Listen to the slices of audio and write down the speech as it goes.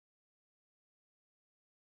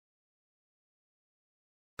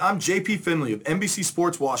I'm JP Finley of NBC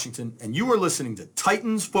Sports Washington, and you are listening to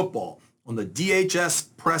Titans Football on the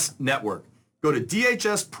DHS Press Network. Go to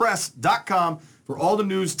dhspress.com for all the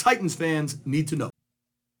news Titans fans need to know.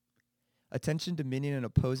 Attention Dominion and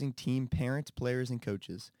opposing team parents, players, and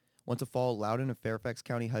coaches. Want to follow Loudoun and Fairfax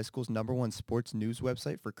County High School's #1 sports news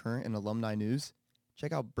website for current and alumni news?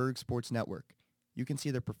 Check out Berg Sports Network. You can see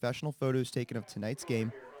their professional photos taken of tonight's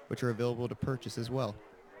game, which are available to purchase as well.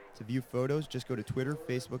 To view photos, just go to Twitter,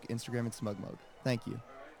 Facebook, Instagram, and SmugMug. Thank you.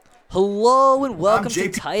 Hello and welcome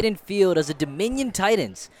to Titan Field as the Dominion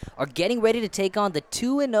Titans are getting ready to take on the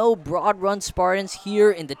 2-0 Broad Run Spartans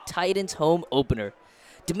here in the Titans home opener.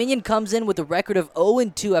 Dominion comes in with a record of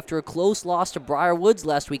 0-2 after a close loss to Briar Woods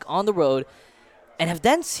last week on the road and have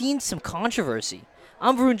then seen some controversy.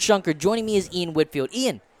 I'm Varun Shankar. Joining me is Ian Whitfield.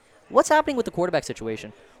 Ian, what's happening with the quarterback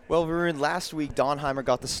situation? Well, Varun, last week Donheimer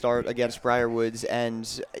got the start against Briar Woods, and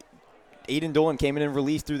Aiden Dolan came in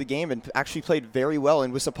relief through the game and actually played very well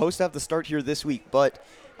and was supposed to have the start here this week, but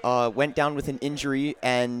went down with an injury,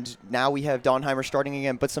 and now we have Donheimer starting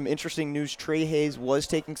again. But some interesting news, Trey Hayes was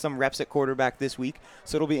taking some reps at quarterback this week,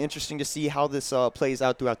 so it'll be interesting to see how this plays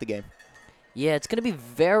out throughout the game. Yeah, it's going to be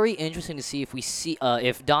very interesting to see if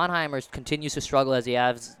if Donheimer continues to struggle as he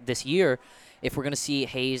has this year, if we're going to see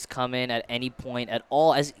Hayes come in at any point at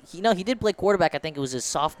all. As he did play quarterback. I think it was his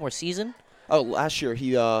sophomore season. Oh, last year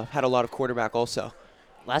he had a lot of quarterback also.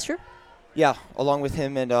 Last year? Yeah, along with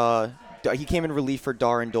him, and he came in relief for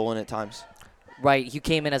Dar and Dolan at times. Right, he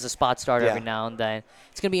came in as a spot starter every now and then.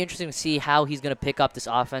 It's going to be interesting to see how he's going to pick up this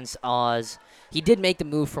offense. As he did make the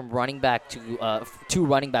move from running back to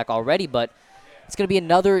running back already, but it's going to be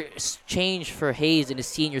another change for Hayes in his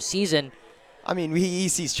senior season. I mean, he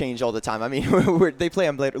sees change all the time. I mean, they play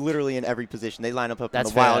him literally in every position. They line up in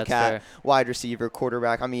the wildcat, wide receiver,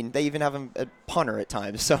 quarterback. I mean, they even have him at punter at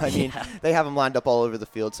times. So, I mean, they have him lined up all over the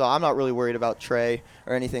field. So, I'm not really worried about Trey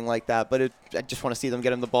or anything like that. But I just want to see them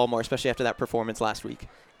get him the ball more, especially after that performance last week.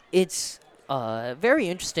 It's very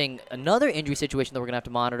interesting. Another injury situation that we're going to have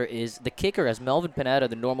to monitor is the kicker, as Melvin Panetta,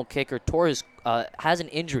 the normal kicker, has an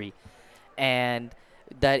injury. And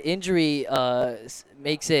that injury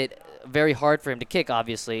makes it very hard for him to kick,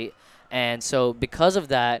 obviously. And so because of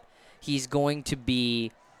that, he's going to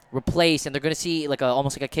be replaced, and they're going to see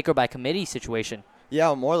almost like a kicker by committee situation.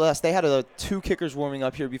 Yeah, more or less. They had 2 kickers warming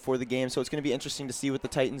up here before the game, so it's going to be interesting to see what the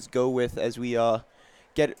Titans go with as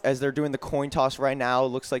as they're doing the coin toss right now. It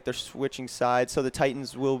looks like they're switching sides, so the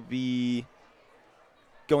Titans will be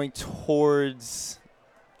going towards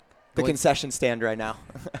the concession stand right now.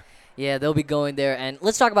 Yeah, they'll be going there. And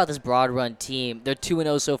let's talk about this Broad Run team. They're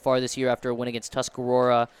 2-0 so far this year after a win against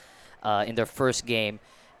Tuscarora in their first game.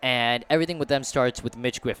 And everything with them starts with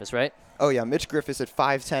Mitch Griffiths, right? Oh, yeah. Mitch Griffiths at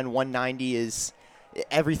 5'10", 190 is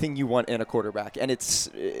everything you want in a quarterback. And it's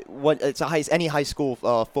any high school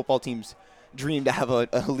football team's dream to have an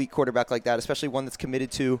elite quarterback like that, especially one that's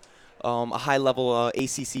committed to a high-level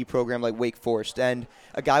ACC program like Wake Forest. And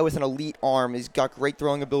a guy with an elite arm. He's got great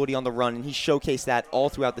throwing ability on the run, and he showcased that all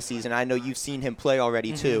throughout the season. I know you've seen him play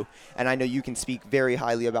already, too, and I know you can speak very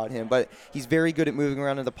highly about him. But he's very good at moving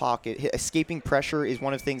around in the pocket. Escaping pressure is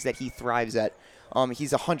one of the things that he thrives at.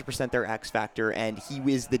 He's 100% their X factor, and he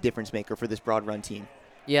is the difference maker for this Broad Run team.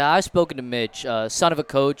 Yeah, I've spoken to Mitch, son of a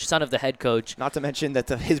coach, son of the head coach. Not to mention that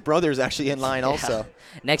his brother's actually in line also.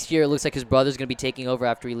 Next year, it looks like his brother's going to be taking over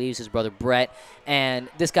after he leaves, his brother Brett. And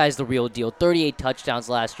this guy's the real deal. 38 touchdowns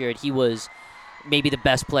last year, and he was maybe the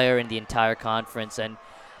best player in the entire conference. And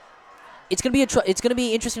it's going to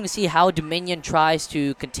be interesting to see how Dominion tries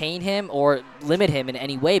to contain him or limit him in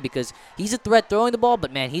any way, because he's a threat throwing the ball,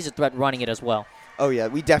 but, man, he's a threat running it as well. Oh, yeah,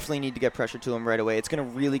 we definitely need to get pressure to him right away. It's going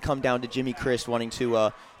to really come down to Jimmy Christ wanting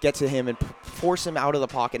to get to him and force him out of the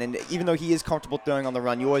pocket. And even though he is comfortable throwing on the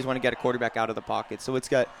run, you always want to get a quarterback out of the pocket. So let's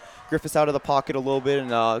get Griffiths out of the pocket a little bit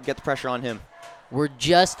and get the pressure on him. We're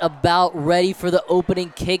just about ready for the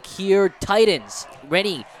opening kick here. Titans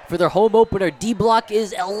ready for their home opener. D-block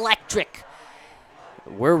is electric.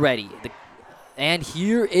 We're ready. And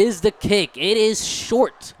here is the kick. It is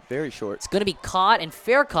short. Very short. It's going to be caught and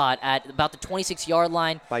fair caught at about the 26-yard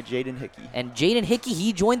line. By Jaden Hickey. And Jaden Hickey,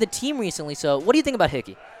 he joined the team recently. So what do you think about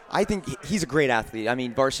Hickey? I think he's a great athlete. I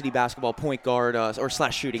mean, varsity basketball, point guard, or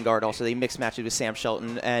 / shooting guard also. They mix match it with Sam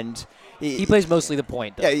Shelton. And he plays mostly the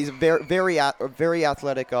point, though. Yeah, he's a very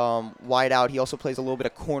athletic wide out. He also plays a little bit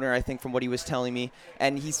of corner, I think, from what he was telling me.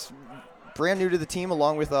 And he's brand new to the team,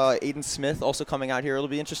 along with Aiden Smith also coming out here. It'll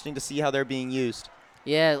be interesting to see how they're being used.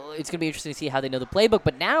 Yeah, it's going to be interesting to see how they know the playbook.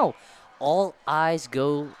 But now, all eyes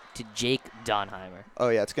go to Jake Donheimer. Oh,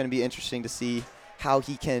 yeah, it's going to be interesting to see how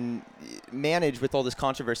he can manage with all this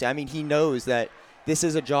controversy. I mean, he knows that this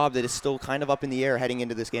is a job that is still kind of up in the air heading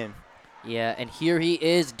into this game. Yeah, and here he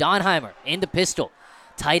is, Donheimer in the pistol.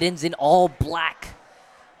 Tight ends in all black.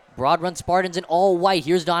 Broad run Spartans in all white.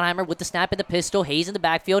 Here's Donheimer with the snap in the pistol. Hayes in the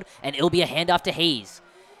backfield, and it'll be a handoff to Hayes.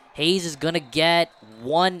 Hayes is going to get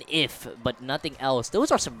one if, but nothing else.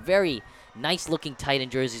 Those are some very nice-looking tight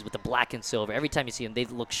end jerseys with the black and silver. Every time you see them, they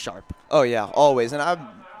look sharp. Oh, yeah, always. And I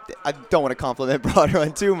don't want to compliment Broad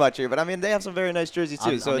Run too much here, but, I mean, they have some very nice jerseys,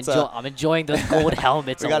 too. I'm enjoying those gold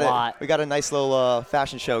helmets a lot. We got a nice little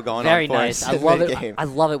fashion show going very on for nice. us. I love it. I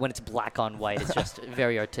love it when it's black on white. It's just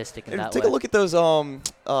very artistic in that way. Take a look at those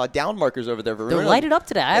down markers over there. They're lighted up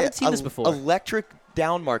today. I haven't seen this before. Electric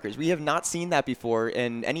down markers. We have not seen that before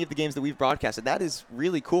in any of the games that we've broadcasted. That is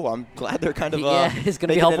really cool. I'm glad they're kind of it's going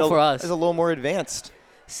to be helpful for us. It's a little more advanced.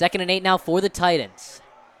 2nd and 8 now for the Titans.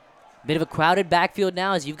 Bit of a crowded backfield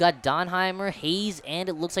now as you've got Donheimer, Hayes, and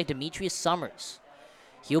it looks like Demetrius Summers.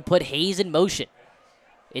 He'll put Hayes in motion.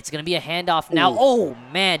 It's going to be a handoff now. Ooh. Oh,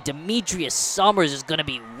 man, Demetrius Summers is going to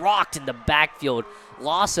be rocked in the backfield.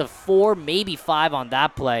 Loss of 4, maybe 5 on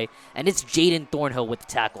that play, and it's Jaden Thornhill with the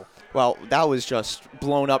tackle. Well, that was just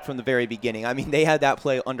blown up from the very beginning. I mean, they had that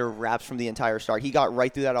play under wraps from the entire start. He got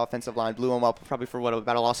right through that offensive line, blew him up probably for,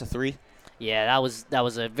 about a loss of 3? Yeah, that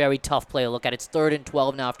was a very tough play to look at. It's 3rd and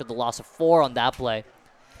 12 now after the loss of 4 on that play.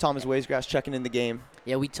 Thomas Waysgrass checking in the game.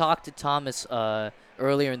 Yeah, we talked to Thomas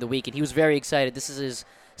earlier in the week, and he was very excited. This is his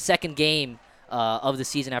 2nd game of the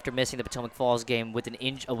season after missing the Potomac Falls game with an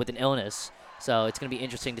illness. So it's going to be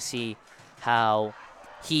interesting to see how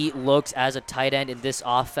he looks as a tight end in this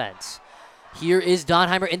offense. Here is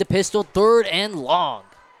Donheimer in the pistol, 3rd and long.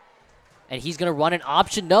 And he's going to run an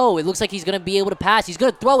option. No, it looks like he's going to be able to pass. He's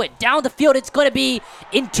going to throw it down the field. It's going to be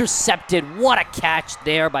intercepted. What a catch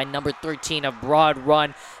there by number 13 of Broad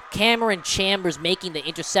Run. Cameron Chambers making the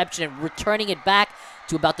interception and returning it back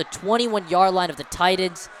to about the 21-yard line of the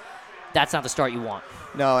Titans. That's not the start you want.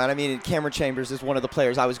 No, and I mean, Cameron Chambers is one of the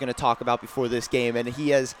players I was going to talk about before this game, and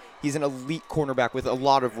he's an elite cornerback with a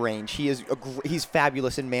lot of range. He's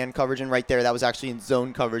fabulous in man coverage, and right there, that was actually in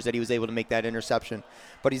zone coverage that he was able to make that interception.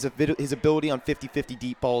 But his ability on 50-50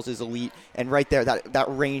 deep balls is elite, and right there, that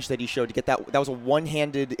range that he showed to get that was a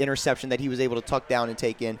one-handed interception that he was able to tuck down and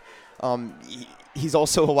take in. He's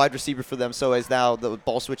also a wide receiver for them, so as now the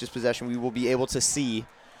ball switches possession, we will be able to see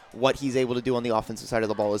what he's able to do on the offensive side of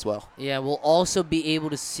the ball as well. Yeah, we'll also be able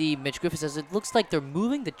to see Mitch Griffiths as it looks like they're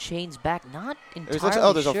moving the chains back. Not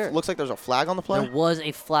entirely sure. Looks like there's a flag on the play. There was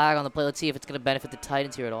a flag on the play. Let's see if it's going to benefit the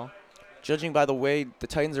Titans here at all. Judging by the way the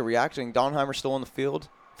Titans are reacting, Donheimer's still on the field.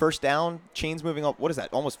 1st down, chains moving up. What is that,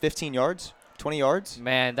 almost 15 yards? 20 yards?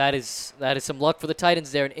 Man, that is some luck for the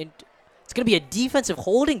Titans there. It's going to be a defensive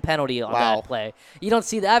holding penalty on that play. You don't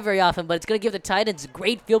see that very often, but it's going to give the Titans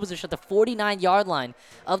great field position at the 49-yard line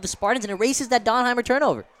of the Spartans and erases that Donheimer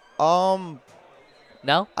turnover. No?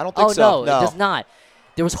 I don't think so. No, it does not.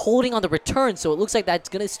 There was holding on the return, so it looks like that's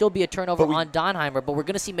going to still be a turnover on Donheimer, but we're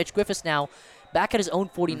going to see Mitch Griffiths now back at his own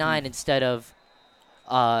 49 instead of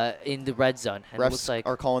in the red zone. And refs it looks like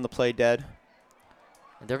are calling the play dead.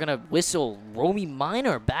 They're going to whistle Romy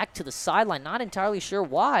Minor back to the sideline. Not entirely sure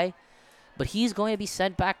why. But he's going to be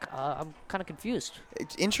sent back. I'm kind of confused.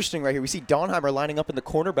 It's interesting right here. We see Donheimer lining up in the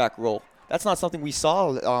cornerback role. That's not something we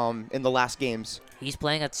saw in the last games. He's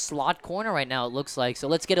playing at slot corner right now, it looks like. So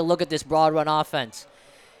let's get a look at this broad run offense.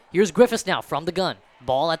 Here's Griffiths now from the gun.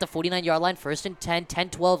 Ball at the 49-yard line, 1st and 10,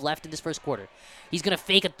 10-12 left in this first quarter. He's going to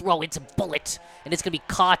fake a throw. It's a bullet, and it's going to be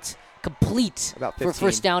caught complete for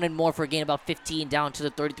 1st down and more for a gain about 15 down to the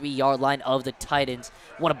 33-yard line of the Titans.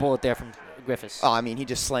 What a bullet there from Griffiths. Oh, I mean, he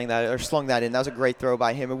just slung that in. That was a great throw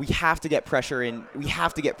by him, and we have to get pressure in. We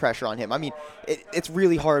have to get pressure on him. I mean, it's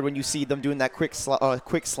really hard when you see them doing that quick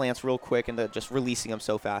slants real quick and just releasing them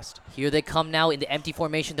so fast. Here they come now in the empty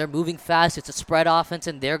formation. They're moving fast. It's a spread offense,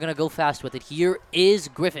 and they're going to go fast with it. Here is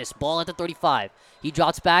Griffiths. Ball at the 35. He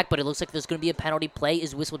drops back, but it looks like there's going to be a penalty. Play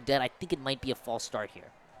is whistled dead. I think it might be a false start here.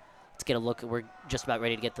 Let's get a look. We're just about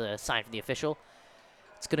ready to get the sign from the official.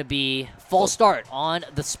 It's going to be false start on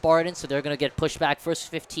the Spartans, so they're going to get pushed back. 1st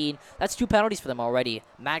 15. That's 2 penalties for them already.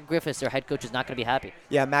 Matt Griffiths, their head coach, is not going to be happy.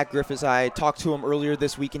 Yeah, Matt Griffiths, I talked to him earlier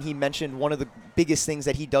this week, and he mentioned one of the biggest things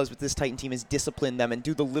that he does with this Titan team is discipline them and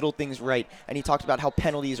do the little things right. And he talked about how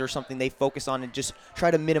penalties are something they focus on and just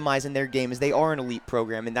try to minimize in their game, as they are an elite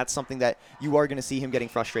program, and that's something that you are going to see him getting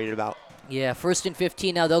frustrated about. Yeah, 1st and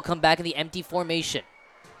 15 now. They'll come back in the empty formation.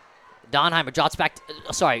 Donheimer drops back.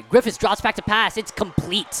 Griffiths drops back to pass. It's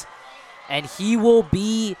complete. And he will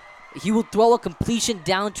throw a completion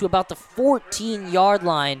down to about the 14-yard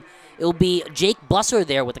line. It'll be Jake Busser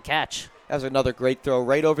there with the catch. That was another great throw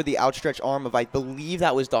right over the outstretched arm of, I believe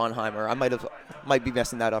that was Donheimer. I might be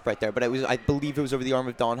messing that up right there, but I believe it was over the arm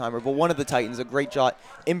of Donheimer. But one of the Titans, a great shot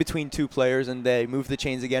in between two players, and they moved the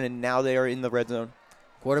chains again, and now they are in the red zone.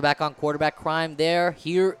 Quarterback on quarterback crime there.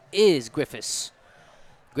 Here is Griffiths.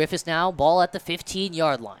 Griffiths now, ball at the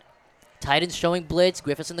 15-yard line. Titans showing blitz,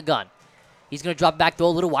 Griffiths in the gun. He's going to drop back, throw a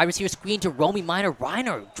little wide receiver screen to Romy Minor.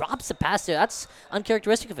 Reiner drops the pass there. That's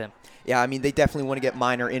uncharacteristic of him. Yeah, I mean, they definitely want to get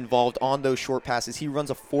Minor involved on those short passes. He runs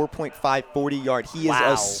a 4.5 40-yard. He is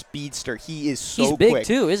a speedster. He is so quick. He's big,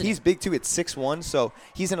 too, isn't he? He's big, too. It's 6'1", so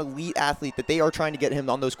he's an elite athlete that they are trying to get him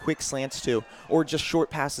on those quick slants, too, or just short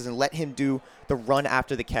passes and let him do the run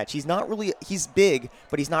after the catch. He's big,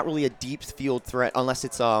 but he's not really a deep field threat unless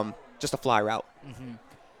it's just a fly route. Mm-hmm.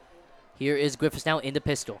 Here is Griffiths now in the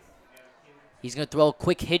pistol. He's going to throw a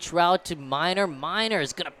quick hitch route to Minor. Minor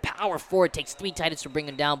is going to power forward. Takes 3 Titans to bring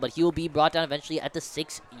him down, but he will be brought down eventually at the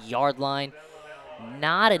 6-yard line.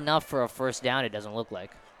 Not enough for a first down, it doesn't look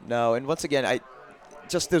like. No, and once again,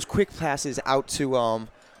 just those quick passes out to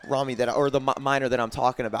Rami or the Minor that I'm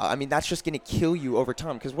talking about. I mean, that's just going to kill you over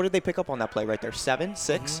time, because what did they pick up on that play right there? 7,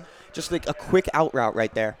 6? Mm-hmm. Just like a quick out route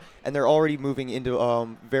right there, and they're already moving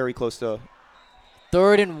into very close to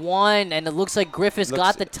 3rd and 1, and it looks like Griffiths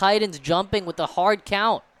got the Titans jumping with a hard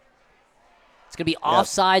count. It's going to be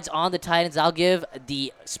offsides on the Titans. I'll give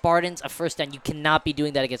the Spartans a first down. You cannot be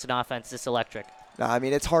doing that against an offense this electric. No, I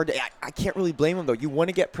mean, it's hard. I can't really blame him, though. You want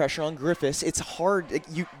to get pressure on Griffiths. It's hard.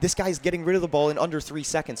 This guy's getting rid of the ball in under 3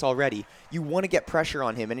 seconds already. You want to get pressure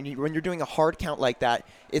on him, and when you're doing a hard count like that,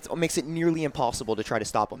 it makes it nearly impossible to try to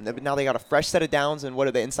stop him. Now they got a fresh set of downs, and what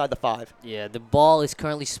are they, inside the 5? Yeah, the ball is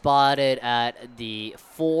currently spotted at the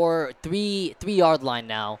 3-yard line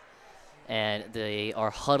now, and they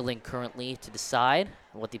are huddling currently to decide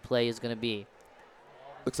what the play is going to be.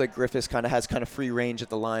 Looks like Griffiths has free range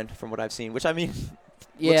at the line from what I've seen, which, I mean,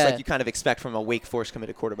 looks like you kind of expect from a Wake Forest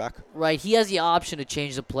committed quarterback. Right. He has the option to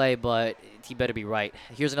change the play, but he better be right.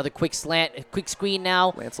 Here's another quick quick screen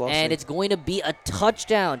now, and it's going to be a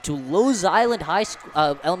touchdown to Lowe's Island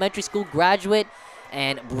Elementary School graduate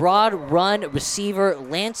and broad run receiver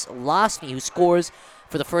Lance Losney, who scores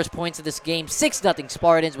for the first points of this game. 6-0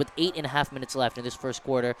 Spartans with 8.5 minutes left in this first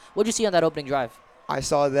quarter. What did you see on that opening drive? I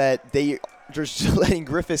saw that they just letting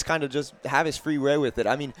Griffiths kind of just have his free way with it.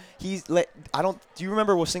 I mean, do you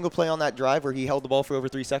remember a single play on that drive where he held the ball for over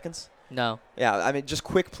 3 seconds? No. Yeah, I mean, just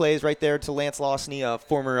quick plays right there to Lance Losney, a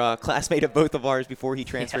former classmate of both of ours before he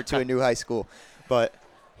transferred to a new high school. But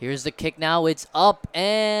here's the kick now. It's up,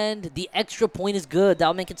 and the extra point is good.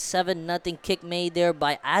 That'll make it 7-0 kick made there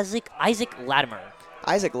by Isaac Latimer.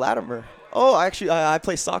 Isaac Latimer. Oh, actually, I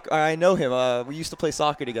play soccer. I know him. We used to play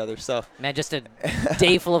soccer together. So man, just a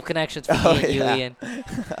day full of connections for me and you, Ian.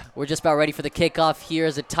 We're just about ready for the kickoff here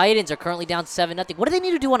as the Titans are currently down 7-0. What do they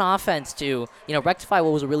need to do on offense to, rectify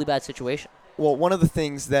what was a really bad situation? Well, one of the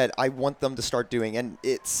things that I want them to start doing, and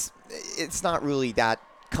it's not really that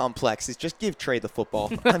complex, is just give Trey the football.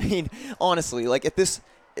 I mean, honestly, like at this.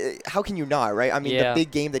 How can you not, right? I mean, the big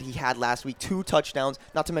game that he had last week, 2 touchdowns,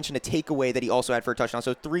 not to mention a takeaway that he also had for a touchdown.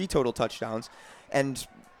 So 3 total touchdowns and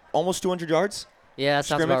almost 200 yards. Yeah, that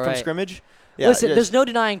sounds about right. From scrimmage. Yeah, listen, there's no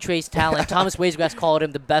denying Trey's talent. Thomas Waisgrass called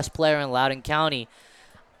him the best player in Loudoun County.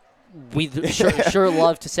 We sure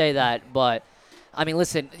love to say that, but I mean,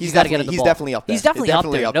 listen, he's got to get in the ball. He's definitely up there. He's definitely up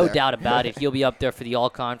there, no doubt about it. He'll be up there for the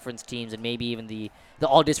all-conference teams and maybe even the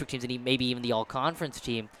all-district teams and maybe even the all-conference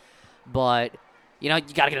team. But you got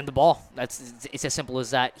to get him the ball. It's as simple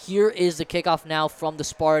as that. Here is the kickoff now from the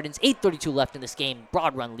Spartans. 8:32 left in this game.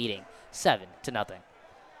 Broad Run leading 7-0.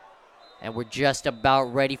 And we're just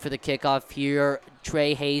about ready for the kickoff here.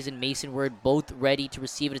 Trey Hayes and Mason Word both ready to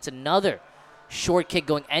receive it. It's another short kick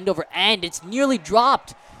going end over end. It's nearly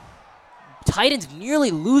dropped. Titans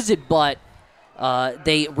nearly lose it, but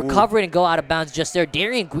they recover it and go out of bounds just there.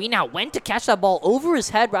 Darian Greenow went to catch that ball over his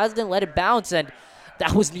head rather than let it bounce, and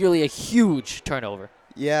that was nearly a huge turnover.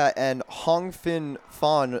 Yeah, and Hong Fin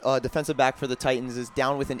Fan, defensive back for the Titans, is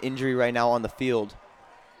down with an injury right now on the field.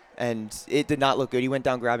 And it did not look good. He went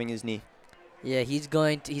down grabbing his knee. Yeah, he's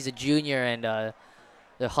a junior, and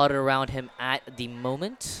they're huddled around him at the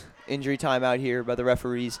moment. Injury timeout here by the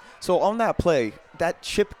referees. So on that play, that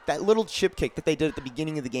little chip kick that they did at the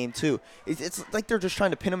beginning of the game too, it's like they're just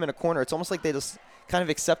trying to pin him in a corner. It's almost like they just kind of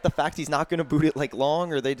accept the fact he's not going to boot it like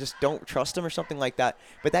long, or they just don't trust him or something like that.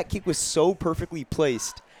 But that kick was so perfectly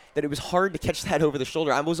placed that it was hard to catch that over the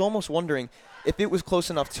shoulder. I was almost wondering if it was close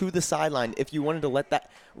enough to the sideline, if you wanted to let that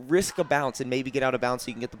risk a bounce and maybe get out of bounds so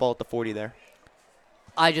you can get the ball at the 40 there.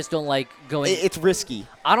 I just don't like going. It's risky.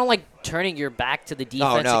 I don't like turning your back to the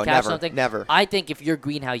defense no, and catch never, something. never. I think if you're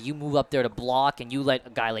Greenhouse, you move up there to block and you let a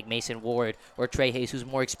guy like Mason Ward or Trey Hayes, who's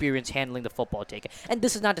more experienced handling the football, take it. And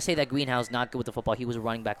this is not to say that Greenhouse is not good with the football. He was a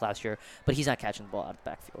running back last year, but he's not catching the ball out of the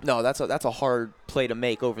backfield. No, that's a hard play to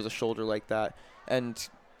make over the shoulder like that. And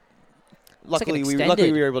luckily, we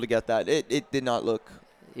were able to get that. It did not look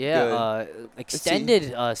good.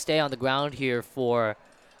 Extended stay on the ground here for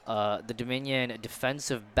the Dominion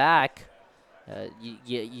defensive back.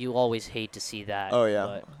 You always hate to see that. Oh,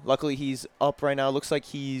 yeah. Luckily, he's up right now. Looks like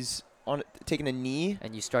he's taking a knee.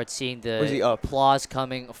 And you start seeing the applause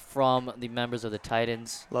coming from the members of the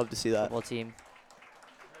Titans. Love to see that. Football team.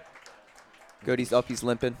 Good, he's up. He's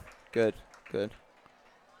limping. Good.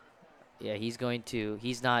 Yeah,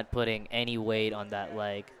 he's not putting any weight on that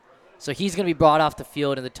leg. So he's going to be brought off the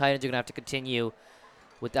field, and the Titans are going to have to continue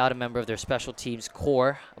without a member of their special teams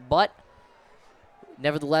core. But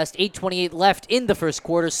nevertheless, 8:28 left in the first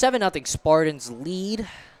quarter. 7-0 Spartans lead.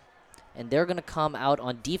 And they're going to come out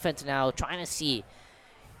on defense now, trying to see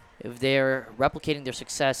if they're replicating their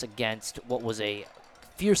success against what was a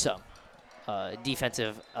fearsome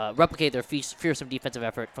replicate their fearsome defensive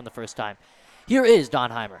effort from the first time. Here is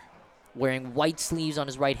Donheimer, wearing white sleeves on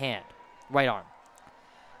his right arm.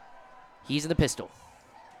 He's in the pistol.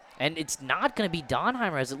 And it's not going to be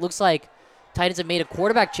Donheimer, as it looks like Titans have made a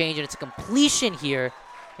quarterback change, and it's a completion here.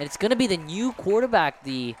 And it's going to be the new quarterback,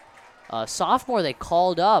 the sophomore they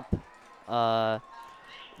called up,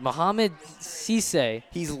 Mohamed Cisse.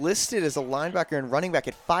 He's listed as a linebacker and running back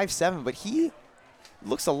at 5'7", but he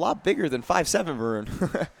looks a lot bigger than 5'7", Maroon.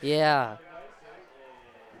 Yeah.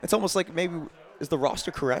 It's almost like maybe, is the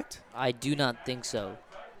roster correct? I do not think so.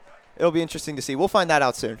 It'll be interesting to see. We'll find that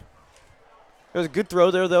out soon. There was a good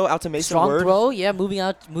throw there, though, out to Mason Strong Word. throw, yeah, moving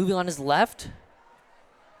on his left.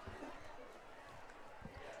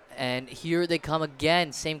 And here they come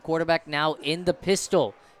again. Same quarterback now in the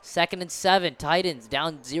pistol. 2nd and 7. Titans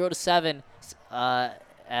down 0-7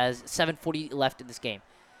 as 7:40 left in this game.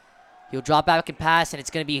 He'll drop back and pass, and it's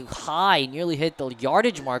going to be high. Nearly hit the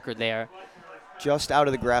yardage marker there. Just out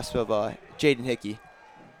of the grasp of Jaden Hickey.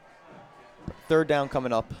 3rd down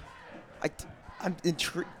coming up.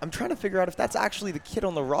 I'm trying to figure out if that's actually the kid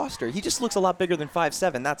on the roster. He just looks a lot bigger than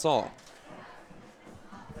 5'7", that's all.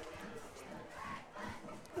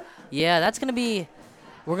 Yeah, that's going to be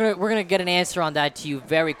 – we're gonna get an answer on that to you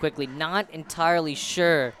very quickly. Not entirely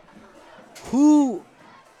sure who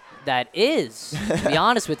that is, to be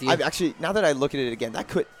honest with you. Actually, now that I look at it again, that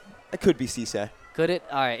could be Cisse. Could it?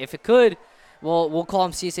 All right, if it could, well, we'll call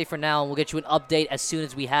him Cisse for now, and we'll get you an update as soon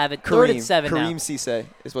as we have it. 3rd and 7 now. Kareem Cisse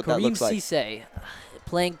is what that looks like. Kareem Cisse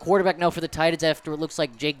playing quarterback now for the Titans after it looks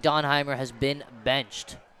like Jake Donheimer has been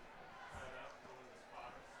benched.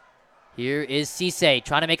 Here is Cisse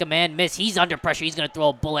trying to make a man miss. He's under pressure. He's going to throw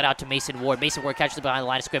a bullet out to Mason Ward. Mason Ward catches it behind the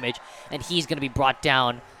line of scrimmage, and he's going to be brought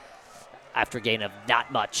down after a gain of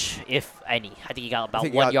not much, if any. I think he got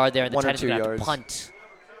about 1 yard there, and the Titans are going to have to punt.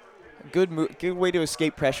 Good way to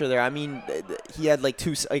escape pressure there. I mean, he had like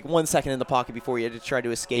 1 second in the pocket before he had to try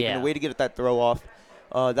to escape, and a way to get that throw off.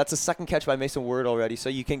 That's a second catch by Mason Ward already, so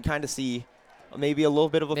you can kind of see maybe a little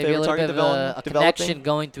bit of a favorite target developing. A connection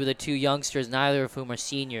going through the two youngsters, neither of whom are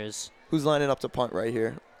seniors. Who's lining up to punt right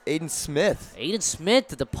here? Aiden Smith. Aiden Smith,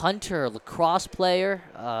 the punter, lacrosse player,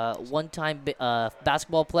 one-time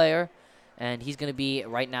basketball player, and he's going to be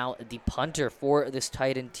right now the punter for this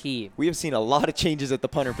Titan team. We have seen a lot of changes at the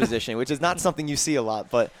punter position, which is not something you see a lot,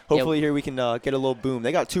 but hopefully here we can get a little boom.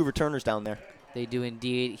 They got 2 returners down there. They do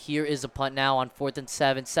indeed. Here is a punt now on 4th and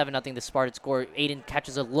 7. 7-0 the Spartans score. Aiden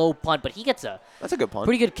catches a low punt, but he gets that's a good punt.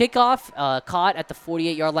 Pretty good kickoff. Caught at the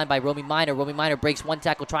 48-yard line by Romy Minor. Romy Minor breaks one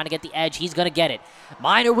tackle, trying to get the edge. He's going to get it.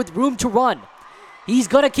 Minor with room to run. He's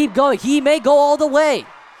going to keep going. He may go all the way.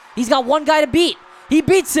 He's got one guy to beat. He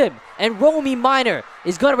beats him, and Romy Minor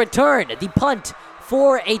is going to return the punt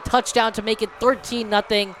for a touchdown to make it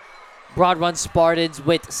 13-0 Broad Run Spartans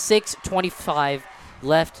with 6:25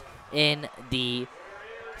 left in the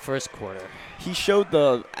first quarter. He showed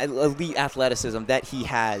the elite athleticism that he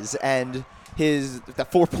has, and the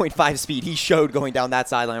 4.5 speed he showed going down that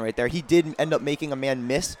sideline right there. He did end up making a man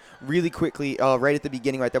miss really quickly right at the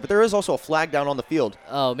beginning right there, but there is also a flag down on the field.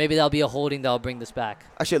 Oh, maybe that'll be a holding that'll bring this back.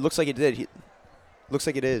 Actually, it looks like it did. Looks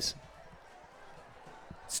like it is.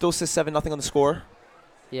 Still says 7-0 on the score.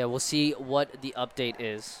 Yeah, we'll see what the update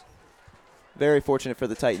is. Very fortunate for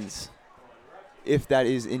the Titans, if that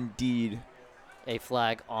is indeed a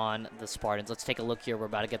flag on the Spartans. Let's take a look here. We're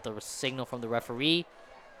about to get the signal from the referee.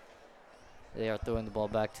 They are throwing the ball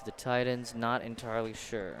back to the Titans. Not entirely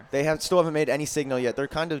sure. They still haven't made any signal yet. They're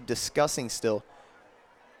kind of discussing still.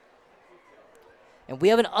 And we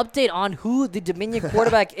have an update on who the Dominion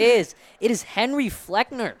quarterback is. It is Henry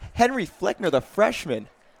Fleckner. Henry Fleckner, the freshman.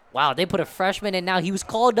 Wow, they put a freshman in now. He was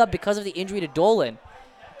called up because of the injury to Dolan.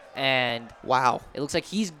 And wow, it looks like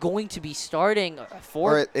he's going to be starting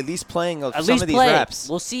or at least playing some of these reps.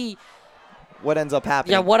 We'll see what ends up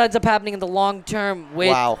happening. Yeah, what ends up happening in the long term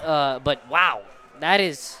with but wow, that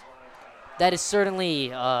is certainly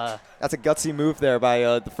that's a gutsy move there by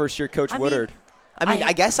the first-year coach Woodard.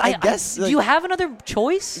 I guess. Do you have another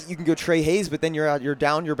choice? You can go Trey Hayes, but then you're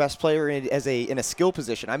down your best player in a skill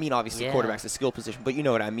position. I mean, obviously, quarterback's a skill position, but you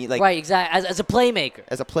know what I mean. Like, right, exactly. As a playmaker.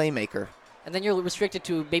 As a playmaker. And then you're restricted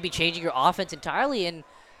to maybe changing your offense entirely. And,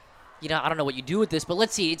 I don't know what you do with this, but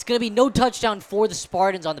let's see. It's going to be no touchdown for the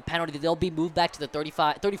Spartans on the penalty. They'll be moved back to the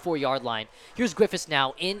 34-yard line. Here's Griffiths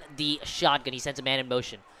now in the shotgun. He sends a man in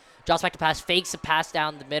motion. Drops back to pass, fakes a pass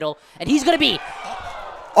down the middle, and he's going to be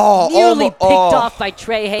nearly picked off by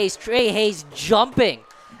Trey Hayes. Trey Hayes jumping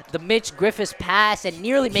the Mitch Griffiths pass and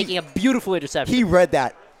nearly making a beautiful interception. He read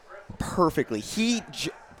that perfectly.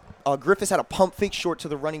 Griffiths had a pump fake short to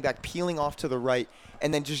the running back, peeling off to the right,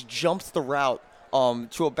 and then just jumps the route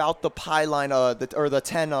to about the pylon or the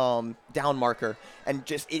 10 down marker, and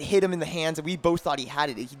just it hit him in the hands, and we both thought he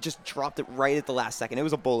had it. He just dropped it right at the last second. It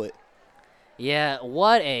was a bullet. Yeah,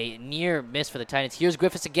 what a near miss for the Titans. Here's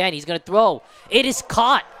Griffiths again. He's going to throw. It is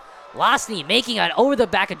caught. Losney making an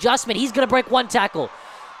over-the-back adjustment. He's going to break one tackle.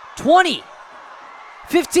 20,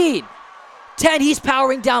 15, 10. He's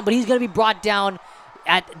powering down, but he's going to be brought down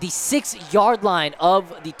at the 6-yard line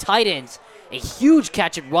of the Titans. A huge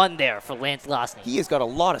catch and run there for Lance Losney. He has got a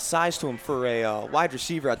lot of size to him for a wide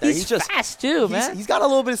receiver out there. He's just fast too, man. He's got a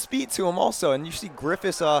little bit of speed to him also. And you see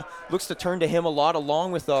Griffiths looks to turn to him a lot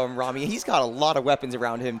along with Rami. He's got a lot of weapons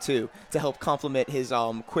around him too to help complement his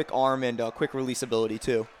quick arm and quick release ability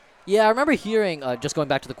too. Yeah, I remember hearing, just going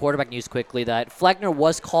back to the quarterback news quickly, that Fleckner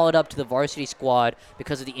was called up to the varsity squad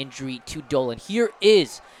because of the injury to Dolan. Here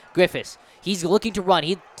is Griffiths. He's looking to run.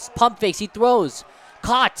 He pump fakes. He throws.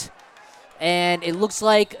 Caught. And it looks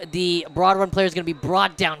like the broad run player is going to be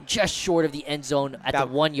brought down just short of the end zone at the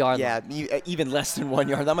 1-yard line. Yeah, even less than 1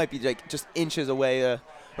 yard. That might be like just inches away.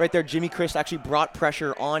 Right there, Jimmy Christ actually brought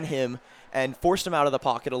pressure on him and forced him out of the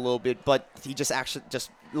pocket a little bit, but he just a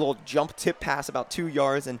little jump tip pass about 2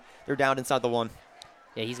 yards, and they're down inside the 1.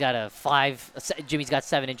 Yeah, he's got Jimmy's got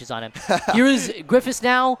 7 inches on him. Here's Griffiths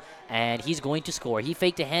now, and he's going to score. He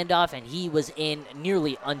faked a handoff, and he was in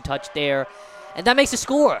nearly untouched there. And that makes the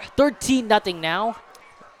score 13-0 now.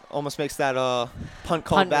 Almost makes that punt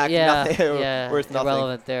call back worth nothing.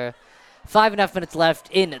 Irrelevant there. 5.5 minutes left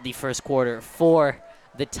in the first quarter for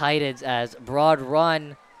the Titans as Broad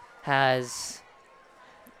Run has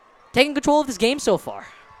taken control of this game so far.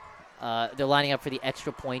 They're lining up for the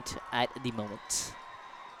extra point at the moment.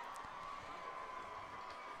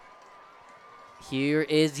 Here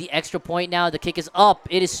is the extra point now. The kick is up.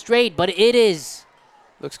 It is straight, but it is...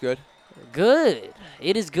 Looks good. Good.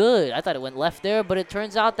 It is good. I thought it went left there, but it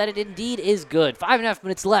turns out that it indeed is good. 5.5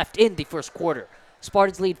 minutes left in the first quarter.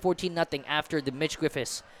 Spartans lead 14-0 after the Mitch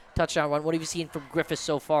Griffiths touchdown run. What have you seen from Griffiths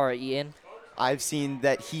so far, Ian? I've seen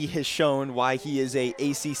that he has shown why he is a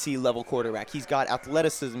ACC-level quarterback. He's got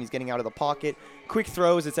athleticism. He's getting out of the pocket. Quick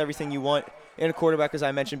throws. It's everything you want in a quarterback, as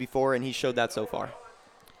I mentioned before, and he showed that so far.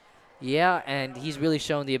 Yeah, and he's really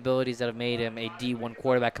shown the abilities that have made him a D1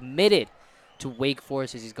 quarterback, committed to Wake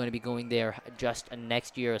Forest, as he's going to be going there just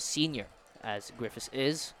next year, a senior, as Griffiths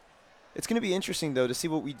is. It's going to be interesting, though, to see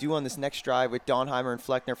what we do on this next drive with Donheimer and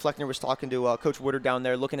Fleckner. Fleckner was talking to Coach Woodard down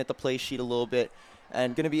there, looking at the play sheet a little bit,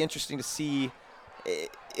 and going to be interesting to see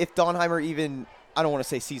if Donheimer even, I don't want to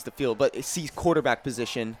say sees the field, but sees quarterback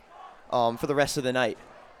position for the rest of the night.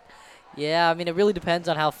 Yeah, I mean, it really depends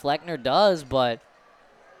on how Fleckner does, but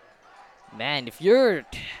man, if you're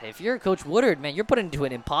Coach Woodard, man, you're put into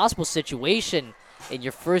an impossible situation in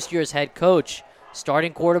your first year as head coach.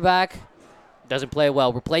 Starting quarterback doesn't play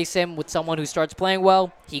well. Replace him with someone who starts playing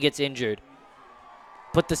well, he gets injured.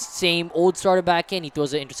 Put the same old starter back in, he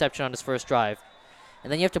throws an interception on his first drive.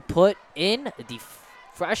 And then you have to put in the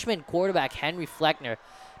freshman quarterback, Henry Fleckner.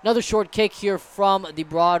 Another short kick here from the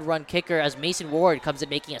broad run kicker as Mason Ward comes in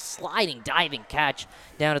making a sliding, diving catch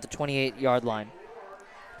down at the 28-yard line.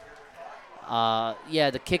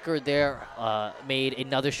 The kicker there made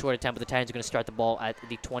another short attempt, but the Titans are going to start the ball at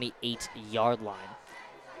the 28-yard line.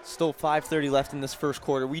 Still 5:30 left in this first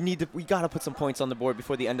quarter. We got to put some points on the board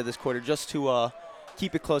before the end of this quarter just to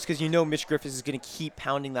keep it close, because you know Mitch Griffiths is going to keep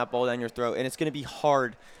pounding that ball down your throat, and it's going to be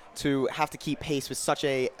hard to have to keep pace with such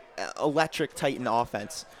a electric Titan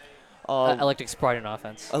offense. Electric Spartan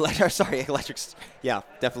offense. Yeah,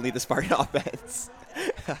 definitely the Spartan offense.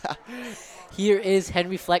 Here is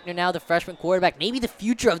Henry Fleckner now, the freshman quarterback, maybe the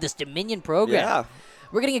future of this Dominion program. Yeah.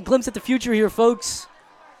 We're getting a glimpse at the future here, folks.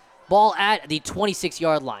 Ball at the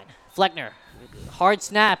 26-yard line. Fleckner, hard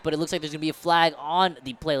snap, but it looks like there's going to be a flag on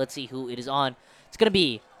the play. Let's see who it is on. It's going to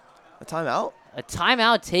be A timeout? a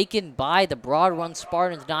timeout taken by the Broad Run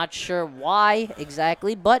Spartans. Not sure why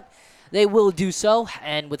exactly, but they will do so.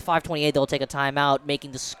 And with 5:28, they'll take a timeout,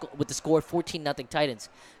 making with the score 14-0 Titans.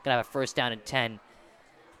 Going to have a first down and 10.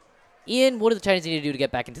 Ian, what do the Titans need to do to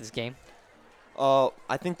get back into this game?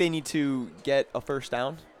 I think they need to get a first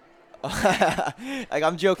down. Like,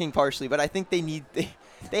 I'm joking partially, but I think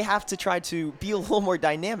they have to try to be a little more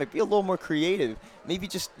dynamic, be a little more creative. Maybe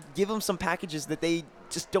just give them some packages that they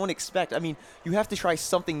just don't expect. I mean, you have to try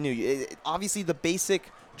something new. Obviously, the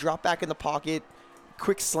basic drop back in the pocket,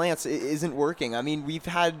 quick slants isn't working. I mean, we've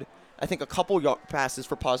had, I think, a couple passes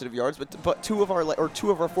for positive yards, but two of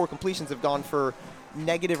our 4 completions have gone for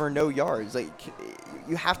negative or no yards. Like,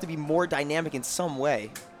 you have to be more dynamic in some way.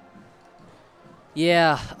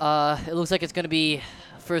 Yeah, it looks like it's going to be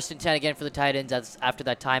first and 10 again for the Titans after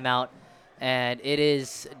that timeout. And it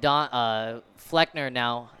is Fleckner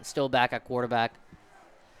now still back at quarterback.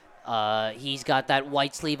 He's got that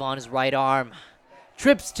white sleeve on his right arm.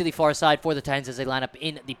 Trips to the far side for the Titans as they line up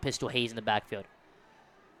in the pistol. Hayes in the backfield.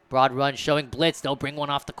 Broad run showing blitz. They'll bring one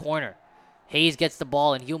off the corner. Hayes gets the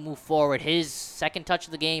ball, and he'll move forward. His second touch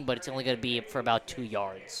of the game, but it's only going to be for about 2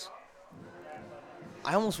 yards.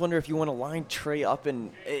 I almost wonder if you want to line Trey up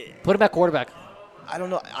and Put him at quarterback. I don't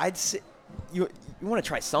know. I'd say you want to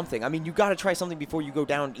try something. I mean, you got to try something before you go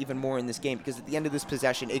down even more in this game, because at the end of this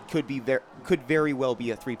possession, it could very well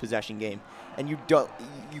be a 3-possession game, and you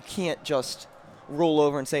can't just roll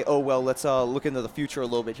over and say, oh well, let's look into the future a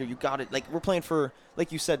little bit here. You got it. Like, we're playing for,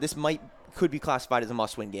 like you said, this could be classified as a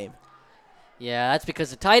must-win game. Yeah, that's because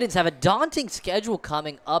the Titans have a daunting schedule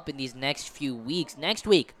coming up in these next few weeks. Next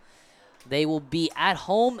week, they will be at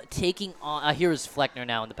home taking on... here's Fleckner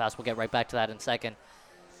now in the pass. We'll get right back to that in a second.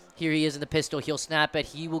 Here he is in the pistol. He'll snap it.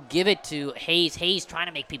 He will give it to Hayes. Hayes trying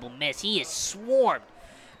to make people miss. He is swarmed.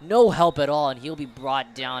 No help at all, and he'll be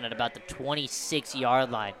brought down at about the 26-yard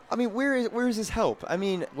line. I mean, where is his help? I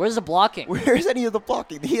mean, where's the blocking? Where's any of the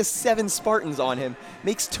blocking? He has 7 Spartans on him.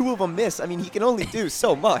 Makes 2 of them miss. I mean, he can only do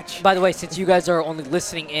so much. By the way, since you guys are only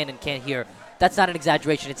listening in and can't hear, that's not an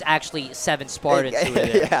exaggeration. It's actually 7 Spartans.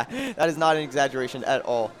 Yeah, that is not an exaggeration at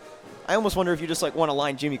all. I almost wonder if you just want to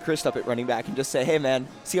line Jimmy Christ up at running back and just say, hey, man,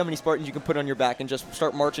 see how many Spartans you can put on your back and just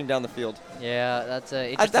start marching down the field. Yeah, that's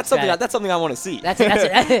something I want to see. That's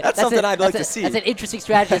something I'd like to see. That's an interesting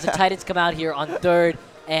strategy as the Titans come out here on 3rd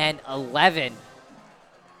and 11.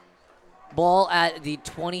 Ball at the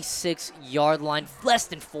 26-yard line. Less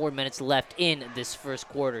than 4 minutes left in this first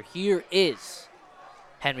quarter. Here is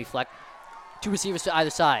Henry Fleck. 2 receivers to either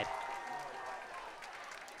side.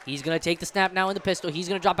 He's going to take the snap now in the pistol. He's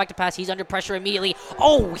going to drop back to pass. He's under pressure immediately.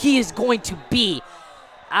 Oh, he is going to be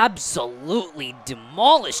absolutely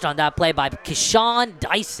demolished on that play by Keyshawn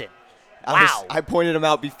Dyson. Wow. I pointed him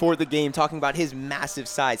out before the game talking about his massive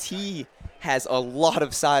size. He has a lot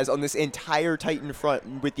of size on this entire Titan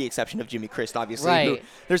front, with the exception of Jimmy Christ, obviously. Right.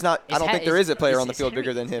 I don't think there is a player on the field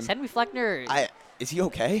bigger than him. Is Henry Fleckner... Is he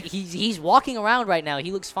okay? He's walking around right now.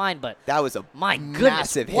 He looks fine, but... That was a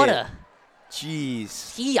massive hit.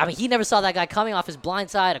 Jeez. He never saw that guy coming off his blind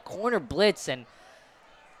side, a corner blitz, and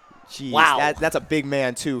jeez, wow. That's a big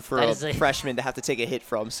man, too, for a freshman to have to take a hit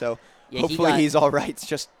from. So yeah, hopefully he's all right.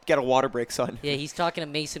 Just get a water break, son. Yeah, he's talking to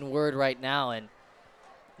Mason Word right now, and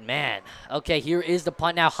man. Okay, here is the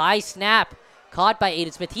punt now. High snap, caught by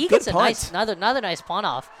Aiden Smith. He gets another nice punt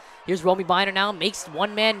off. Here's Romy Biner now, makes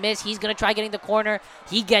one man miss. He's going to try getting the corner.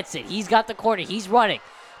 He gets it. He's got the corner. He's running.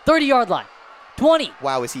 30-yard line. 20.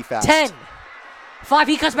 Wow, is he fast. 10. 5,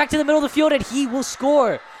 he cuts back to the middle of the field, and he will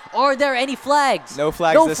score. Are there any flags? No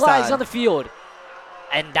flags this time. No flags on the field.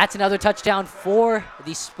 And that's another touchdown for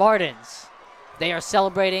the Spartans. They are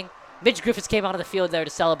celebrating. Mitch Griffiths came out of the field there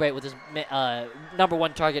to celebrate with his number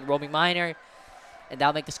 1 target, Romy Miner. And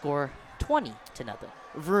that'll make the score 20-0.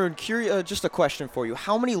 Varun, just a question for you.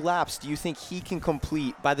 How many laps do you think he can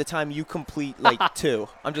complete by the time you complete, 2?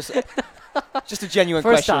 I'm just a genuine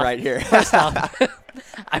question right here. First off,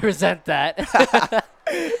 I resent that.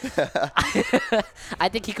 I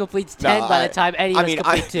think he completes 10 by the time Eddie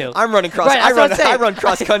completes 2. I'm running cross. Right, I run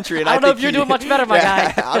cross country, and I don't know if you're doing much better, my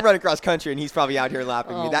guy. I'm running cross country, and he's probably out here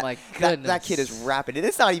lapping me. My goodness. That kid is rapid, and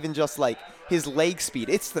it's not even just his leg speed.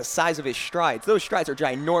 It's the size of his strides. Those strides are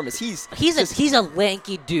ginormous. He's a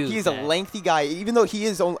lanky dude. He's a lengthy guy, even though he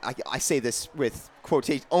is only, I say this with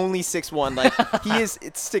quotation, only 6'1". Like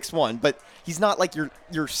it's 6'1", but he's not like your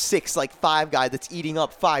 6'5" guy that's eating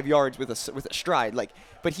up 5 yards with a stride. Like,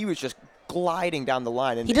 but he was just gliding down the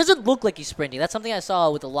line. And he doesn't look like he's sprinting. That's something I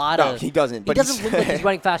saw with a lot of. No, he doesn't. He doesn't look like he's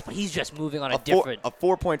running fast, but he's just moving on a different. A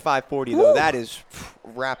 4.540 though. That is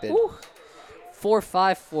rapid.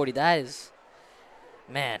 4.540. That is.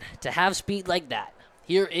 Man, to have speed like that.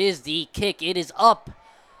 Here is the kick. It is up,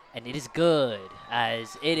 and it is good,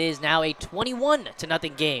 as it is now a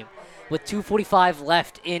 21-0 game with 2:45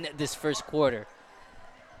 left in this first quarter.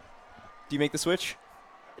 Do you make the switch?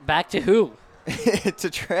 Back to who? To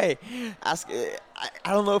Trey. Ask.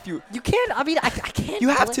 I don't know if you. You can't. I mean, I can't. You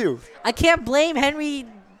have to. I can't blame Henry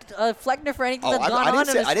Fleckner for anything that's gone on.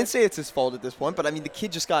 I didn't say it's his fault at this point, but I mean, the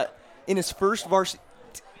kid just got in his first varsity.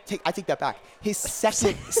 I take that back. His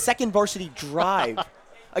second varsity drive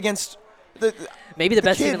against maybe the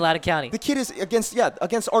best team in Loudoun County. The kid is against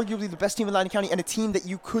arguably the best team in Loudoun County, and a team that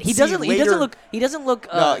you could he see doesn't later. He doesn't look.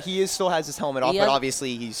 No, he still has his helmet off, but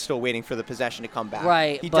obviously he's still waiting for the possession to come back.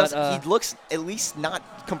 Right, he looks at least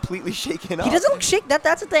not completely shaken up. He doesn't look shaken.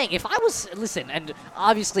 That's the thing. If I was and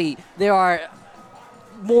obviously there's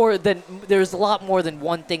a lot more than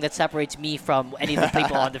one thing that separates me from any of the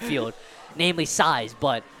people on the field, namely size.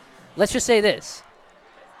 But let's just say this.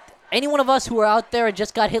 Any one of us who are out there and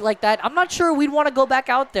just got hit like that, I'm not sure we'd want to go back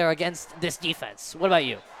out there against this defense. What about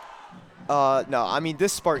you? No, I mean,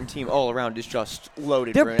 this Spartan team all around is just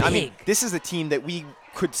loaded. They're big. I mean, this is a team that we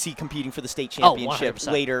could see competing for the state championship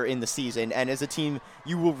later in the season. And as a team,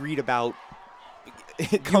 you will read about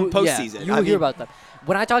come postseason. Yeah, you will hear about them.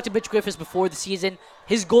 When I talked to Mitch Griffiths before the season,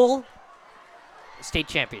 his goal, state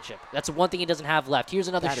championship. That's the one thing he doesn't have left. Here's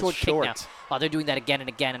another short kick now. Oh, they're doing that again and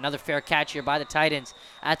again. Another fair catch here by the Titans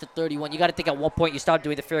at the 31. You got to think at one point you start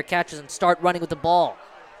doing the fair catches and start running with the ball.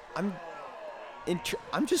 I'm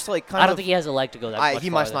just like I don't think he has a leg to go that much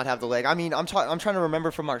He must not have the leg. I mean, I'm trying to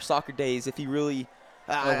remember from our soccer days if he really.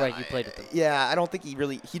 Right, you played with him. Yeah, I don't think he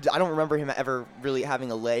really. I don't remember him ever really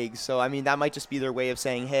having a leg. So I mean, that might just be their way of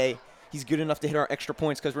saying, hey, he's good enough to hit our extra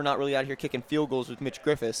points because we're not really out here kicking field goals with Mitch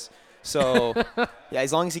Griffiths. So yeah,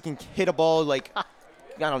 as long as he can hit a ball like, I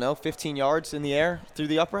don't know, 15 yards in the air through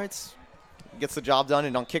the uprights, gets the job done.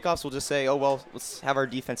 And on kickoffs, we'll just say, oh well, let's have our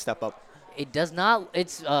defense step up. It does not.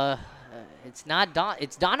 It's not Don.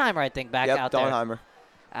 It's Donheimer, I think, out there. Donheimer.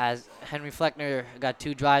 As Henry Fleckner got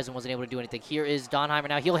 2 drives and wasn't able to do anything. Here is Donheimer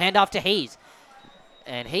now. He'll hand off to Hayes.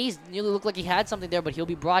 And Hayes nearly looked like he had something there, but he'll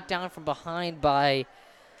be brought down from behind by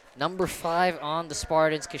number 5 on the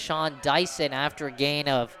Spartans, Kashawn Dyson, after a gain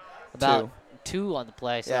of about 2 on the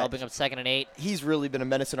play. So that'll bring up 2nd and 8. He's really been a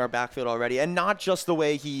menace in our backfield already. And not just the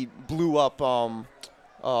way he blew up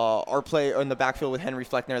our play in the backfield with Henry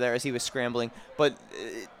Fleckner there as he was scrambling. But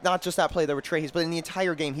not just that play there with Trey Hayes, but in the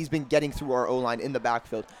entire game, he's been getting through our O-line in the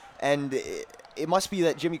backfield. And it must be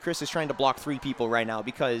that Jimmy Chris is trying to block 3 people right now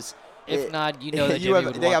because if not, that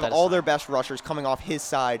Jimmy they have all their best rushers coming off his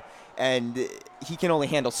side, and he can only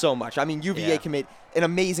handle so much. I mean, UVA can make an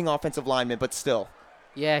amazing offensive lineman, but still.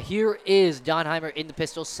 Yeah, here is Donheimer in the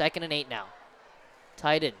pistol, 2nd and 8 now.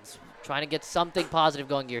 Titans trying to get something positive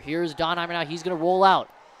going here. Here's Donheimer now. He's going to roll out.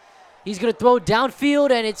 He's going to throw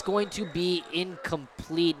downfield, and it's going to be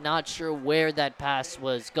incomplete. Not sure where that pass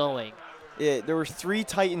was going. Yeah, there were 3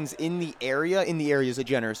 Titans in the area. In the area is a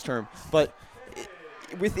generous term. But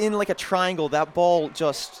within like a triangle, that ball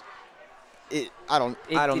just I don't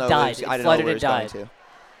know. Died. I don't know where it was going to.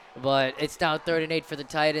 But it's now 3rd and 8 for the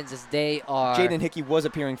Titans as they are. Jaden Hickey was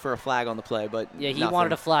appearing for a flag on the play, but yeah, he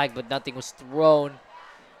wanted a flag, but nothing was thrown.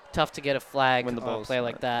 Tough to get a flag when the on a play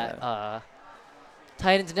like that. Yeah.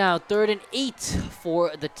 Titans now 3rd and 8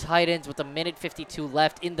 for the Titans with 1:52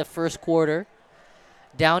 left in the first quarter.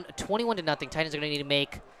 Down 21-0. Titans are going to need to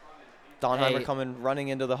make. Donheimer coming running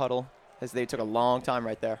into the huddle as they took a long time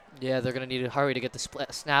right there. Yeah, they're going to need to hurry to get the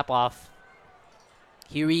snap off.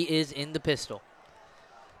 Here he is in the pistol.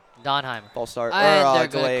 Donheimer. Ball start. And they're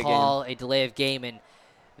going to call a delay of game. And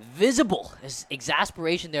visible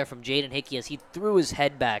exasperation there from Jaden Hickey as he threw his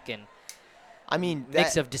head back. And I mean,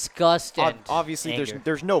 mix of disgust and obviously anger.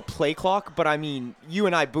 there's no play clock, but I mean, you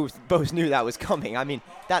and I both knew that was coming. I mean,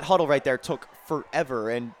 that huddle right there took forever,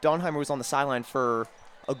 and Donheimer was on the sideline for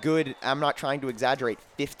a good, I'm not trying to exaggerate,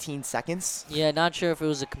 15 seconds. Yeah, not sure if it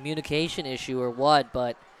was a communication issue or what,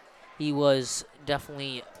 but he was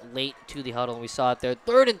definitely late to the huddle, and we saw it there.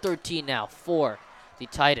 3rd and 13 now for the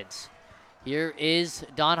Titans. Here is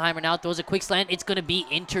Donheimer now, throws a quick slant. It's going to be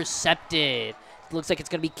intercepted. Looks like it's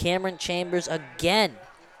going to be Cameron Chambers again.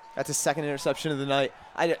 That's his second interception of the night.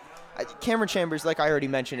 Cameron Chambers, like I already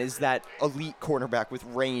mentioned, is that elite cornerback with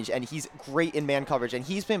range, and he's great in man coverage. And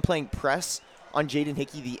he's been playing press on Jaden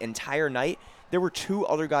Hickey the entire night. There were 2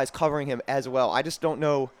 other guys covering him as well. I just don't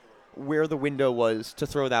know where the window was to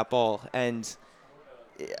throw that ball. And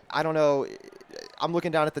I don't know. I'm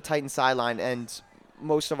looking down at the Titans sideline, and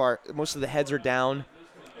most of the heads are down.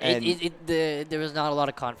 And There was not a lot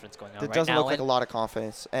of confidence going on right now. It doesn't look like a lot of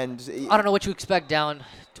confidence. And I don't know what you expect down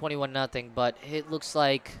 21-0, but it looks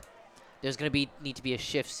like there's going to need to be a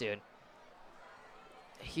shift soon.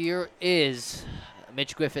 Here is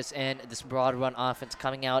Mitch Griffiths and this broad run offense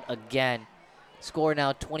coming out again. Score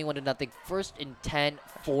now 21-0. 1st and 10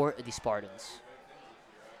 for the Spartans.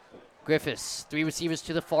 Griffiths, 3 receivers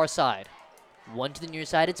to the far side. 1 to the near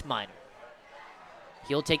side, it's Minor.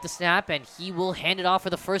 He'll take the snap, and he will hand it off for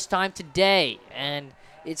the first time today. And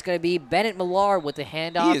it's going to be Bennett Millar with the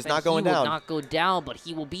handoff. He is not going down. down. He will not go down, but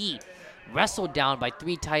he will be wrestled down by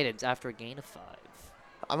 3 Titans after a gain of 5.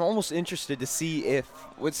 I'm almost interested to see if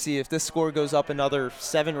this score goes up another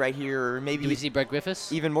 7 right here, or maybe Do we see Brett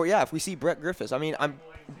Griffiths? even more. Yeah, if we see Brett Griffiths. I mean, I'm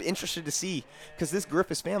interested to see, because this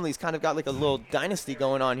Griffiths family's kind of got like a little dynasty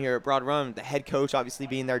going on here at Broad Run. The head coach obviously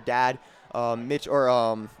being their dad, Mitch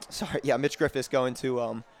Griffiths going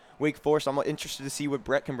to Wake Forest. I'm interested to see what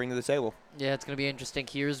Brett can bring to the table. Yeah, it's going to be interesting.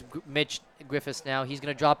 Here's Mitch Griffiths now. He's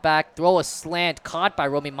going to drop back, throw a slant, caught by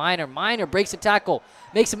Romy Minor. Minor breaks a tackle,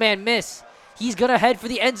 makes a man miss. He's going to head for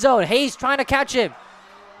the end zone. Hayes trying to catch him.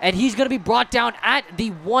 And he's going to be brought down at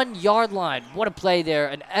the 1-yard line. What a play there.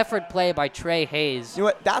 An effort play by Trey Hayes. You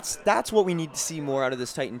know what? That's what we need to see more out of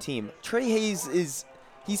this Titan team. Trey Hayes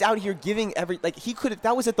he's out here giving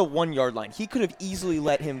that was at the 1-yard line. He could have easily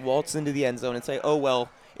let him waltz into the end zone and say, oh,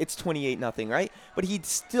 well, it's 28-0, right? But he'd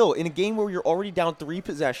still, in a game where you're already down 3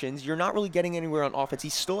 possessions, you're not really getting anywhere on offense.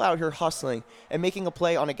 He's still out here hustling and making a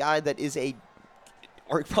play on a guy that is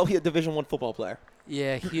probably a Division I football player.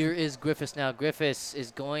 Yeah, here is Griffiths now. Griffiths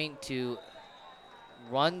is going to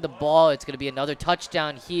run the ball. It's going to be another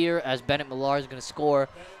touchdown here as Bennett Millar is going to score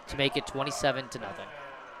to make it 27-0.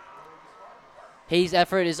 Hayes'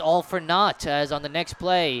 effort is all for naught as on the next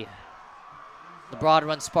play, the Broad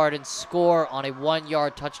Run Spartans score on a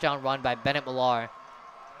 1-yard touchdown run by Bennett Millar.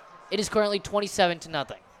 It is currently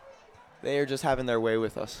 27-0. They are just having their way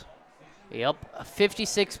with us. Yep,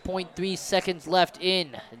 56.3 seconds left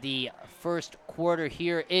in the first quarter.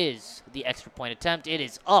 Here is the extra point attempt. It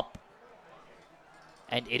is up,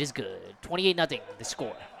 and it is good. 28-0, the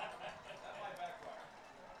score.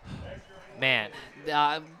 Man.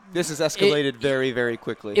 This has escalated very, very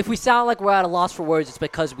quickly. If we sound like we're at a loss for words, it's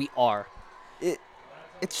because we are.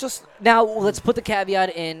 It's just... Now, let's put the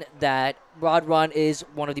caveat in that Broad Run is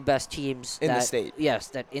one of the best teams in the state. Yes,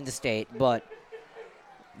 that in the state, but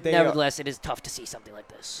nevertheless, it is tough to see something like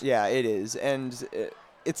this. Yeah, it is, and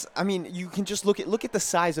you can just look at the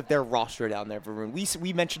size of their roster down there, Varun.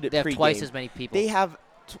 We mentioned it. They have pre-game. twice as many people. They have.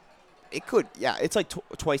 It's like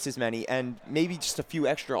twice as many, and maybe just a few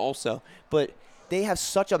extra also. But they have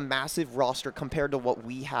such a massive roster compared to what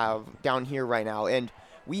we have down here right now, and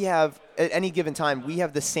we have at any given time we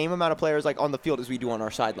have the same amount of players like on the field as we do on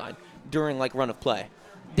our sideline during like run of play.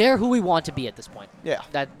 They're who we want to be at this point. Yeah,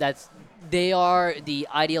 they are the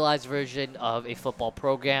idealized version of a football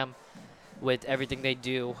program with everything they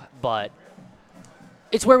do, but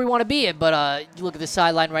it's where we want to be. But you look at the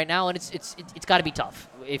sideline right now, and it's got to be tough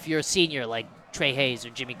if you're a senior like Trey Hayes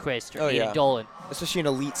or Jimmy Christ or Aiden Dolan, especially an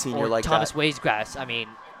elite senior or like Thomas that. Wazegrass. I mean,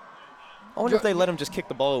 I wonder if they let him just kick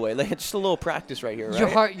the ball away. Like just a little practice right here,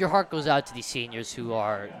 right? Your heart goes out to these seniors who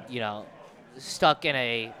are stuck in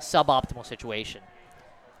a suboptimal situation.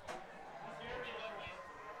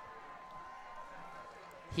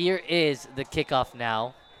 Here is the kickoff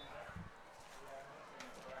now,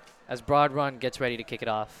 as Broad Run gets ready to kick it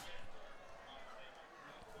off.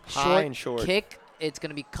 High and short kick. It's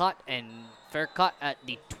going to be caught and fair caught at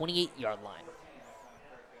the 28-yard line.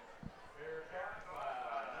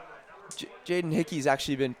 Jaden Hickey's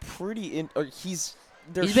actually been pretty he's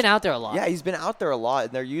been out there a lot. Yeah, he's been out there a lot,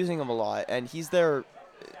 and they're using him a lot, and he's their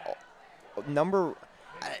number.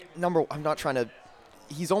 I'm not trying to.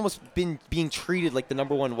 He's almost been being treated like the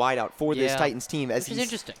number 1 wideout for this Titans team as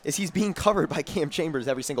he's being covered by Cam Chambers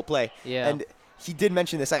every single play. Yeah. And he did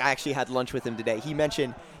mention this. I actually had lunch with him today.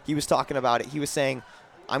 He was talking about it. He was saying,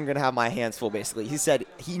 I'm going to have my hands full, basically. He said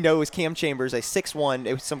he knows Cam Chambers, a 6'1",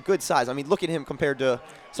 it was some good size. I mean, look at him compared to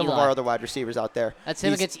some of our other wide receivers out there. That's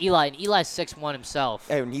him against Eli, and Eli's 6'1" himself.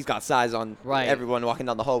 And he's got size on everyone walking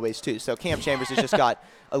down the hallways, too. So Cam Chambers has just got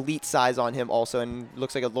elite size on him also, and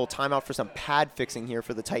looks like a little timeout for some pad fixing here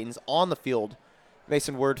for the Titans on the field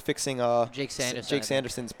Mason Word fixing Jake Sanderson. Jake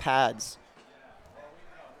Sanderson's pads.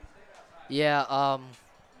 Yeah,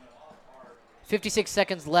 56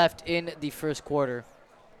 seconds left in the first quarter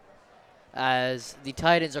as the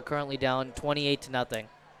Titans are currently down 28-0.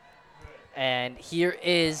 And here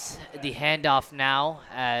is the handoff now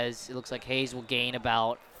as it looks like Hayes will gain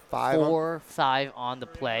about 4-5 on the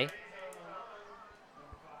play.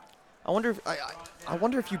 I wonder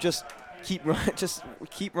if you just keep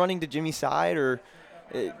running to Jimmy's side or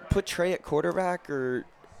put Trey at quarterback, or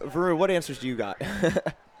Veru, what answers do you got?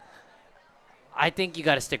 I think you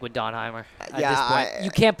got to stick with Donheimer at Yeah, this point.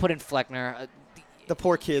 You can't put in Fleckner. The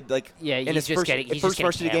poor kid, in his first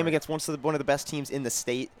varsity game against one of the best teams in the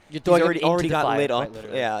state, You're he's throwing already got fire, lit up. quite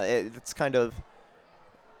literally. Yeah, it's kind of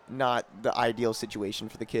not the ideal situation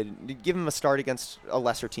for the kid. Give him a start against a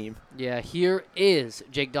lesser team. Yeah, here is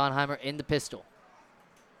Jake Donheimer in the pistol.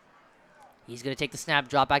 He's going to take the snap,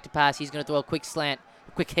 drop back to pass. He's going to throw a quick slant,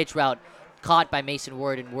 a quick hitch route, caught by Mason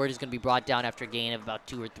Word, and Word is going to be brought down after a gain of about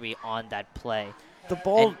 2 or 3 on that play. The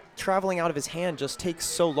ball traveling out of his hand just takes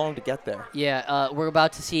so long to get there. Yeah, we're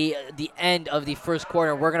about to see the end of the first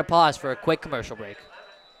quarter. We're going to pause for a quick commercial break.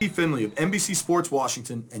 Steve Finley of NBC Sports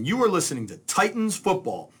Washington, and you are listening to Titans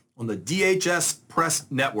Football on the DHS Press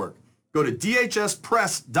Network. Go to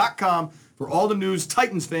dhspress.com for all the news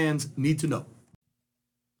Titans fans need to know.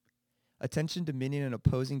 Attention Dominion and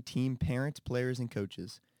opposing team parents, players, and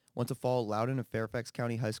coaches. Want to follow Loudoun and Fairfax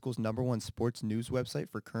County High School's #1 sports news website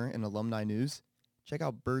for current and alumni news? Check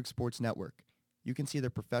out Berg Sports Network. You can see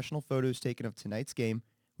their professional photos taken of tonight's game,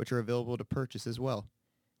 which are available to purchase as well.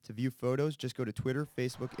 To view photos, just go to Twitter,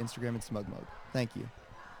 Facebook, Instagram, and SmugMug. Thank you.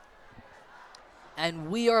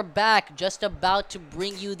 And we are back, just about to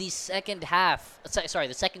bring you the second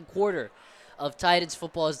quarter of Titans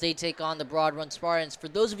football as they take on the Broad Run Spartans. For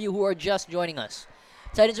those of you who are just joining us,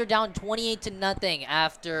 Titans are down 28-0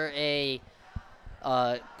 after a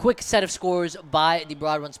quick set of scores by the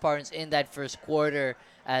Broad Run Spartans in that first quarter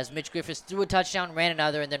as Mitch Griffiths threw a touchdown, ran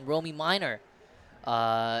another, and then Romy Minor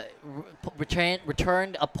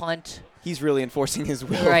returned a punt. He's really enforcing his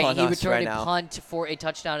will on He us right returned now. a punt for a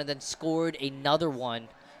touchdown and then scored another one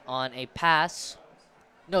on a pass.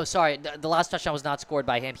 No, sorry, the last touchdown was not scored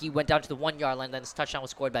by him. He went down to the 1-yard line, then his touchdown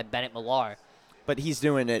was scored by Bennett Millar. But he's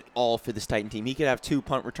doing it all for this Titan team. He could have 2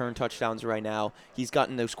 punt return touchdowns right now. He's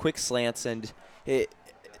gotten those quick slants, and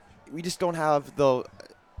we just don't have the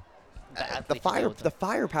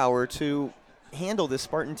firepower to handle this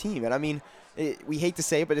Spartan team. And I mean, we hate to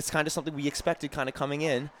say it, but it's kind of something we expected kind of coming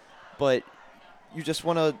in. But you just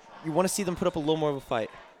want to see them put up a little more of a fight.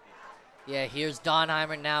 Yeah, here's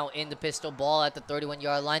Donheimer now in the pistol, ball at the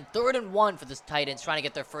 31-yard line. 3rd and 1 for the Titans, trying to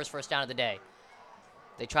get their first down of the day.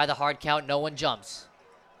 They try the hard count. No one jumps.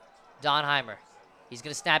 Donheimer. He's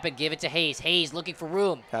going to snap it, give it to Hayes. Hayes looking for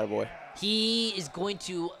room. Attaboy. He is going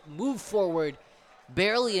to move forward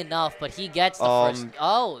barely enough, but he gets the first.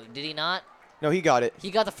 Oh, did he not? No, he got it.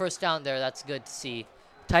 He got the first down there. That's good to see.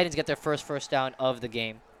 Titans get their first down of the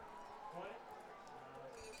game.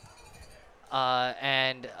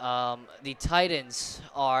 The Titans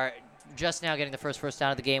are just now getting the first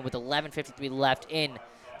down of the game with 11:53 left in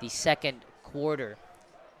the second quarter.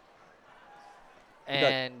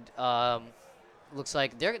 And looks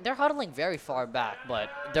like they're huddling very far back, but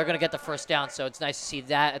they're going to get the first down, so it's nice to see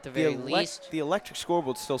that at the very least. The electric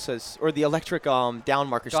scoreboard still says, or the electric down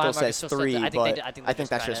marker still says 3, but I think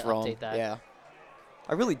that's just wrong. Yeah.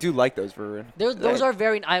 I really do like those, Varun. Those are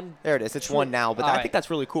very. There it is. It's 1 now, but I think that's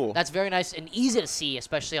really cool. That's very nice and easy to see,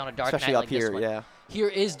 especially on a dark night like here, this one. Yeah. Here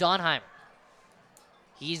is Donheimer.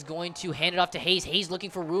 He's going to hand it off to Hayes. Hayes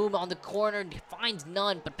looking for room on the corner. Finds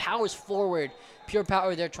none, but powers forward. Pure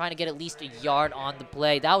power there, trying to get at least a yard on the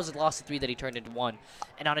play. That was a loss of 3 that he turned into 1.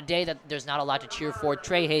 And on a day that there's not a lot to cheer for,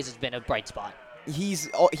 Trey Hayes has been a bright spot. He's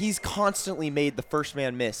constantly made the first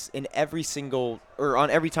man miss in on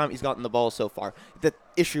every time he's gotten the ball so far. The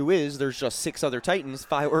issue is there's just 5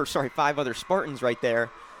 other Spartans right there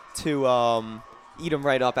to eat him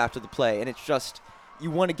right up after the play, and it's just you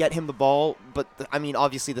want to get him the ball, but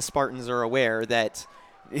obviously the Spartans are aware that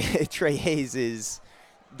Trey Hayes is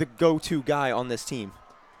the go-to guy on this team.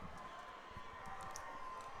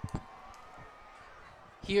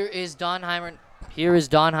 Here is Donheimer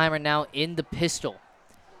now in the pistol.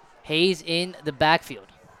 Hayes in the backfield.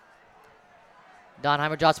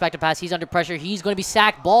 Donheimer drops back to pass. He's under pressure. He's going to be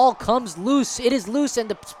sacked. Ball comes loose. It is loose, and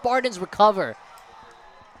the Spartans recover.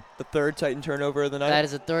 The 3rd Titan turnover of the night? That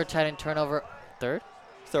is the 3rd Titan turnover. 3rd?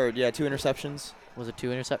 3rd, yeah, 2 interceptions. Was it 2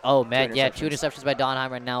 interceptions? Oh, man, 2 interceptions by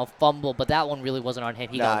Donheimer, and now fumble, but that one really wasn't on him.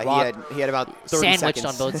 He got rocked. He had about 30 sandwiched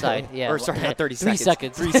seconds. on both sides. Yeah, or sorry, not 30 3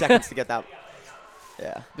 seconds. 3 seconds. 3 seconds to get that.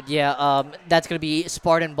 Yeah. But yeah, that's going to be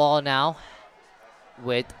Spartan ball now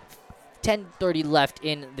with 10:30 left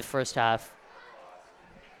in the first half.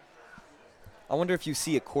 I wonder if you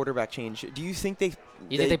see a quarterback change. Do you think they?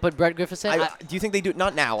 You think they put Brett Griffiths in? Do you think they do?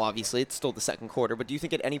 Not now, obviously. It's still the second quarter. But do you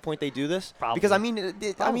think at any point they do this? Probably. Because I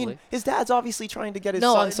mean, his dad's obviously trying to get his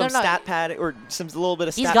No, son no, some no. stat pad or some little bit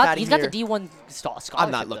of He's stat got padding he's got here. the D1 scholarship. I'm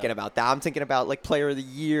not looking though. about that. I'm thinking about like player of the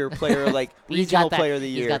year, player like He's got regional that, player of the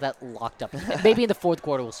year. He's got that locked up. Maybe in the fourth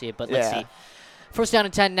quarter we'll see it, but let's Yeah. see. First down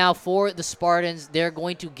and 10 now for the Spartans. They're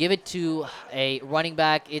going to give it to a running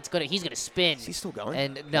back. He's gonna spin. Is he still going?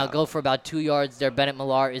 And go for about 2 yards there. Bennett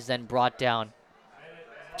Millar is then brought down.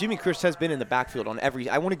 Jimmy Chris has been in the backfield on every.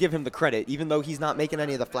 I want to give him the credit, even though he's not making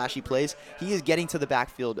any of the flashy plays. He is getting to the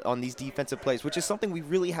backfield on these defensive plays, which is something we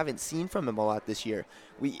really haven't seen from him a lot this year.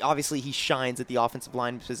 Obviously he shines at the offensive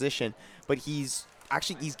line position, but he's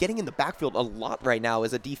getting in the backfield a lot right now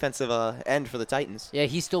as a defensive end for the Titans. Yeah,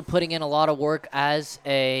 he's still putting in a lot of work as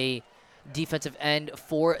a defensive end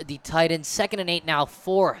for the Titans. 2nd and 8 now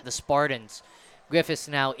for the Spartans. Griffiths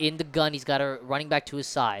now in the gun. He's got a running back to his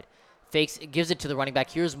side. Fakes, gives it to the running back.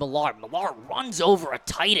 Here's Millar. Millar runs over a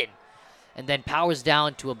Titan and then powers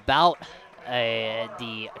down to about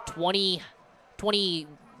the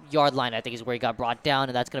 20-yard line, I think is where he got brought down,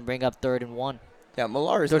 and that's going to bring up 3rd and 1. Yeah,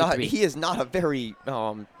 Millar is 33. he is not a very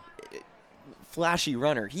flashy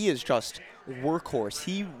runner. He is just workhorse.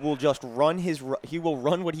 He will just he will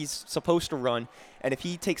run what he's supposed to run, and if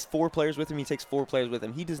he takes 4 players with him, he takes 4 players with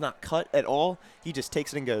him. He does not cut at all. He just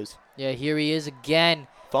takes it and goes. Yeah, here he is again.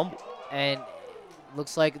 Fumble. And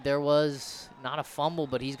looks like there was not a fumble,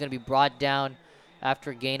 but he's going to be brought down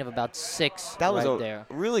after a gain of about 6 That was right a there.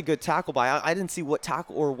 really good tackle by. I didn't see what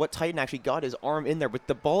tackle or what Titan actually got his arm in there, but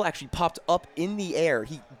the ball actually popped up in the air.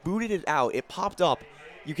 He booted it out. It popped up.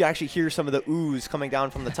 You could actually hear some of the ooze coming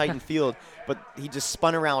down from the Titan field, but he just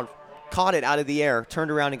spun around, caught it out of the air,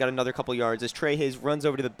 turned around and got another couple yards as Trey Hayes runs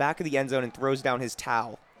over to the back of the end zone and throws down his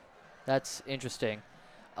towel. That's interesting.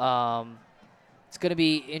 It's going to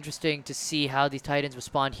be interesting to see how the Titans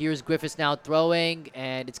respond. Here's Griffiths now throwing,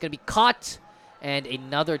 and it's going to be caught, and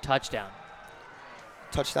another touchdown.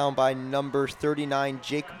 Touchdown by number 39,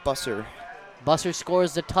 Jake Busser. Busser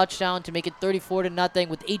scores the touchdown to make it 34-0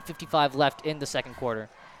 with 8:55 left in the second quarter.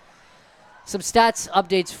 Some stats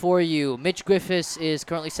updates for you. Mitch Griffiths is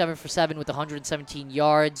currently 7 for 7 with 117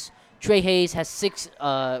 yards. Trey Hayes has 6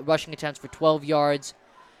 rushing attempts for 12 yards.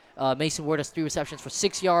 Mason Ward has 3 receptions for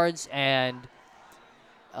 6 yards, and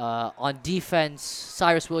on defense,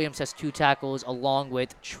 Cyrus Williams has 2 tackles along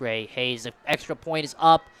with Trey Hayes. The extra point is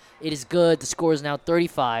up. It is good. The score is now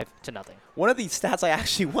 35-0. One of these stats I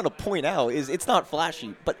actually want to point out is it's not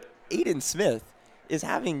flashy, but Aiden Smith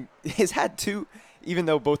has had 2, even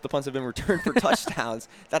though both the punts have been returned for touchdowns.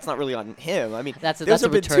 That's not really on him. I mean, that's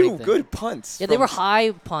have been 2 good punts. Yeah, they were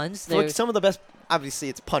high punts. Like some of the best. Obviously,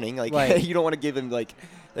 it's punting. Like right. You don't want to give him like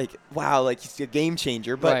wow, like he's a game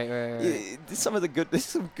changer. But right. There's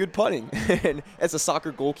some good punting. And as a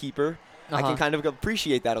soccer goalkeeper, I can kind of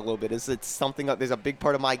appreciate that a little bit. It's something. There's a big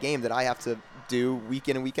part of my game that I have to do week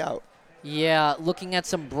in and week out. Yeah, looking at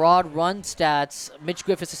some broad run stats, Mitch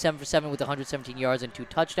Griffiths is 7 for 7 with 117 yards and 2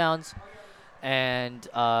 touchdowns. And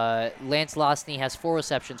Lance Losney has 4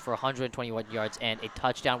 receptions for 121 yards and a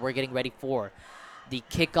touchdown. We're getting ready for the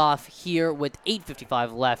kickoff here with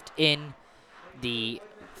 8:55 left in the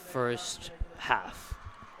first half.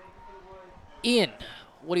 Ian,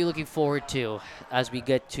 what are you looking forward to as we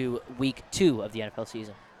get to week 2 of the NFL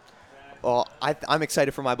season? Well, I'm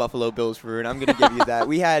excited for my Buffalo Bills, Varun. I'm going to give you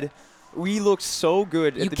that. We looked so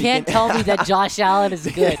good at the beginning. You can't tell me that Josh Allen is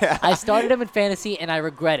good. Yeah. I started him in fantasy, and I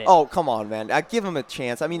regret it. Oh, come on, man. I give him a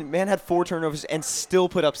chance. I mean, man had 4 turnovers and still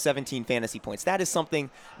put up 17 fantasy points. That is something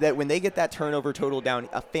that when they get that turnover total down,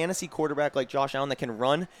 a fantasy quarterback like Josh Allen that can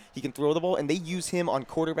run, he can throw the ball, and they use him on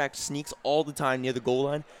quarterback sneaks all the time near the goal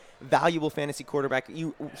line. Valuable fantasy quarterback.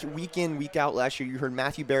 Week in, week out last year, you heard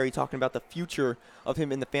Matthew Berry talking about the future of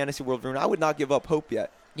him in the fantasy world. I would not give up hope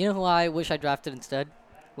yet. You know who I wish I drafted instead?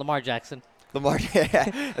 Lamar Jackson. Lamar,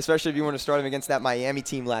 especially if you want to start him against that Miami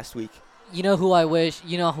team last week. You know who I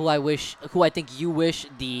think you wish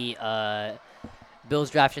the Bills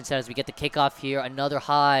draft instead as we get the kickoff here. Another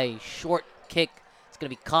high, short kick. It's going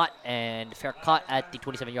to be caught and fair caught at the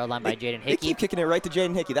 27-yard line by Jaden Hickey. They keep kicking it right to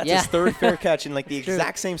Jaden Hickey. That's his 3rd fair catch in like the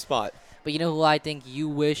exact same spot. But you know who I think you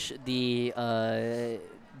wish the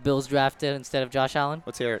Bills drafted instead of Josh Allen?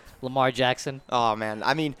 Let's hear it. Lamar Jackson. Oh, man.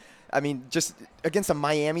 I mean, just against a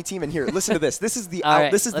Miami team. And here, listen to this. This is the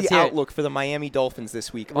Right, outlook for the Miami Dolphins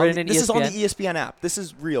this week. This is on the ESPN app. This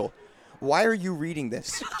is real. Why are you reading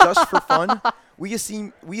this? Just for fun? We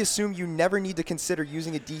assume you never need to consider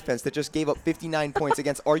using a defense that just gave up 59 points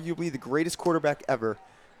against arguably the greatest quarterback ever.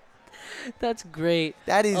 That's great.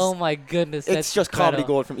 That is. Oh my goodness. It's That's just incredible. comedy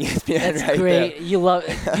gold from ESPN That's right great.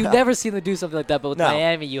 there. You've never seen them do something like that, but with No.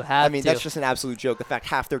 Miami, you have I mean, to. that's just an absolute joke. The fact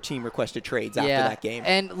half their team requested trades after that game.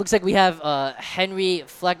 And it looks like we have Henry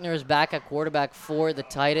Fleckner is back at quarterback for the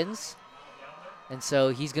Titans. And so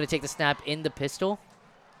he's going to take the snap in the pistol.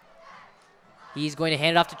 He's going to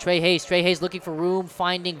hand it off to Trey Hayes. Trey Hayes looking for room,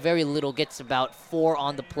 finding very little. Gets about 4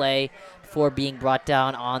 on the play before being brought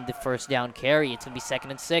down on the first down carry. It's going to be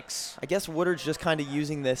 2nd and 6. I guess Woodard's just kind of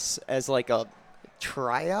using this as like a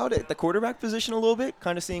tryout at the quarterback position a little bit,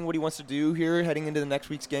 kind of seeing what he wants to do here heading into the next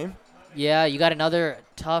week's game. Yeah, you got another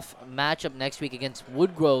tough matchup next week against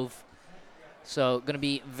Woodgrove. So going to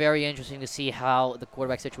be very interesting to see how the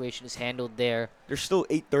quarterback situation is handled there. There's still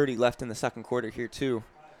 8:30 left in the second quarter here too.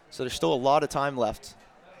 So there's still a lot of time left.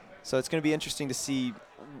 So it's going to be interesting to see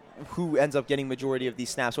who ends up getting majority of these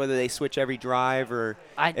snaps, whether they switch every drive or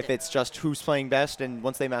if it's just who's playing best, and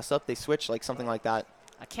once they mess up, they switch, like something like that.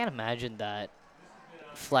 I can't imagine that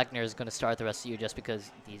Fleckner is going to start the rest of the year just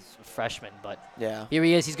because he's a freshman. But yeah, here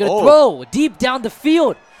he is. He's going to throw deep down the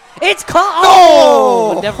field. It's caught.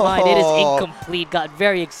 Oh! Never mind. It is incomplete. Got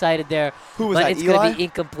very excited there. Who was but that, it's Eli? going to be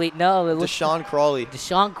incomplete. No, it looks Deshaun Crawley.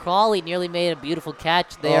 Deshaun Crawley nearly made a beautiful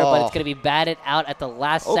catch there, but it's going to be batted out at the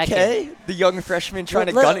last second. Okay, the young freshman trying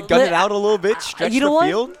to gun it out a little bit, stretch you know the what?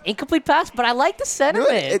 field. Incomplete pass, but I like the sentiment.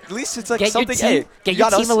 Good. At least it's like get something. Get your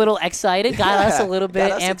team a little excited. Got us a little bit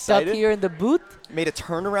got us amped excited. up here in the booth. Made a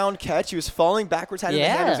turnaround catch. He was falling backwards, had it in the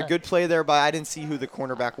hand. It was a good play there by, I didn't see who the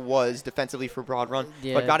cornerback was defensively for Broad Run,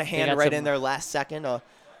 but got a hand right in there last second. A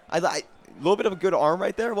little bit of a good arm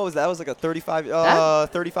right there. What was that? It was like a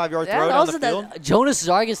 35-yard throw down the field. Jonas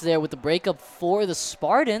Zargas there with the breakup for the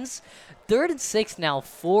Spartans. 3rd and 6 now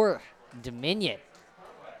for Dominion.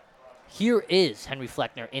 Here is Henry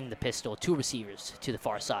Fleckner in the pistol. 2 receivers to the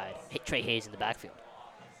far side. Trey Hayes in the backfield.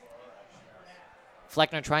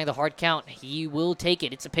 Fleckner trying the hard count. He will take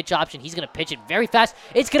it. It's a pitch option. He's going to pitch it very fast.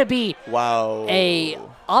 It's going to be a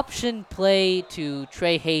option play to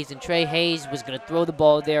Trey Hayes, and Trey Hayes was going to throw the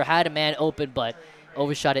ball there, had a man open, but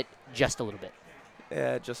overshot it just a little bit.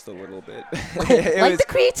 Yeah, just a little bit. Like the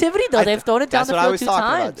creativity, though. They've thrown it down the field 2 times. That's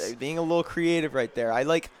what I was talking about. Being a little creative right there. I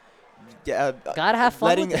like gotta have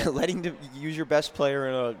fun letting to use your best player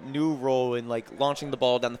in a new role and like launching the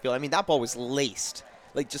ball down the field. I mean, that ball was laced.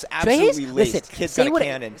 Like, just absolutely laced. Listen, Kid's got a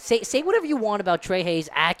cannon. Say whatever you want about Trey Hayes'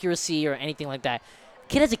 accuracy or anything like that.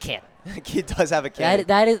 Kid has a cannon. Kid does have a cannon.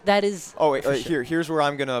 That is. Oh, wait, sure. Here's where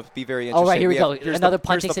I'm going to be very interested. All right, here we go. Another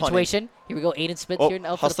punting situation. Here we go. Aiden Smith here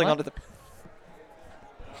now for hustling the onto punt. the.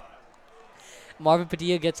 Marvin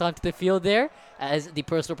Padilla gets onto the field there as the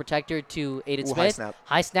personal protector to Aiden Smith. High snap.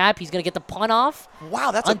 High snap. He's going to get the punt off.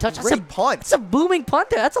 Wow, that's untouched. a great punt. That's a booming punt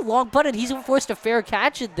there. That's a long punt, and he's forced to fair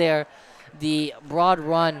catch it there. The Broad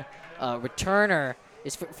Run returner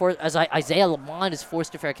is as Isaiah Lamont is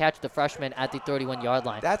forced to fair catch the freshman at the 31-yard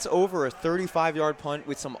line. That's over a 35-yard punt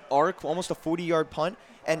with some arc, almost a 40-yard punt,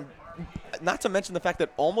 and not to mention the fact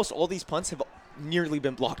that almost all these punts have nearly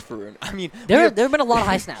been blocked for. I mean, there have been a lot of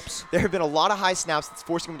high snaps. There have been a lot of high snaps that's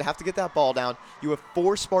forcing him to have to get that ball down. You have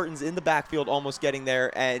 4 Spartans in the backfield almost getting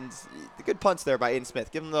there, and the good punts there by Aiden Smith.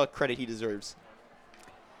 Give him the credit he deserves.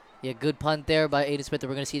 Yeah, good punt there by Aiden Smith. We're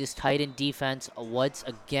going to see this tight end defense once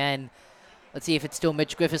again. Let's see if it's still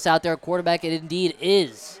Mitch Griffiths out there at quarterback. It indeed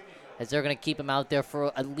is, as they're going to keep him out there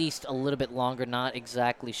for at least a little bit longer. Not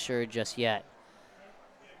exactly sure just yet.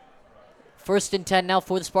 1st and 10 now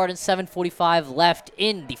for the Spartans. 7:45 left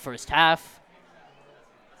in the first half.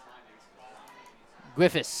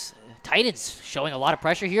 Griffiths, Titans showing a lot of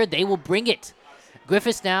pressure here. They will bring it.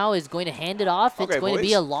 Griffiths now is going to hand it off. It's going to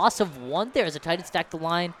be a loss of 1 there as the Titans stack the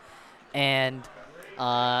line and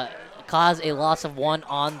cause a loss of 1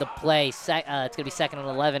 on the play. It's going to be 2nd and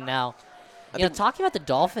 11 now. Talking about the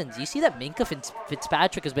Dolphins, you see that Minkah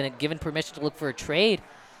Fitzpatrick has been given permission to look for a trade.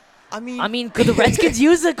 I mean, could the Redskins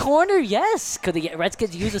use a corner? Yes. Could the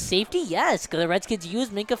Redskins use a safety? Yes. Could the Redskins use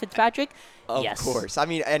Minkah Fitzpatrick? Yes. Of course. I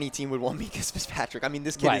mean, any team would want Minkah Fitzpatrick. I mean,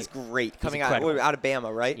 this kid is great. Coming out of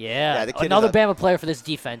Bama, right? Yeah. The kid another Bama player for this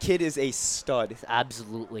defense. Kid is a stud.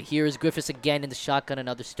 Absolutely. Here is Griffiths again in the shotgun.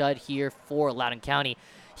 Another stud here for Loudoun County.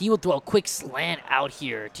 He will throw a quick slant out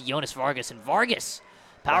here to Jonas Vargas. And Vargas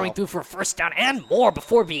powering through for a first down and more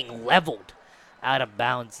before being leveled out of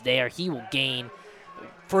bounds there. He will gain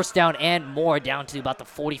first down and more down to about the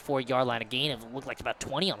 44-yard line. A gain of looked like about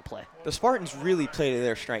 20 on the play. The Spartans really play to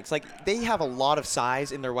their strengths. Like, they have a lot of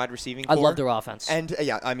size in their wide receiving I core. love their offense. And,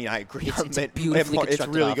 I mean, I agree. It's a beautifully It's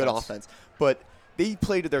constructed really good offense. offense. But they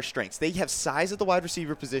play to their strengths. They have size at the wide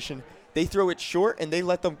receiver position. They throw it short, and they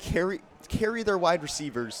let them carry their wide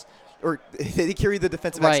receivers, or they carry the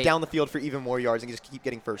defensive backs down the field for even more yards and just keep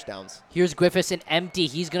getting first downs. Here's Griffiths in empty.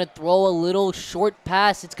 He's going to throw a little short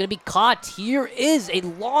pass. It's going to be caught. Here is a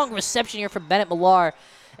long reception here from Bennett Millar,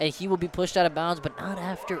 and he will be pushed out of bounds, but not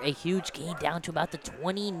after a huge gain down to about the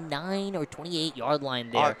 29 or 28-yard line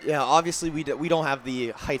there. Yeah, obviously we don't have the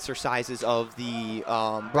heights or sizes of the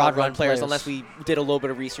broad run players unless we did a little bit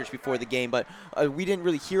of research before the game. But we didn't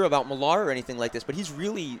really hear about Millar or anything like this. But he's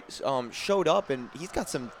really showed up, and he's got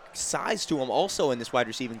some size to him also in this wide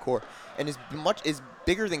receiving core, and is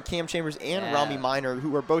bigger than Cam Chambers and Rami Minor,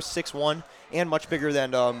 who are both 6'1", and much bigger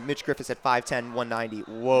than Mitch Griffiths at 5'10", 190.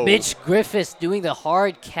 Whoa. Mitch Griffiths doing the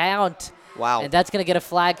hard count. Wow. And that's going to get a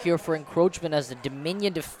flag here for encroachment as the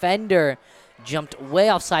Dominion defender jumped way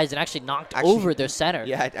off sides and actually knocked over their center.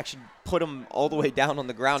 Yeah, it actually put him all the way down on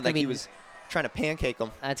the ground like he was trying to pancake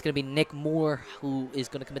him. That's going to be Nick Moore who is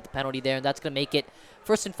going to commit the penalty there, and that's going to make it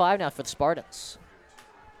 1st and 5 now for the Spartans.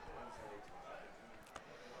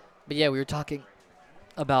 But yeah, we were talking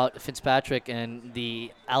about Fitzpatrick and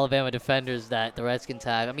the Alabama defenders that the Redskins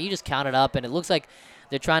have. I mean, you just count it up, and it looks like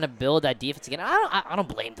they're trying to build that defense again. I don't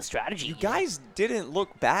blame the strategy. You guys didn't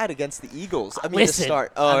look bad against the Eagles. I mean, listen, to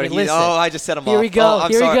start. listen. I just set them off. Here we go. I'm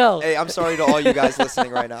Here sorry. we go. Hey, I'm sorry to all you guys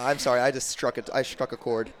listening right now. I'm sorry. I struck a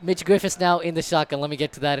chord. Mitch Griffiths now in the shotgun. Let me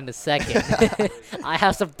get to that in a second. I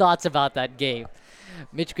have some thoughts about that game.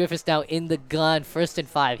 Mitch Griffiths now in the gun, 1st and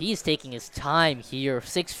 5. He's taking his time here.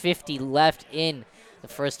 6:50 left in the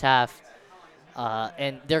first half.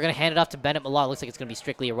 And they're going to hand it off to Bennett Millar. Looks like it's going to be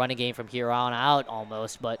strictly a running game from here on out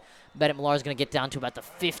almost. But Bennett Millar is going to get down to about the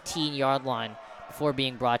 15-yard line before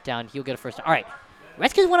being brought down. He'll get a first down. All right.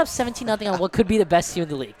 Redskins went up 17-0 on what could be the best team in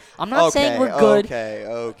the league. I'm not saying we're good.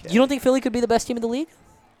 Okay. You don't think Philly could be the best team in the league?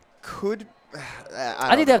 Could.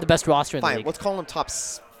 I think they have the best roster in the league. Fine. Let's call them top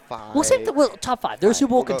 5. We'll say top 5. They're a Super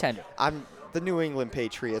Bowl contender. The New England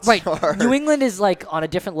Patriots. Right. New England is like on a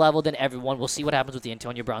different level than everyone. We'll see what happens with the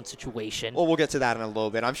Antonio Brown situation. Well, we'll get to that in a little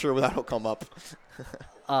bit. I'm sure that'll come up.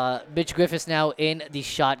 Mitch Griffiths now in the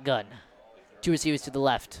shotgun. 2 receivers to the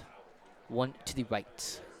left, 1 to the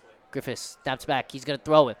right. Griffiths snaps back. He's going to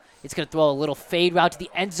throw it. It's going to throw a little fade route to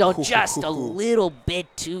the end zone, just a little bit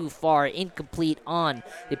too far. Incomplete on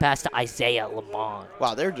the pass to Isaiah Lamont.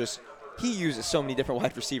 Wow, he uses so many different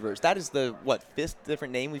wide receivers. That is the, 5th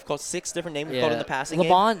different name we've called? 6th different name we've called in the passing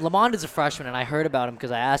game? Lamont is a freshman, and I heard about him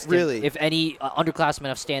because I asked him if any underclassmen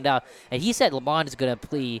have stand out. And he said Lamont is going to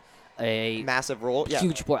play a massive role.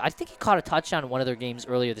 Huge part. I think he caught a touchdown in one of their games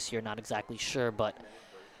earlier this year. Not exactly sure, but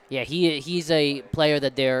yeah, he's a player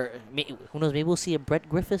that who knows, maybe we'll see a Brett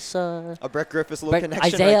Griffiths. A Brett Griffiths little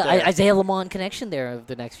connection Isaiah Lamont connection there of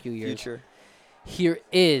the next few years. Future. Here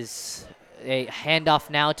is a handoff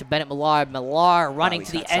now to Bennett Millar. Millar running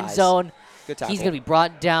to the end zone. Good tackle. He's going to be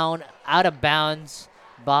brought down out of bounds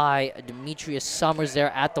by Demetrius Summers there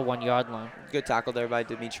at the 1-yard line. Good tackle there by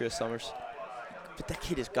Demetrius Summers. But that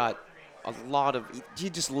kid has got a lot of – he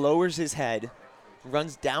just lowers his head,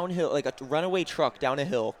 runs downhill like a runaway truck down a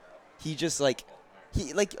hill. He just like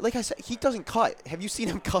I said, he doesn't cut. Have you seen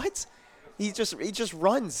him cut? He just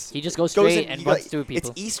runs. He just goes straight and runs through people.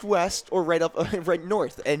 It's east-west or right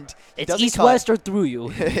north, and it's east-west or through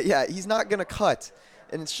you. Yeah, he's not gonna cut,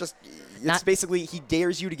 and it's basically he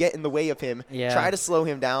dares you to get in the way of him. Yeah. Try to slow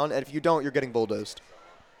him down, and if you don't, you're getting bulldozed.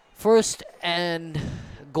 1st and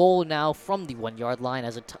goal now from the 1-yard line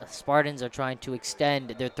as the Spartans are trying to extend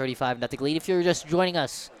their 35-0 lead. If you're just joining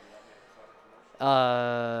us,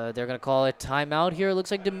 they're gonna call it timeout here. It looks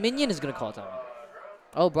like Dominion is gonna call timeout.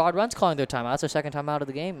 Oh, Broad Run's calling their timeout. That's their second timeout of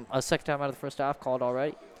the game. Second timeout of the first half called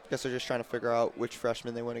already. Guess they're just trying to figure out which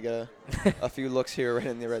freshman they want to get a few looks here right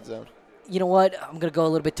in the red zone. You know what? I'm going to go a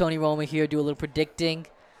little bit Tony Romo here, do a little predicting.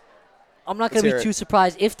 I'm not going to be too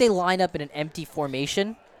surprised if they line up in an empty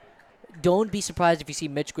formation. Don't be surprised if you see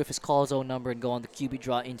Mitch Griffiths call his own number and go on the QB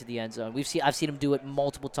draw into the end zone. I've seen him do it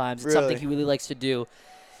multiple times. It's something he really likes to do.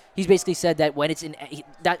 He's basically said that when it's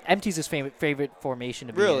that empty's his favorite formation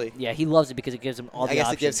to be in. Yeah, he loves it because it gives him all the options.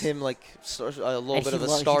 I guess it gives him like a little bit of a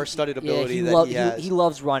star-studded ability that he has. He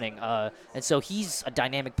loves running, and so he's a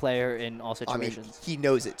dynamic player in all situations. I mean, he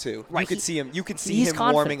knows it too. Right. You could see him. You can see him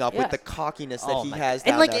warming up with the cockiness that he has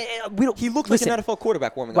down there. He looked like an NFL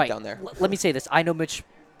quarterback warming up down there. Let me say this: I know Mitch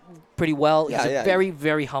pretty well. Yeah, He's a very,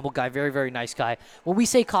 very humble guy, very, very nice guy. When we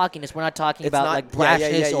say cockiness, we're not talking about like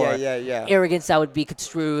brashness or arrogance that would be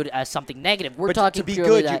construed as something negative. We're talking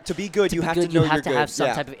purely that to be good, you have to know you you're have to good. have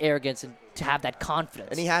some type of arrogance and to have that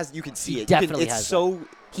confidence. And you can see it. Definitely it's has so that.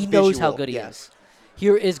 He knows how visual. good he is.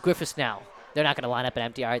 Here is Griffiths now. They're not going to line up an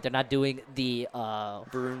empty. All right, they're not doing the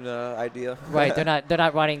Varun idea. right. They're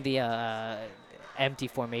not running the empty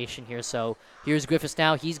formation here. So here's Griffiths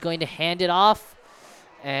now. He's going to hand it off,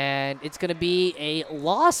 and it's going to be a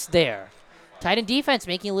loss there. Titan defense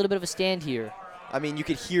making a little bit of a stand here. I mean, you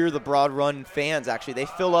could hear the Broad Run fans, actually. They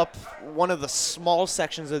fill up one of the small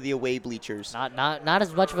sections of the away bleachers. Not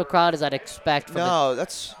as much of a crowd as I'd expect. From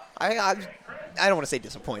I don't want to say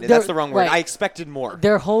disappointed. That's the wrong word. Right. I expected more.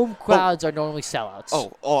 Their home crowds are normally sellouts.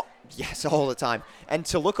 Oh, yes, all the time. And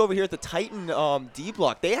to look over here at the Titan D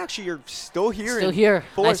block, they actually are still here. Still here.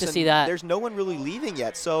 Nice to and see that. There's no one really leaving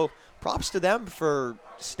yet. So props to them for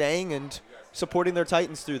staying and supporting their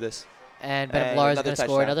Titans through this. And Ben Millar is going to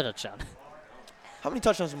score another touchdown. How many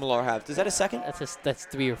touchdowns does Millar have? Is that a second? That's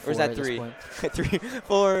 3 or 4. Or is that at 3? This point. 3,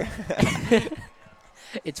 4.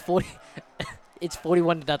 It's 40. It's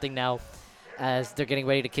 41-0 now, as they're getting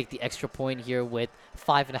ready to kick the extra point here with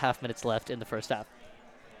 5.5 minutes left in the first half.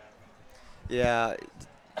 Yeah,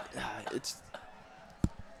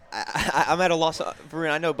 I'm at a loss. Varun,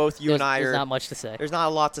 I know both you and I are. There's not much to say. There's not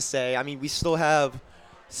a lot to say. I mean, we still have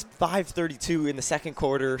 5:32 in the second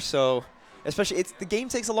quarter, so especially the game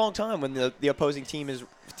takes a long time when the opposing team is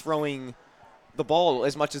throwing the ball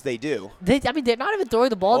as much as they do. They're not even throwing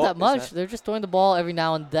the ball that much. They're just throwing the ball every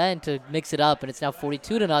now and then to mix it up, and it's now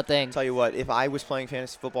 42-0. Tell you what, if I was playing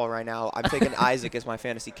fantasy football right now, I'm taking Isaac as my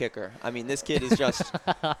fantasy kicker. I mean, this kid is just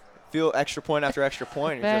feel extra point after extra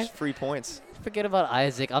point, and just free points. Forget about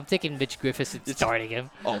Isaac. I'm taking Mitch Griffiths and starting him.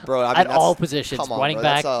 Oh, bro! I mean, at all positions, running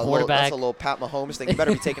back, quarterback. That's a little Pat Mahomes thing. You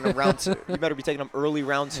better be taking him round 2. You better be taking him early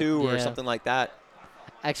round 2 or something like that.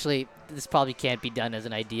 Actually, this probably can't be done as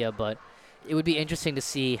an idea, but it would be interesting to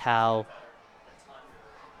see how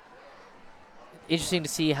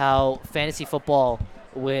fantasy football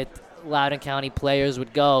with Loudoun County players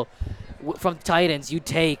would go. From Titans, you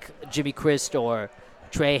take Jimmy Christ or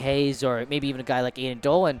Trey Hayes or maybe even a guy like Aiden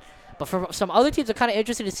Dolan. But for some other teams, I'm kind of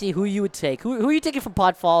interested to see who you would take. Who are you taking from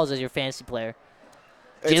Pod Falls as your fantasy player?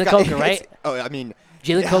 Jalen Coker, right? I mean,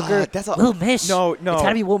 Jalen Coker, Will Mish. No. It's got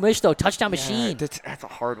to be Will Mish, though. Touchdown machine. That's a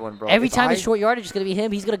hard one, bro. Every time it's short yardage, it's going to be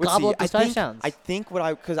him. He's going to gobble up those touchdowns. I think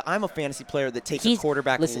because I'm a fantasy player that takes a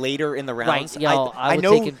quarterback later in the rounds. Right, I would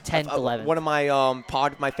take him 10 to 11. One of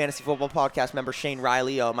my fantasy football podcast member, Shane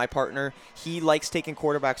Riley, my partner, he likes taking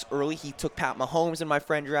quarterbacks early. He took Pat Mahomes in my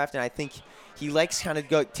friend draft, and I think he likes kind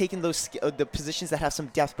of taking those the positions that have some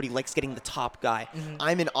depth, but he likes getting the top guy. Mm-hmm.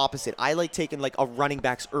 I'm an opposite. I like taking like a running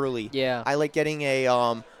backs early. Yeah. I like getting a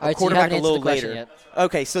quarterback a little later.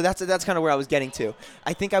 Okay, so that's kind of where I was getting to.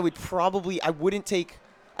 I think I'd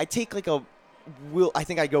take like a Will. I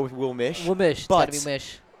think I'd go with Will Mish. Will Mish. It's gotta be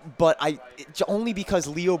Mish. But only because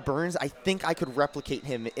Leo Burns, I think I could replicate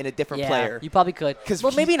him in a different player. You probably could.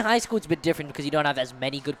 Well, maybe in high school it's a bit different because you don't have as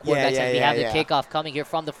many good quarterbacks as we have the kickoff coming here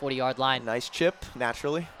from the 40-yard line. Nice chip,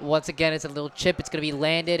 naturally. Once again, it's a little chip. It's going to be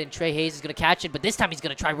landed, and Trey Hayes is going to catch it. But this time he's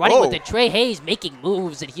going to try running with it. Trey Hayes making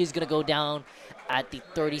moves, and he's going to go down at the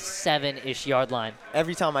 37-ish yard line.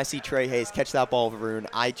 Every time I see Trey Hayes catch that ball, Varun,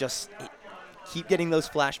 I just keep getting those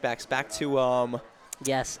flashbacks back to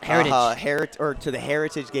yes, Heritage. To the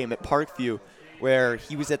Heritage game at Parkview, where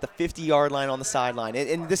he was at the 50-yard line on the sideline.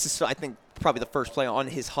 And this is, I think, probably the first play on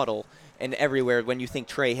his huddle and everywhere when you think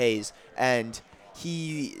Trey Hayes. And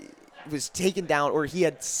he was taken down, or he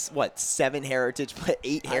had, 7 Heritage,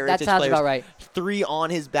 8 Heritage players. That sounds about right. 3 on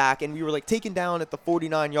his back, and we were, like, taken down at the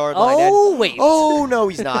 49-yard line. Oh, wait. Oh, no,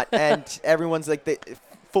 he's not. And everyone's like, the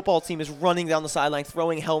football team is running down the sideline,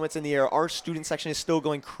 throwing helmets in the air. Our student section is still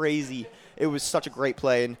going crazy. It was such a great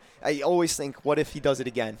play, and I always think, what if he does it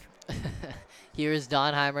again? Here is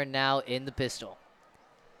Donheimer now in the pistol.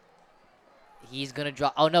 He's going to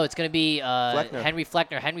drop. Oh, no, it's going to be Henry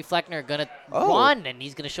Fleckner. Henry Fleckner going to run, and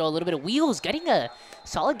he's going to show a little bit of wheels, getting a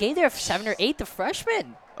solid gain there for 7 or 8, the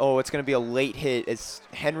freshman. Oh, it's going to be a late hit. Is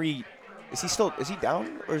he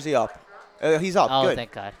down, or is he up? He's up. Oh, good.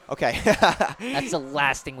 Thank God. Okay. That's the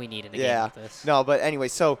last thing we need in a game like this. No, but anyway,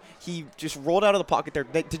 so he just rolled out of the pocket there.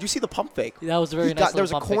 Did you see the pump fake? That was a very nice There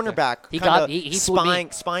was a cornerback. He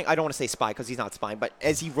spying. I don't want to say spy because he's not spying, but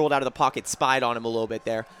as he rolled out of the pocket, spied on him a little bit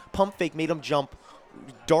there. Pump fake made him jump,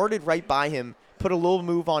 darted right by him, put a little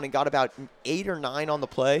move on, and got about 8 or 9 on the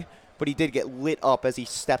play. But he did get lit up as he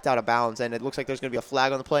stepped out of bounds, and it looks like there's going to be a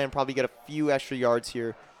flag on the play and probably get a few extra yards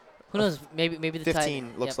here Who knows? Maybe the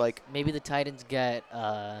 15 looks like. Maybe the Titans get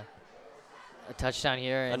a touchdown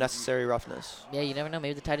here. Unnecessary roughness. Yeah, you never know.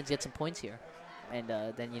 Maybe the Titans get some points here. And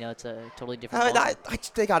then, it's a totally different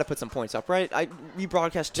They got to put some points up, right? We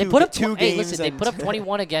broadcast two games. Hey, listen, they put up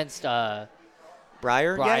 21 against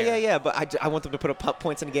Briar? Yeah. But I want them to put up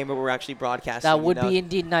points in a game where we're actually broadcasting. That would be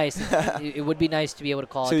indeed nice. It would be nice to be able to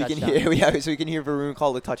call a touchdown. So you can hear Varun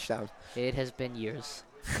call the touchdown. It has been years.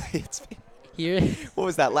 It's been here. What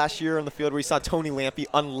was that, last year on the field where we saw Tony Lampy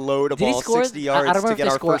unload a ball 60 yards to get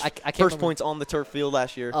our first points on the turf field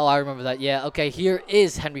last year? Oh, I remember that. Yeah, okay, here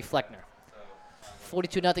is Henry Fleckner.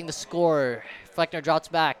 42-0 the score. Fleckner drops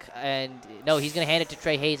back, and no, he's going to hand it to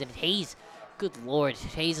Trey Hayes, and Hayes, good Lord,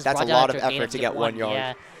 Hayes is That's a lot of effort to get 1 yard.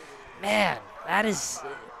 Yeah. Man, that is...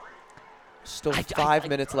 Still 5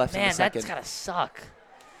 minutes left in the second. Man, that's got to suck.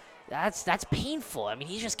 That's painful. I mean,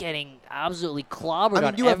 he's just getting absolutely clobbered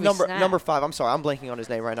on you have every snap. number 5. I'm sorry, I'm blanking on his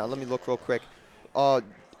name right now. Let me look real quick.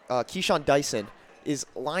 Keyshawn Dyson is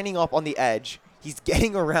lining up on the edge. He's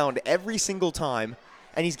getting around every single time,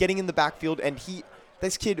 and he's getting in the backfield, and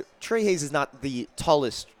this kid, Trey Hayes, is not the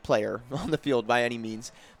tallest player on the field by any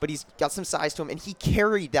means, but he's got some size to him, and he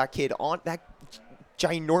carried that kid on, that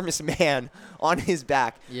ginormous man on his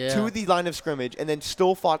back to the line of scrimmage, and then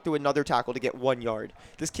still fought through another tackle to get 1 yard.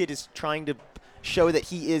 This kid is trying to show that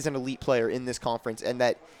he is an elite player in this conference and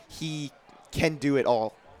that he can do it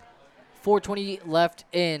all. 4:20 left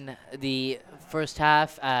in the first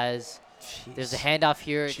half as there's a handoff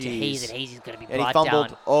here to Hayes, and Hayes is going to be brought down. And he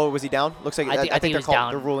fumbled. Oh, was he down? Looks like I think they're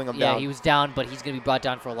down. They're ruling him down. Yeah, he was down, but he's going to be brought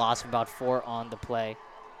down for a loss of about 4 on the play.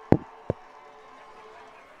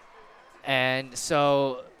 And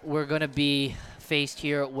so we're going to be faced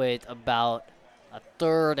here with about a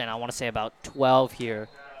third, and I want to say about 12 here.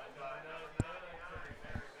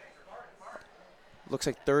 Looks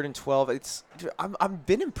like 3rd and 12. I've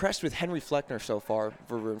been impressed with Henry Fleckner so far,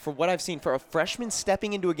 Varun. For what I've seen, for a freshman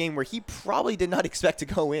stepping into a game where he probably did not expect to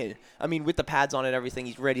go in. I mean, with the pads on and everything,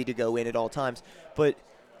 he's ready to go in at all times. But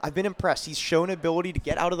I've been impressed. He's shown ability to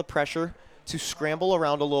get out of the pressure, to scramble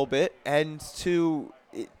around a little bit, and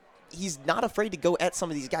he's not afraid to go at some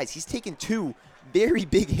of these guys. He's taken 2 very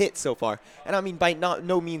big hits so far. And, I mean, by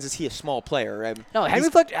no means is he a small player. No, Henry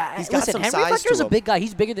Fleckner is a big guy.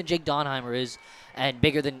 He's bigger than Jake Donheimer is and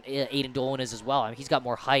bigger than Aiden Dolan is as well. I mean, he's got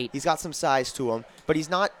more height. He's got some size to him, but he's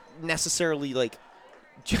not necessarily, like,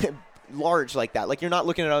 large like that. Like, you're not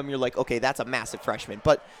looking at him and you're like, okay, that's a massive freshman.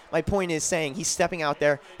 But my point is saying he's stepping out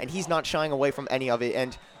there, and he's not shying away from any of it.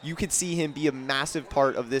 And you could see him be a massive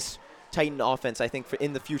part of this Titan offense, I think,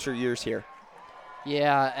 in the future years here.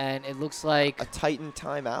 Yeah, and it looks like a Titan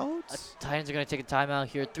timeout. Titans are going to take a timeout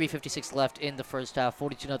here. 3:56 left in the first half.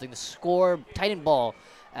 42-0 the score. Titan ball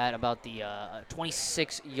at about the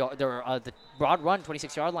 26-yard, the broad run,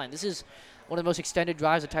 26-yard line. This is one of the most extended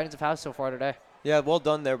drives the Titans have had so far today. Yeah, well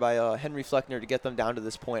done there by Henry Fleckner to get them down to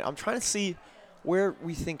this point. I'm trying to see where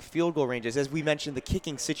we think field goal range is. As we mentioned, the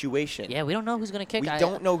kicking situation. Yeah, we don't know who's going to kick. We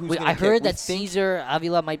don't know who's going to kick. I heard that Cesar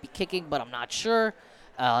Avila might be kicking, but I'm not sure.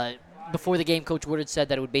 Before the game, Coach Woodard said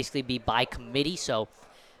that it would basically be by committee, so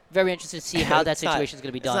very interested to see how that situation is going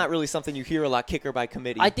to be done. It's not really something you hear a lot, kicker by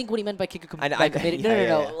committee. I think what he meant by kicker by committee,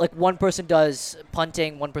 no. Like one person does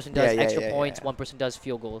punting, one person does extra points, one person does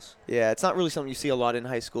field goals. Yeah, it's not really something you see a lot in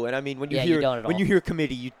high school. And I mean, when you hear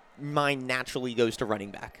committee, mind naturally goes to running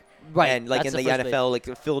back. Right. And like in the NFL, like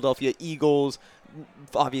the Philadelphia Eagles,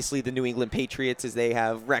 obviously the New England Patriots, as they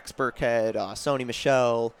have Rex Burkhead, Sony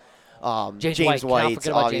Michel. James White,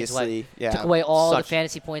 obviously. Yeah, took away all the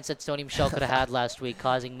fantasy points that Sony Michel could have had last week,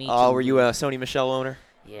 causing me. Oh, were you a Sony Michel owner?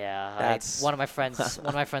 Yeah, one of my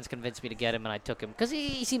friends convinced me to get him, and I took him because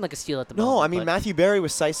he seemed like a steal at the moment. No, I mean Matthew Berry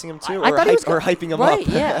was sizing him too, or hyping him up. Right,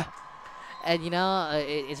 yeah. And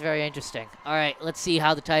it's very interesting. All right, let's see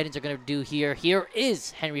how the Titans are going to do here. Here is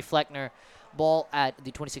Henry Fleckner. Ball at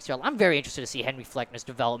the 26-yard line. I'm very interested to see Henry Fleckner's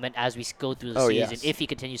development as we go through the season, if he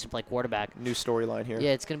continues to play quarterback. New storyline here. Yeah,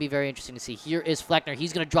 it's going to be very interesting to see. Here is Fleckner.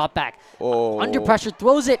 He's going to drop back. Under pressure,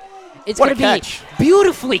 throws it. It's going to be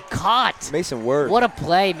beautifully caught. Mason Ward. What a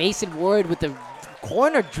play. Mason Ward with the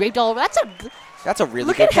corner draped all over. That's a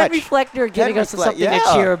really good catch. Look at Henry Fleckner giving us something to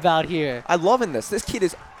cheer about here. I'm loving this. This kid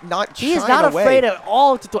is not shying away. He is not afraid at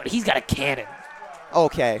all to throw it. He's got a cannon.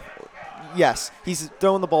 Okay. Yes, he's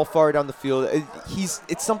throwing the ball far down the field.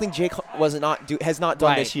 It's something Jake has not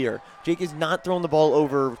done this year. Jake is not throwing the ball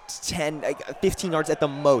over 10, 15 yards at the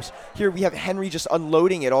most. Here we have Henry just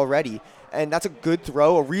unloading it already, and that's a good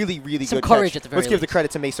throw, a really, really good courage catch. At the very Let's give the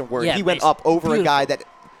credit to Mason Ward. Yeah, he went up over a guy that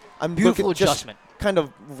beautiful adjustment. kind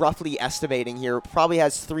of roughly estimating here, probably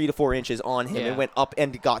has 3 to 4 inches on him and went up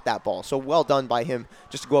and got that ball. So well done by him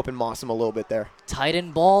just to go up and moss him a little bit there.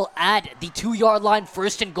 Titan ball at the 2-yard line,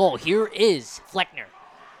 1st and goal. Here is Fleckner.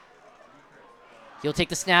 He'll take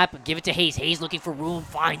the snap, give it to Hayes. Hayes looking for room,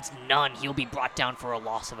 finds none. He'll be brought down for a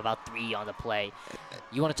loss of about 3 on the play.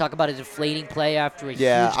 You want to talk about a deflating play after a huge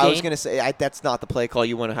game? I was going to say, that's not the play call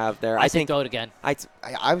you want to have there. I think throw it again.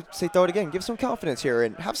 I would say throw it again. Give some confidence here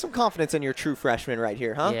and have some confidence in your true freshman right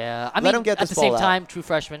here, huh? Yeah. Let him get at this the same ball time, true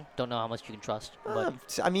freshman, don't know how much you can trust. But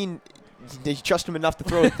I mean, you trust him enough to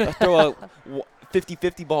throw a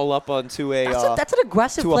 50-50 ball up onto a that's an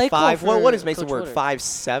aggressive to play a 5. call for what is Mason Coach Word? Woodard.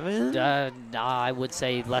 5'7"? Nah, I would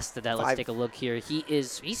say less than that. Let's take a look here.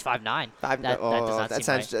 He's 5'9". That does not that seem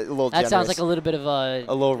sounds right. a little That generous. sounds like a little bit of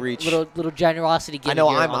a little reach. Little generosity given I know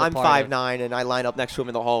here I'm on the part of- 5'9", and I line up next to him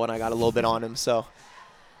in the hall, and I got a little bit on him. So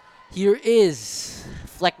Here is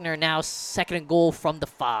Fleckner now, 2nd and goal from the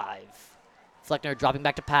 5. Fleckner dropping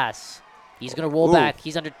back to pass. He's going to roll back.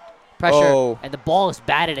 He's under pressure, and the ball is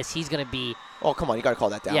batted as he's going to be. Oh, come on. You got to call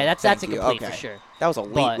that down. Yeah, that's incomplete for sure. That was a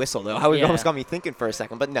late whistle, though. I almost got me thinking for a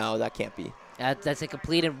second, but no, that can't be. That's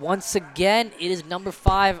incomplete. And once again, it is number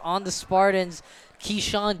 5 on the Spartans,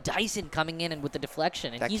 Keyshawn Dyson, coming in and with the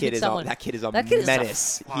deflection. And that kid is a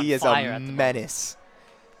menace. He is a menace.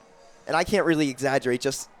 And I can't really exaggerate.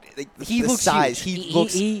 Just he the looks size.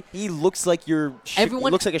 Huge. He looks like he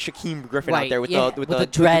looks like a Shaquem Griffin out there with the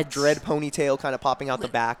dreads. Dread ponytail kind of popping out the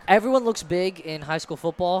back. Everyone looks big in high school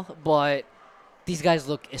football, but these guys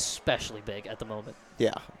look especially big at the moment.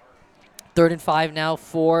 Yeah. 3rd and 5 now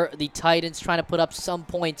for the Titans, trying to put up some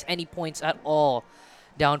points, any points at all.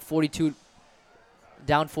 Down 42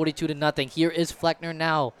 to nothing. Here is Fleckner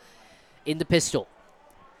now in the pistol.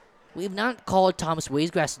 We have not called Thomas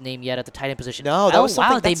Waysgrass' name yet at the tight end position. No, that was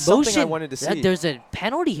something I wanted to see. There's a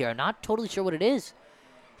penalty here. I'm not totally sure what it is.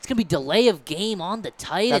 It's going to be delay of game on the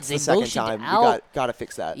Titans. That's the second time. We got to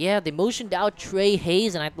fix that. Yeah, they motioned out Trey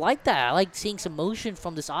Hayes, and I like that. I like seeing some motion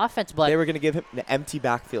from this offense. But they were going to give him an empty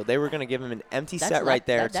backfield. They were going to give him an empty set right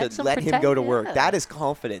there to let him protect, go to work. That is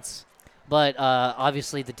confidence. But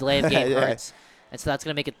obviously the delay of game hurts, and so that's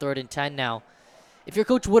going to make it 3rd and 10 now. If you're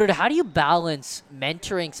Coach Woodard, how do you balance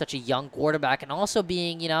mentoring such a young quarterback and also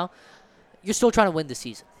being, you're still trying to win this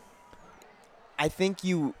season? I think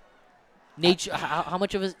you... how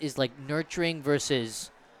much of it is like nurturing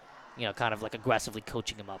versus, kind of like aggressively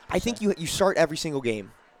coaching him up? I think you start every single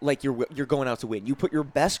game like you're going out to win. You put your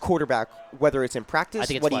best quarterback, whether it's in practice,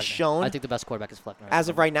 what he's shown. I think the best quarterback is Fleckner. As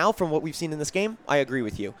of right now, from what we've seen in this game, I agree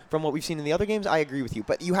with you. From what we've seen in the other games, I agree with you.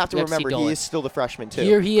 But you have to remember, he is still the freshman, too.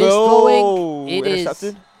 Here he is throwing. It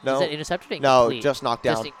intercepted? No. Is that intercepted? No, just knocked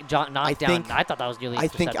down. Knocked down. I thought that was nearly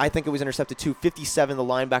intercepted. I think it was intercepted, too. 57, the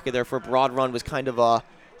linebacker there for a broad run, was kind of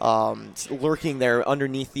lurking there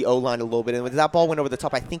underneath the O-line a little bit. And when that ball went over the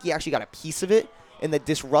top, I think he actually got a piece of it, and that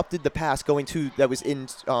disrupted the pass going to that was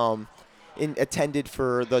intended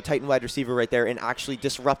for the Titan wide receiver right there, and actually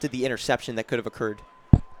disrupted the interception that could have occurred.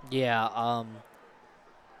 Yeah.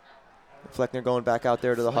 Fleckner going back out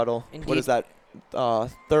there to the huddle. Indeed. What is that?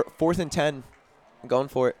 4th and 10. I'm going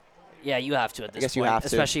for it. Yeah, you have to at this point. I guess you have to.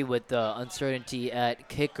 Especially with the uncertainty at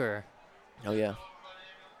kicker. Oh, yeah.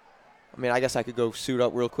 I mean, I guess I could go suit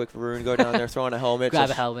up real quick for Varun, go down there, throw on a helmet.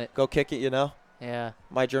 Grab a helmet. Go kick it, Yeah.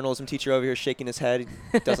 My journalism teacher over here shaking his head.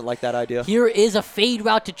 He doesn't like that idea. Here is a fade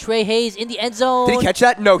route to Trey Hayes in the end zone. Did he catch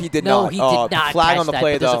that? No, he did not. No, he did not. Flag on the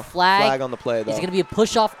play, though. There's a flag on the play, though. Is it going to be a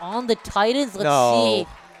push-off on the Titans? Let's see.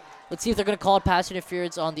 Let's see if they're going to call it pass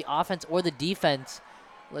interference on the offense or the defense.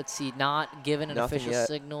 Let's see. Not given an official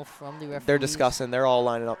signal from the referee. They're discussing. They're all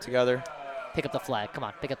lining up together. Pick up the flag. Come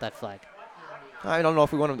on. Pick up that flag. I don't know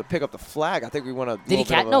if we want him to pick up the flag. I think we want to. Did he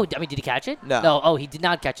catch? No, I mean, did he catch it? No. No. Oh, he did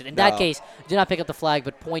not catch it. In that case, did not pick up the flag,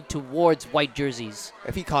 but point towards white jerseys.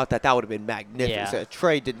 If he caught that, that would have been magnificent. Yeah.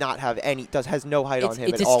 Trey did not have has no height on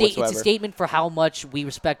him at all whatsoever. It's a statement for how much we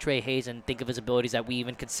respect Trey Hayes and think of his abilities that we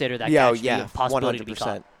even consider that catch to be a possibility 100%. To be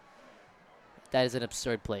caught. That is an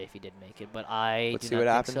absurd play if he did make it, but I do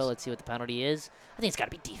not think so. Let's see what the penalty is. I think it's got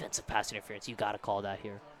to be defensive pass interference. You got to call that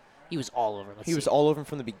here. He was all over him. He was all over him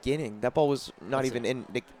from the beginning. That ball was not even in.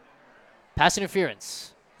 Pass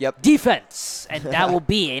interference. Yep. Defense, and that will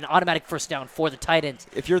be an automatic first down for the Titans.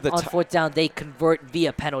 If you're the on 4th down, they convert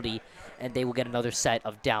via penalty, and they will get another set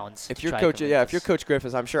of downs. If you're if you're Coach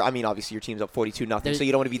Griffiths, I'm sure. I mean, obviously your team's up 42-0, so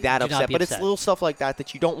you don't want to be that upset. But it's little stuff like that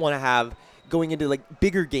that you don't want to have going into like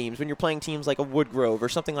bigger games when you're playing teams like a Woodgrove or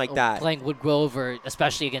something like that. Playing Woodgrove, or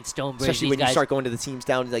especially against Stonebridge. Especially when you start going to the teams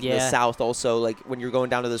down like in the south also, like when you're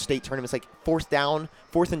going down to the state tournaments, like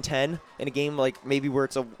 4th and 10 in a game like maybe where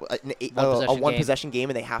it's a one-possession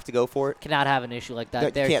game and they have to go for it. Cannot have an issue like that.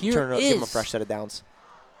 You can't give them a fresh set of downs.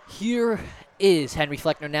 Here is Henry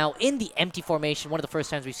Fleckner now in the empty formation. One of the first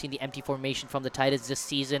times we've seen the empty formation from the Titans this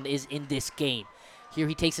season is in this game. Here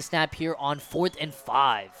he takes a snap here on 4th and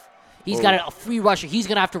 5. He's got a free rusher. He's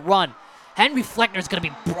going to have to run. Henry Fleckner is going to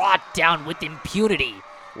be brought down with impunity.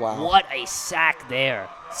 Wow. What a sack there.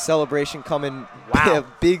 Celebration coming. Wow.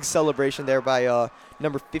 Big celebration there by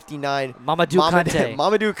number 59. Mamadou Kante.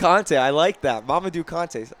 Mamadou Kante. I like that. Mamadou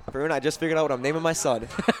Kante. Varun, I just figured out what I'm naming my son.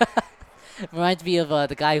 Reminds me of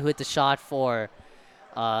the guy who hit the shot for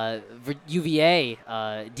UVA,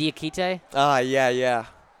 Diakite. Yeah.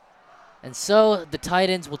 And so the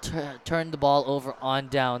Titans will turn the ball over on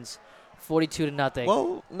downs, 42-0.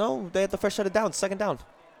 Well, no, they had the fresh set of downs, 2nd down.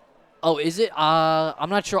 Oh, is it? I'm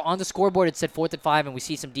not sure. On the scoreboard, it said 4th and 5, and we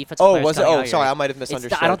see some defensive players was it? coming Oh, out sorry, here. I might have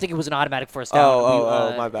misunderstood. I don't think it was an automatic first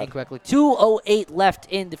down. My bad. Incorrectly. 2:08 left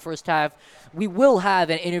in the first half. We will have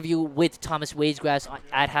an interview with Thomas Wadegrass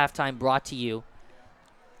at halftime brought to you.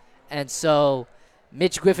 And so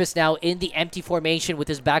Mitch Griffiths now in the empty formation with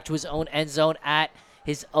his back to his own end zone at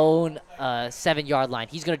his own 7-yard line.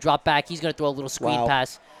 He's going to drop back. He's going to throw a little screen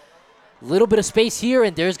pass. A little bit of space here,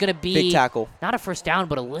 and there's going to be big tackle. Not a first down,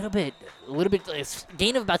 but a little bit,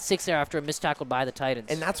 gain of about 6 there after a missed tackle by the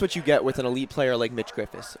Titans. And that's what you get with an elite player like Mitch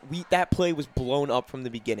Griffiths. That play was blown up from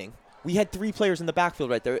the beginning. We had 3 players in the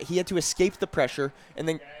backfield right there. He had to escape the pressure, and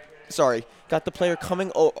then, got the player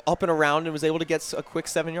coming up and around and was able to get a quick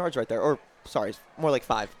 7 yards right there. Or, more like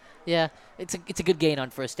 5. Yeah, it's a good gain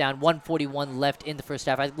on first down. 1:41 left in the first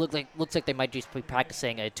half. Looks like they might just be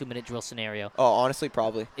practicing a 2-minute drill scenario. Oh, honestly,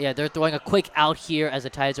 probably. Yeah, they're throwing a quick out here as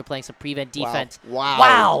the Titans are playing some prevent defense.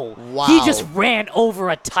 Wow. He just ran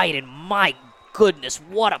over a Titan. My goodness,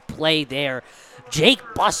 what a play there. Jake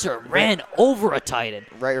Busser ran over a Titan.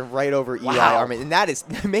 Right over Eli Armin. And that is,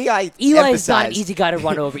 may I Eli's emphasize, not an easy guy to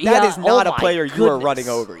run over. That is not a player goodness. you are running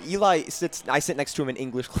over. Eli I sit next to him in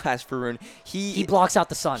English class for Varun. He blocks out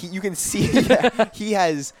the sun. You can see he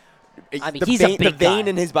has the vein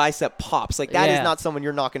in his bicep pops. Like, that is not someone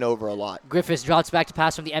you're knocking over a lot. Griffiths drops back to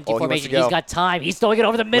pass from the empty formation. He's got time. He's throwing it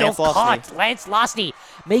over the middle. Caught. Lance Losney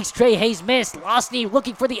makes Trey Hayes miss. Losney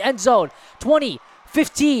looking for the end zone. 20,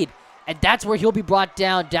 15. And that's where he'll be brought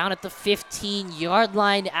down at the 15-yard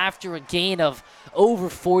line after a gain of over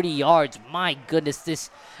 40 yards. My goodness,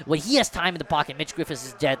 when he has time in the pocket, Mitch Griffiths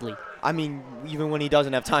is deadly. I mean, even when he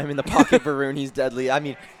doesn't have time in the pocket, Varun, he's deadly. I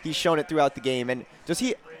mean, he's shown it throughout the game. And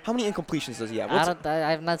how many incompletions does he have? I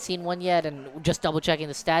have not seen one yet, and just double-checking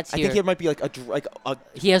the stats here. I think it might be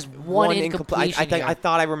he has one incompletion I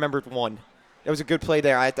thought I remembered one. It was a good play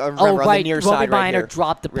there. I remember on the near side right here.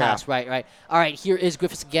 Dropped the pass. Yeah. Right. All right, here is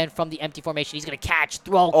Griffiths again from the empty formation. He's going to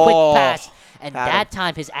throw, quick pass. And that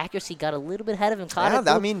time, his accuracy got a little bit ahead of him.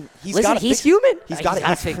 He's human. He's got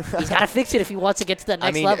to fix it if he wants to get to the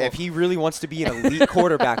next level. If he really wants to be an elite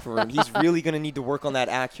quarterback for him, he's really going to need to work on that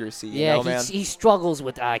accuracy. He struggles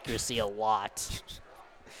with accuracy a lot.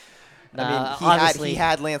 He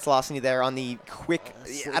had Lance Losney there on the quick.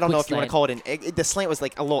 I don't know if you want to call it the slant was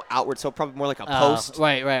like a little outward, so probably more like a post.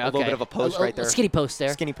 Right. A little bit of a post right there. Skinny post there.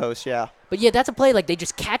 Skinny post, yeah. But yeah, that's a play like they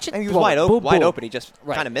just catch it. And he was wide open. He just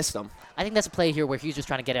kind of missed them. I think that's a play here where he's just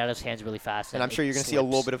trying to get it out of his hands really fast. And I'm sure you're going to see a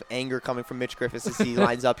little bit of anger coming from Mitch Griffiths as he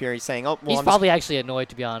lines up here. He's saying, he's probably actually annoyed,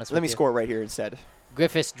 to be honest. Let me score right here instead.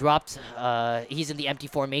 Griffiths dropped. He's in the empty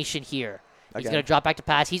formation here. He's going to drop back to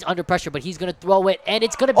pass. He's under pressure, but he's going to throw it, and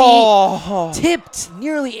it's going to be tipped,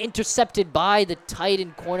 nearly intercepted by the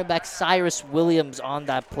Titan cornerback Cyrus Williams on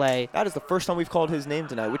that play. That is the first time we've called his name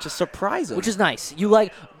tonight, which is surprising. Which is nice.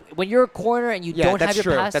 When you're a corner and you don't have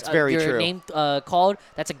your name called,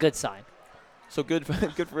 that's a good sign. So good for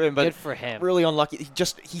him. But good for him. Really unlucky.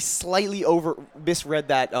 He slightly misread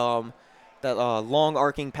that long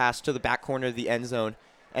arcing pass to the back corner of the end zone.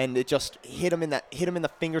 And it just hit him in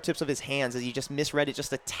the fingertips of his hands as he just misread it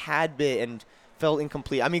just a tad bit and fell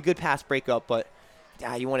incomplete. I mean, good pass breakup, but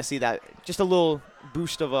you want to see that. Just a little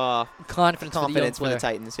boost of confidence for the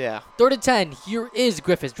Titans, yeah. 3rd and 10. Here is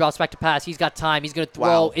Griffiths. Drops back to pass. He's got time. He's going to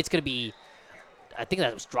throw. Wow. It's going to be, I think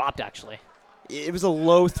that was dropped, actually. It was a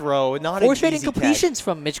low throw, not an easy catch. 4 straight incompletions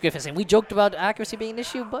from Mitch Griffiths, and we joked about accuracy being an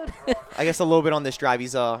issue, but I guess a little bit on this drive.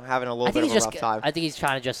 He's having a little bit of a rough time. I think he's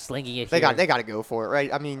trying to just slinging it. They got to go for it,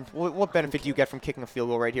 right? I mean, what benefit do you get from kicking a field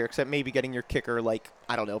goal right here, except maybe getting your kicker,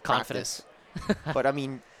 confidence. But I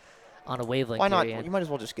mean, on a wavelength. Why not? Here, Ian. You might as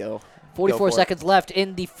well just go. 44 Go for seconds left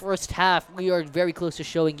in the first half. We are very close to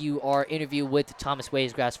showing you our interview with Thomas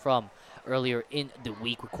Waysgrass from earlier in the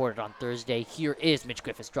week, recorded on Thursday. Here is Mitch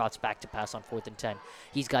Griffiths, drops back to pass on 4th and 10.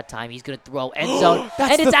 He's got time. He's going to throw end zone.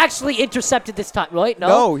 And it's actually intercepted this time, right?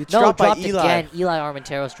 No, it's dropped by Eli. Again. Eli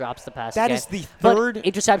Armenteros drops the pass That again. is the third. But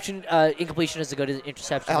interception, incompletion is a good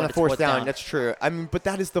interception. On when a fourth it's down, that's true. I mean, but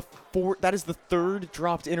that is the third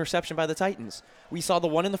dropped interception by the Titans. We saw the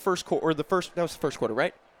one in the first quarter, that was the first quarter,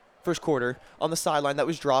 right? First quarter on the sideline that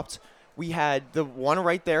was dropped. We had the one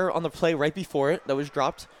right there on the play right before it that was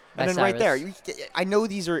dropped. And then right there, I know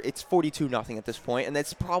it's 42-0 at this point, and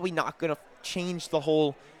that's probably not going to change the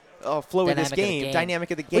whole flow of this game,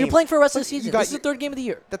 dynamic of the game. Well, you're playing for the rest of the season. This is the third game of the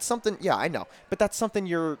year. That's something, yeah, I know. But that's something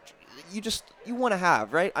you want to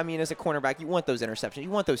have, right? I mean, as a cornerback, you want those interceptions. You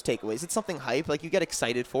want those takeaways. It's something hype. Like, you get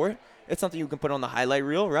excited for it. It's something you can put on the highlight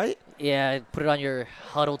reel, right? Yeah, put it on your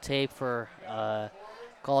huddle tape for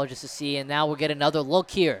colleges to see. And now we'll get another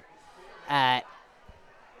look here at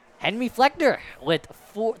Henry Fleckner with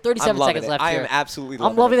 37 seconds left here. I am absolutely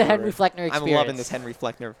loving it. I'm loving the Henry Fleckner experience. I'm loving this Henry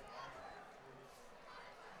Fleckner.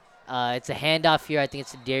 It's a handoff here. I think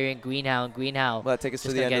it's to Darian Greenhow. Greenhow. Well, that take us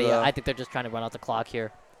to the end of the... I think they're just trying to run out the clock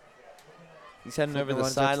here. He's heading over the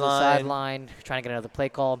sideline. Trying to get another play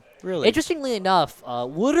call. Really? Interestingly enough,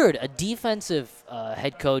 Woodard, a defensive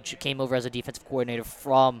head coach, came over as a defensive coordinator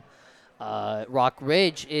from Rock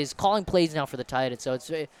Ridge, is calling plays now for the Titans. So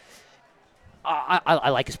it's... I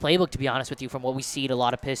like his playbook, to be honest with you, from what we see in a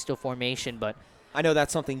lot of pistol formation. But I know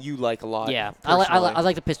that's something you like a lot. Yeah, I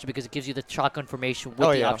like the pistol because it gives you the shotgun formation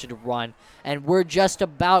with the option to run. And we're just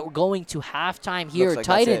about going to halftime here. Like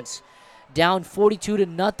Titans down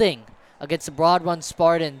 42-0 against the Broad Run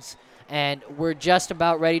Spartans. And we're just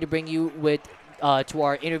about ready to bring you to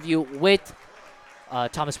our interview with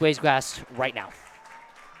Thomas Waysgrass right now.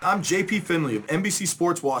 I'm JP Finley of NBC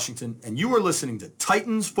Sports Washington, and you are listening to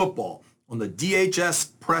Titans Football on the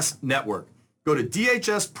DHS Press Network. Go to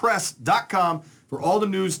dhspress.com for all the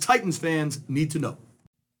news Titans fans need to know.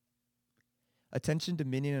 Attention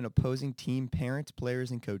Dominion and opposing team parents,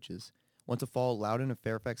 players, and coaches. Want to follow Loudoun and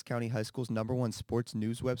Fairfax County High School's #1 sports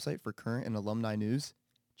news website for current and alumni news?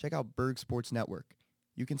 Check out Berg Sports Network.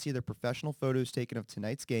 You can see their professional photos taken of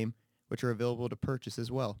tonight's game, which are available to purchase as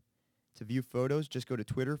well. To view photos, just go to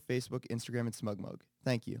Twitter, Facebook, Instagram, and SmugMug.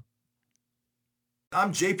 Thank you.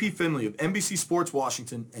 I'm JP Finley of NBC Sports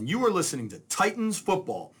Washington, and you are listening to Titans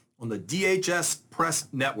Football on the DHS Press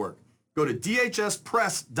Network. Go to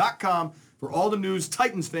dhspress.com for all the news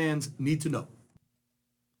Titans fans need to know.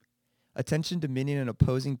 Attention Dominion and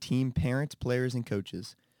opposing team parents, players, and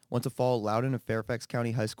coaches. Want to follow Loudoun and Fairfax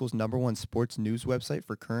County High School's #1 sports news website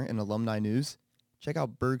for current and alumni news? Check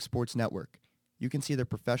out Berg Sports Network. You can see their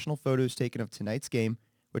professional photos taken of tonight's game,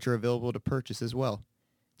 which are available to purchase as well.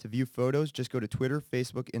 To view photos, just go to Twitter,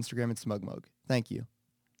 Facebook, Instagram, and SmugMug. Thank you.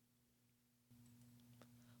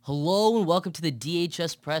 Hello and welcome to the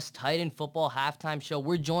DHS Press Titan Football Halftime Show.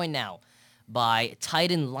 We're joined now by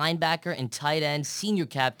Titan linebacker and tight end senior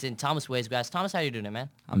captain Thomas Waysgrass. Thomas, how are you doing, man?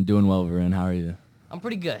 I'm doing well, Varun. How are you? I'm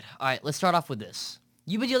pretty good. All right, let's start off with this.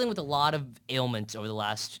 You've been dealing with a lot of ailments over the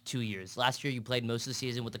last 2 years. Last year, you played most of the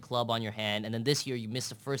season with the club on your hand, and then this year, you missed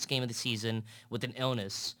the first game of the season with an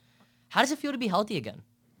illness. How does it feel to be healthy again?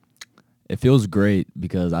 It feels great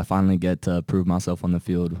because I finally get to prove myself on the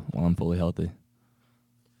field while I'm fully healthy.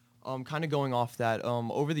 Kind of going off that,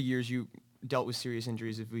 over the years you dealt with serious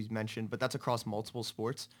injuries, as we've mentioned, but that's across multiple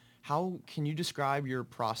sports. How can you describe your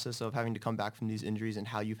process of having to come back from these injuries and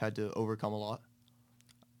how you've had to overcome a lot?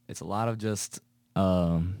 It's a lot of just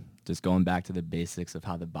going back to the basics of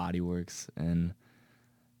how the body works and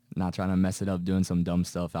not trying to mess it up doing some dumb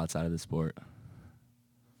stuff outside of the sport.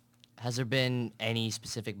 Has there been any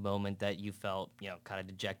specific moment that you felt, kind of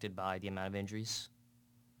dejected by the amount of injuries?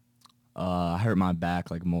 I hurt my back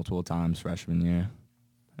like multiple times freshman year,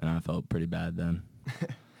 and I felt pretty bad then.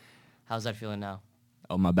 How's that feeling now?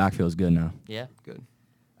 Oh, my back feels good now. Yeah? Good.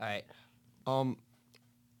 All right.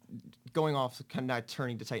 Going off, kind of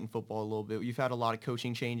turning to Titan football a little bit, you've had a lot of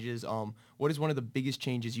coaching changes. What is one of the biggest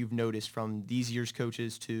changes you've noticed from these year's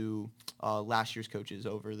coaches to last year's coaches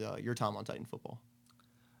over your time on Titan football?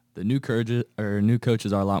 The new coaches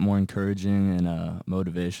are a lot more encouraging and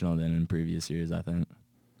motivational than in previous years, I think.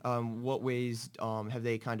 What ways have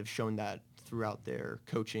they kind of shown that throughout their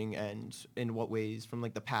coaching, and in what ways from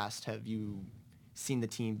like the past have you seen the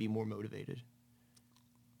team be more motivated?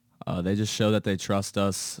 They just show that they trust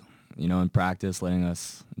us, in practice, letting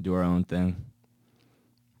us do our own thing.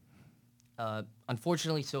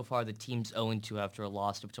 Unfortunately, so far, the team's 0-2 after a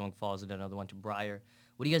loss to Potomac Falls and another one to Briar.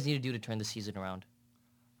 What do you guys need to do to turn the season around?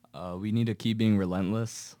 We need to keep being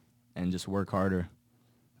relentless and just work harder.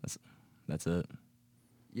 That's it.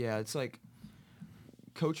 Yeah, it's like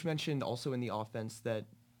Coach mentioned also in the offense that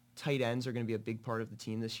tight ends are going to be a big part of the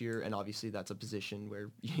team this year, and obviously that's a position where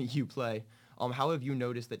you play. How have you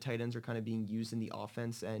noticed that tight ends are kind of being used in the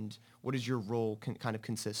offense, and what does your role kind of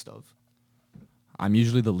consist of? I'm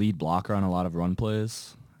usually the lead blocker on a lot of run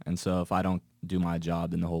plays, and so if I don't do my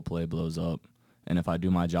job, then the whole play blows up. And if I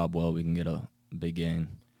do my job well, we can get a big gain.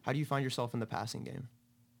 How do you find yourself in the passing game?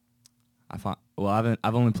 I've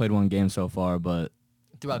only played one game so far, but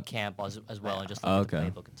Throughout camp as well, and just looking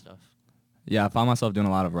at the playbook and stuff. yeah, I find myself doing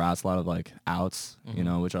a lot of routes, a lot of like outs,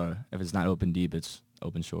 which are, if it's not open deep, it's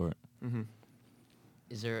open short. Mm-hmm.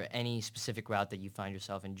 Is there any specific route that you find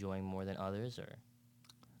yourself enjoying more than others, or?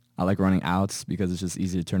 I like running outs because it's just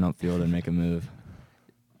easy to turn upfield and make a move.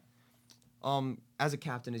 As a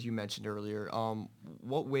captain, as you mentioned earlier,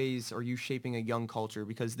 what ways are you shaping a young culture?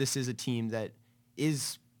 Because this is a team that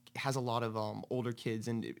has a lot of older kids,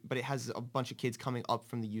 but it has a bunch of kids coming up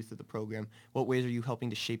from the youth of the program. What ways are you helping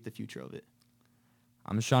to shape the future of it?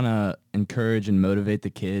 I'm just trying to encourage and motivate the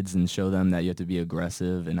kids and show them that you have to be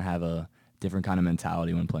aggressive and have a different kind of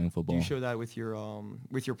mentality when playing football. Do you show that with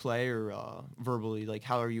your play or verbally? Like,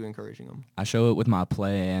 how are you encouraging them? I show it with my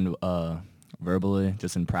play and verbally,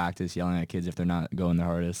 just in practice, yelling at kids if they're not going their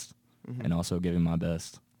hardest, and also giving my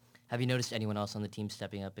best. Have you noticed anyone else on the team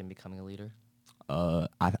stepping up and becoming a leader?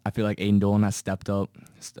 I feel like Aiden Dolan has stepped up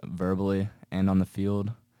verbally and on the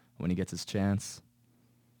field when he gets his chance.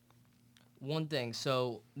 One thing,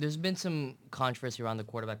 so there's been some controversy around the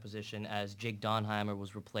quarterback position as Jake Donheimer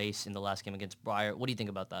was replaced in the last game against Breyer. What do you think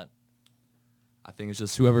about that? I think it's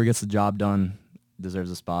just whoever gets the job done deserves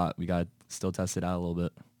a spot. We got to still test it out a little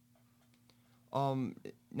bit.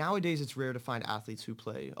 Nowadays, it's rare to find athletes who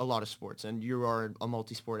play a lot of sports, and you are a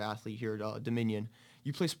multi-sport athlete here at Dominion.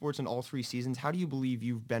 You play sports in all 3 seasons. How do you believe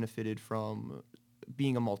you've benefited from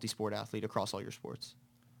being a multi-sport athlete across all your sports?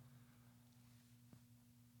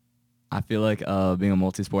 I feel like being a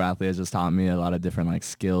multi-sport athlete has just taught me a lot of different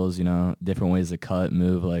skills, different ways to cut,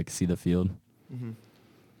 move, see the field. Mm-hmm.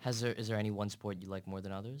 Is there any one sport you like more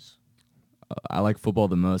than others? I like football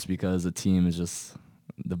the most because the team is just,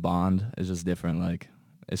 the bond is just different.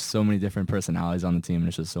 There's so many different personalities on the team, and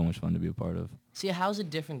it's just so much fun to be a part of. See, how's it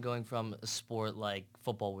different going from a sport like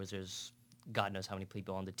football where there's God knows how many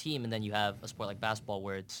people on the team, and then you have a sport like basketball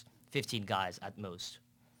where it's 15 guys at most?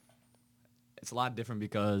 It's a lot different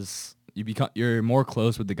because you're more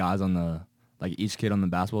close with the guys on the, each kid on the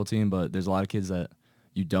basketball team, but there's a lot of kids that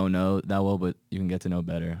you don't know that well, but you can get to know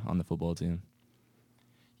better on the football team.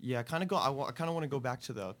 Yeah, I kind of want to go back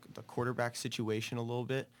to the quarterback situation a little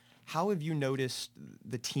bit. How have you noticed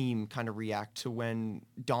the team kind of react to when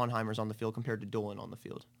Donheimer's on the field compared to Dolan on the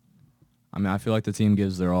field? I mean, I feel like the team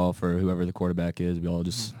gives their all for whoever the quarterback is. We all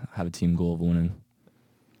just have a team goal of winning.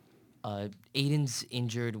 Aiden's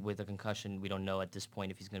injured with a concussion. We don't know at this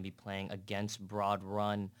point if he's going to be playing against Broad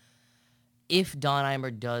Run. If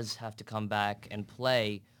Donheimer does have to come back and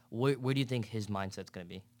play, where do you think his mindset's going to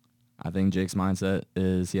be? I think Jake's mindset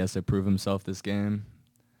is he has to prove himself this game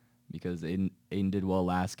because Aiden did well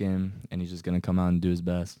last game, and he's just going to come out and do his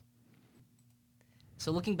best.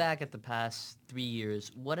 So looking back at the past 3 years,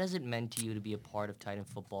 what has it meant to you to be a part of Titan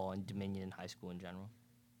football and Dominion and high school in general?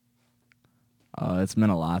 It's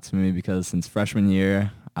meant a lot to me because since freshman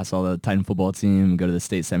year, I saw the Titan football team go to the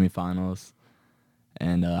state semifinals,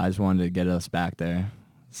 and I just wanted to get us back there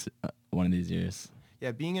one of these years.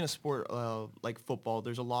 Yeah, being in a sport like football,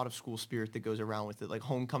 there's a lot of school spirit that goes around with it. Like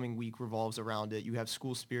homecoming week revolves around it. You have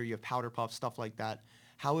school spirit, you have powder puff, stuff like that.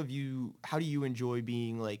 How do you enjoy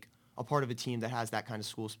being a part of a team that has that kind of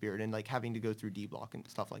school spirit and having to go through D-block and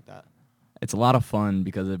stuff like that? It's a lot of fun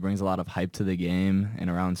because it brings a lot of hype to the game, and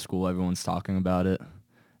around school everyone's talking about it.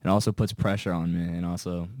 It also puts pressure on me, and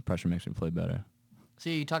also pressure makes me play better. So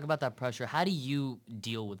you talk about that pressure. How do you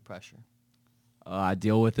deal with pressure? I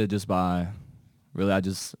deal with it just by, I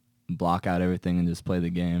just block out everything and just play the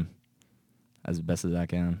game as best as I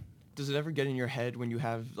can. Does it ever get in your head when you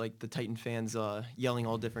have the Titan fans yelling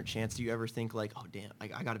all different chants? Do you ever think oh damn, I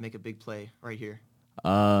got to make a big play right here?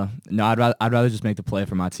 No, I'd rather just make the play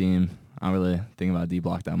for my team. I don't really think about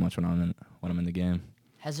D-block that much when I'm in the game.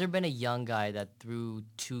 Has there been a young guy that threw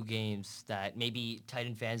 2 games that maybe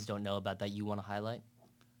Titan fans don't know about that you want to highlight?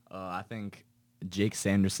 I think Jake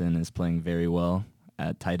Sanderson is playing very well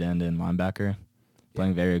at tight end and linebacker,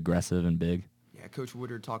 playing very aggressive and big. Yeah, Coach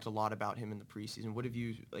Woodard talked a lot about him in the preseason. What have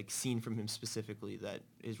you seen from him specifically that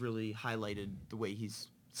has really highlighted the way he's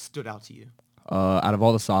stood out to you? Out of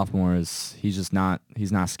all the sophomores, he's not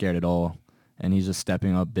scared at all, and he's just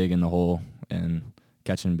stepping up big in the hole, and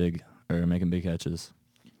making big catches.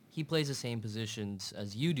 He plays the same positions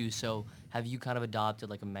as you do, so have you kind of adopted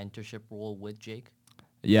like a mentorship role with Jake?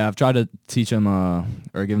 Yeah, I've tried to teach him or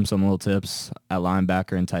give him some little tips at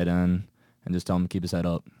linebacker and tight end and just tell him to keep his head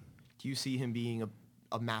up. Do you see him being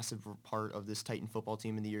a massive part of this Titan football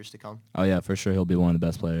team in the years to come? Oh, yeah, for sure. He'll be one of the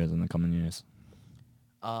best players in the coming years.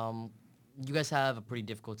 You guys have a pretty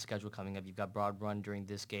difficult schedule coming up. You've got Broad Run during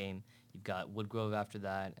this game. You've got Woodgrove after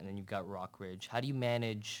that, and then you've got Rock Ridge. How do you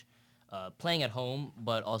manage playing at home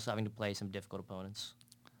but also having to play some difficult opponents?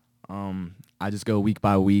 I just go week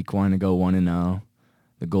by week, wanting to go 1-0.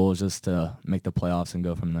 The goal is just to make the playoffs and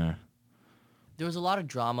go from there. There was a lot of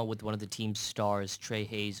drama with one of the team's stars, Trey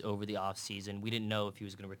Hayes, over the offseason. We didn't know if he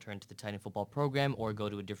was going to return to the Titan football program or go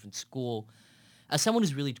to a different school. As someone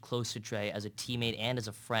who's really close to Trey, as a teammate and as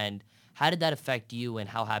a friend, how did that affect you, and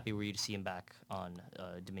how happy were you to see him back on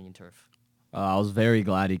Dominion turf? I was very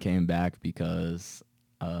glad he came back because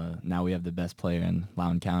now we have the best player in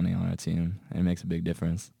Loudoun County on our team, and it makes a big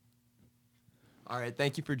difference. All right,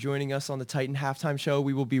 thank you for joining us on the Titan Halftime Show.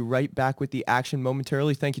 We will be right back with the action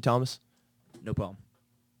momentarily. Thank you, Thomas. No problem.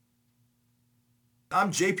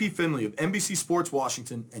 I'm JP Finley of NBC Sports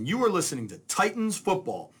Washington, and you are listening to Titans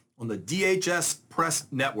Football on the DHS Press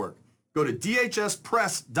Network. Go to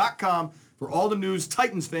dhspress.com for all the news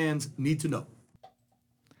Titans fans need to know.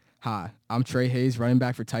 Hi, I'm Trey Hayes, running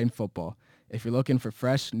back for Titan Football. If you're looking for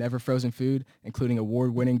fresh, never frozen food, including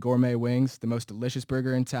award-winning gourmet wings, the most delicious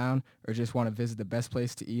burger in town, or just want to visit the best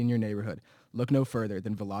place to eat in your neighborhood, look no further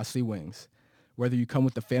than Velocity Wings. Whether you come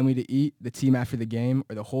with the family to eat, the team after the game,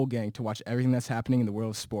 or the whole gang to watch everything that's happening in the world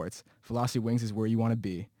of sports, Velocity Wings is where you want to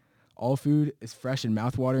be. All food is fresh and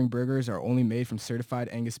mouth-watering burgers are only made from certified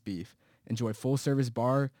Angus beef. Enjoy full-service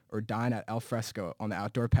bar or dine at al fresco on the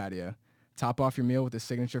outdoor patio. Top off your meal with a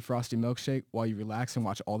signature frosty milkshake while you relax and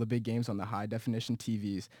watch all the big games on the high-definition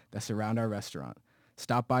TVs that surround our restaurant.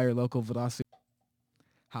 Stop by your local Velocity.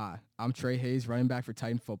 Hi, I'm Trey Hayes, running back for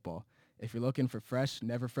Titan Football. If you're looking for fresh,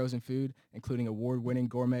 never frozen food, including award-winning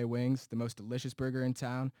gourmet wings, the most delicious burger in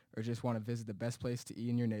town, or just want to visit the best place to eat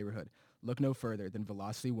in your neighborhood, look no further than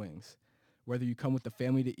Velocity Wings. Whether you come with the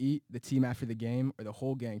family to eat, the team after the game, or the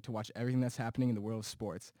whole gang to watch everything that's happening in the world of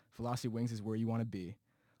sports, Velocity Wings is where you want to be.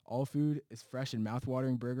 All food is fresh and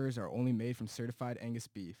mouth-watering burgers are only made from certified Angus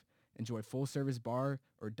beef. Enjoy full-service bar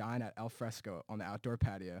or dine at al fresco on the outdoor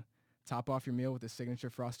patio. Top off your meal with a signature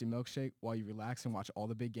frosty milkshake while you relax and watch all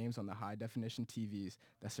the big games on the high-definition TVs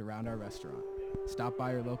that surround our restaurant. Stop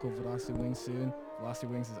by your local Velocity Wings soon. Velocity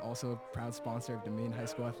Wings is also a proud sponsor of Dominion High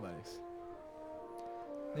School Athletics.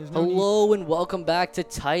 Hello and welcome back to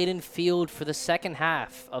Titan Field for the second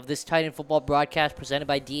half of this Titan football broadcast presented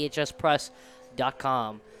by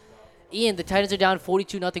DHSpress.com. Ian, the Titans are down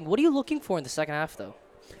 42-0. What are you looking for in the second half, though?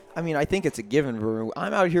 I mean, I think it's a given, Varun.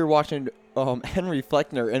 I'm out here watching Henry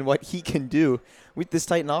Fleckner and what he can do with this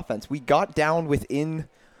Titan offense. We got down within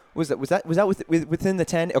within the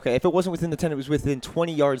 10? Okay, if it wasn't within the 10, it was within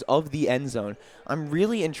 20 yards of the end zone. I'm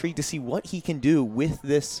really intrigued to see what he can do with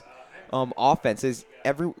this offense.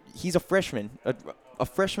 He's a freshman, a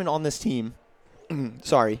freshman on this team.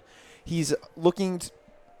 Sorry, he's looking.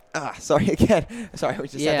 Sorry again. Sorry, we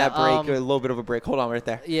just had that break, a little bit of a break. Hold on right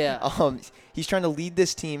there. Yeah. He's trying to lead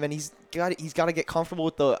this team, and he's got to get comfortable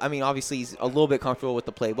with the. I mean, obviously he's a little bit comfortable with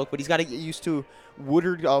the playbook, but he's got to get used to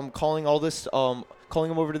Woodard calling all this,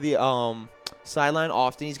 calling him over to the sideline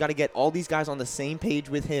often. He's got to get all these guys on the same page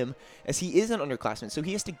with him, as he is an underclassman. So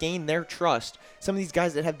he has to gain their trust. Some of these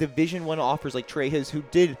guys that have Division I offers, like Trey Hayes, who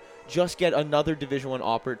did just get another Division I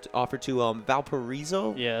offer to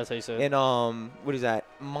Valparaiso. Yeah, that's how you say it. And what is that?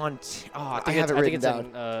 I have it written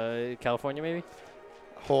down. In California, maybe.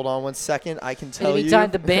 Hold on one second. I can tell you.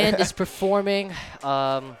 Anytime the band is performing,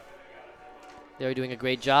 they're doing a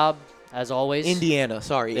great job, as always. Indiana.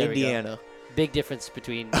 Big difference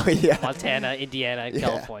between Montana, Indiana, and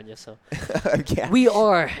California. So we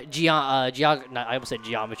are geography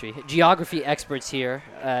experts here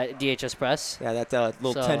at DHS Press. Yeah, that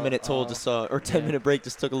little 10-minute toll or 10-minute break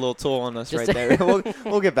just took a little toll on us right there.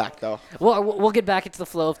 We'll get back though. We'll get back into the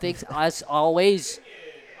flow of things. As always,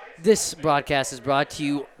 this broadcast is brought to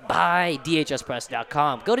you by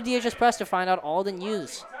DHSpress.com. Go to DHS Press to find out all the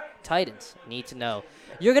news Titans need to know.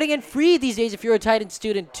 You're going to get free these days if you're a Titan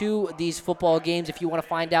student to these football games. If you want to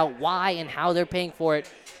find out why and how they're paying for it,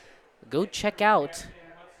 go check out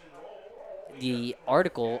the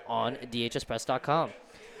article on dhspress.com.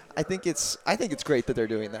 I think it's great that they're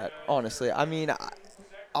doing that, honestly. I mean,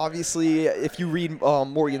 obviously, if you read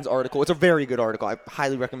Morgan's article, it's a very good article. I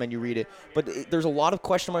highly recommend you read it. But there's a lot of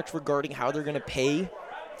question marks regarding how they're going to pay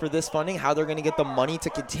for this funding, how they're going to get the money to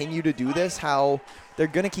continue to do this, how they're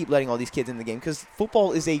going to keep letting all these kids in the game. Because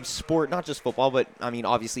football is a sport, not just football, but, I mean,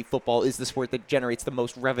 obviously football is the sport that generates the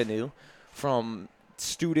most revenue from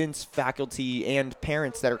students, faculty, and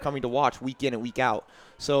parents that are coming to watch week in and week out.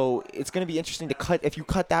 So it's going to be interesting to if you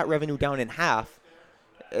cut that revenue down in half,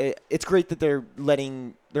 it's great that they're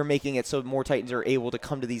making it so more Titans are able to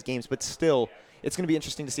come to these games, but still, it's going to be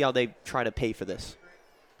interesting to see how they try to pay for this.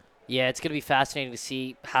 Yeah, it's going to be fascinating to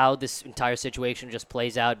see how this entire situation just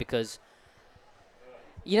plays out because,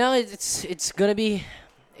 it's going to be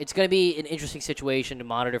an interesting situation to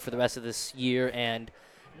monitor for the rest of this year and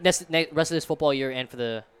rest of this football year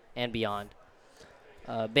and beyond.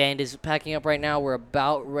 Band is packing up right now. We're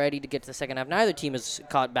about ready to get to the second half. Neither team has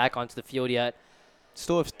caught back onto the field yet.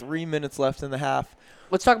 Still have 3 minutes left in the half.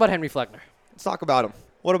 Let's talk about Henry Fleckner. Let's talk about him.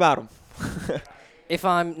 What about him? If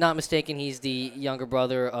I'm not mistaken, he's the younger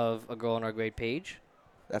brother of a girl in our grade, Paige.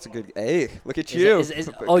 That's a good. Hey, look at you.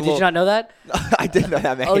 Did you not know that? I did know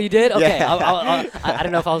that, man. Oh, you did? Okay. Yeah. I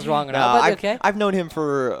don't know if I was wrong or not. But okay. I've known him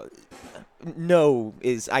for. I've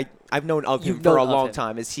known of him for a long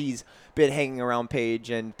time. As he's been hanging around Paige,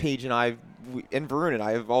 and Paige and I and Varun and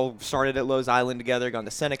I have all started at Lowe's Island together, gone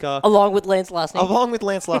to Seneca. Along with Lance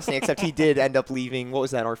Losney. Except he did end up leaving. What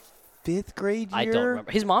was that? Our 5th grade year? I don't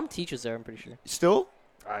remember. His mom teaches there, I'm pretty sure. Still?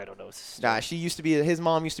 I don't know. Nah, his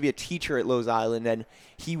mom used to be a teacher at Lowe's Island, and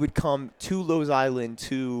he would come to Lowe's Island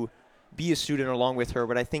to be a student along with her,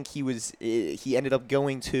 but I think he ended up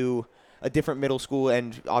going to a different middle school,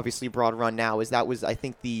 and obviously Broad Run now, that was, I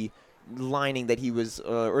think, the lining that he was,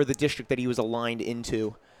 or the district that he was aligned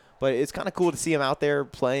into. But it's kind of cool to see him out there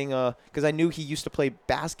playing, because I knew he used to play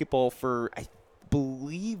basketball for, I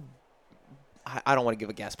believe, I don't want to give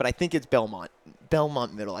a guess, but I think it's Belmont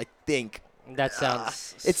Middle, I think. That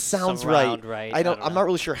sounds. It sounds right. I'm not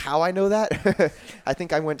really sure how I know that. I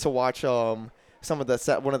think I went to watch one of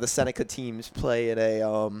the Seneca teams play at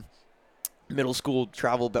a middle school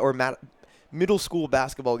middle school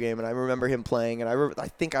basketball game, and I remember him playing, and I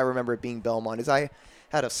think I remember it being Belmont. As I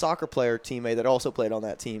had a soccer player teammate that also played on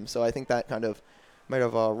that team, so I think that kind of might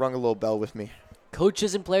have rung a little bell with me.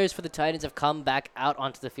 Coaches and players for the Titans have come back out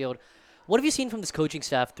onto the field. What have you seen from this coaching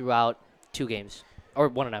staff throughout 2 games? Or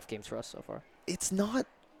 1.5 games for us so far. It's not.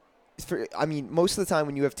 Most of the time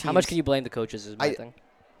when you have teams. How much can you blame the coaches? Is my thing.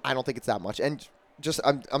 I don't think it's that much. And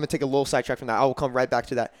I'm gonna take a little sidetrack from that. I will come right back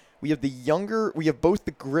to that. We have both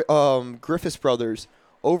the Griffiths brothers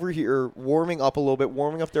over here warming up a little bit,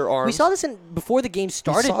 warming up their arms. We saw this before the game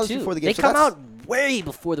started too. They come out way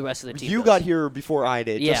before the rest of the team. You got here before I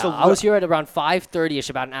did. Yeah, I was here at around 5:30ish,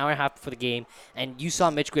 about an hour and a half before the game, and you saw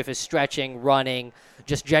Mitch Griffiths stretching, running,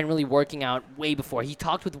 just generally working out way before. He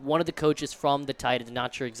talked with one of the coaches from the Titans,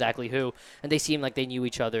 not sure exactly who, and they seemed like they knew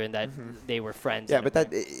each other and that they were friends. Yeah,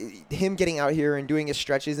 but him getting out here and doing his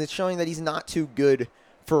stretches, it's showing that he's not too good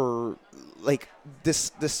for like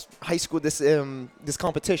this high school, this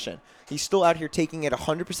competition. He's still out here taking it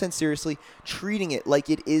 100% seriously, treating it like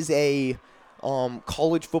it is a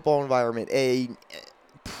college football environment, a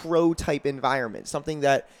pro-type environment, something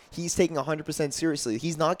that he's taking 100% seriously.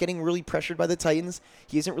 He's not getting really pressured by the Titans.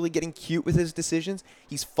 He isn't really getting cute with his decisions.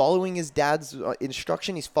 He's following his dad's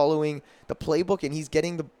instruction. He's following the playbook, and he's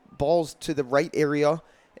getting the balls to the right area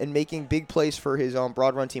and making big plays for his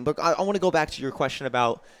Broad Run team. But I want to go back to your question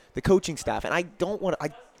about the coaching staff, and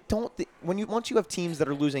once you have teams that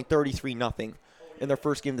are losing 33-0 in their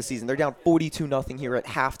first game of the season, they're down 42-0 here at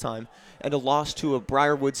halftime, and a loss to a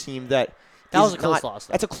Briarwoods team that was a close loss.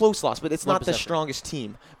 That's a close loss, but it's not the strongest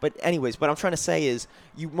team. But anyways, what I'm trying to say is,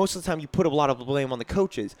 most of the time you put a lot of blame on the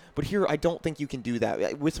coaches, but here I don't think you can do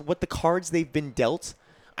that. With what the cards they've been dealt,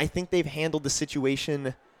 I think they've handled the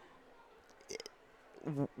situation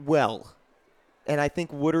well, and I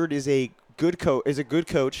think Woodard is a good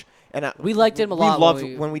coach. And we liked him a lot.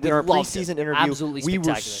 When we did our preseason interview. Absolutely we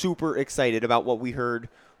spectacular. Were super excited about what we heard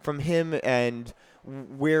from him and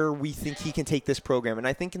where we think he can take this program. And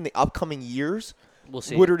I think in the upcoming years, we'll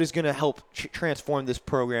see. Woodard is going to help transform this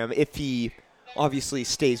program if he obviously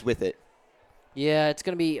stays with it. Yeah, it's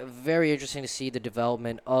going to be very interesting to see the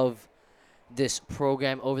development of this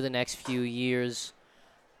program over the next few years.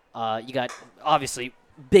 You got, obviously,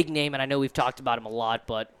 big name, and I know we've talked about him a lot,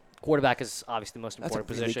 but quarterback is obviously the most important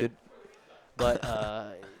position. Good. But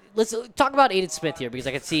let's talk about Aiden Smith here, because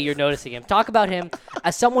I can see you're noticing him. Talk about him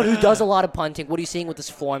as someone who does a lot of punting. What are you seeing with his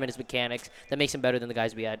form and his mechanics that makes him better than the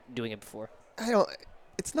guys we had doing it before?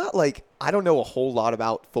 It's not like I don't know a whole lot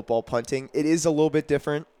about football punting. It is a little bit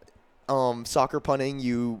different. Soccer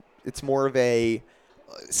punting, it's more of a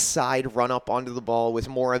side run up onto the ball with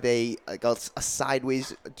more of a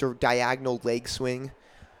sideways diagonal leg swing.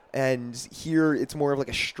 And here it's more of like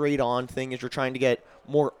a straight-on thing as you're trying to get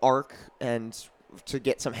more arc and to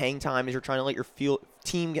get some hang time as you're trying to let your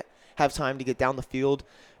team have time to get down the field.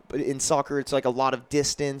 But in soccer, it's like a lot of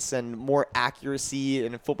distance and more accuracy.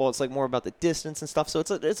 And in football, it's like more about the distance and stuff. So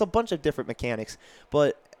it's a bunch of different mechanics.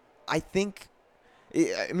 But I think,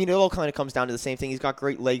 it all kind of comes down to the same thing. He's got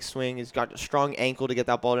great leg swing. He's got a strong ankle to get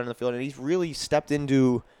that ball down the field. And he's really stepped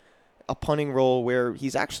into a punting role where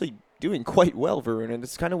he's actually doing quite well, Varun. And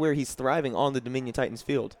it's kind of where he's thriving on the Dominion Titans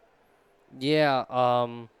field.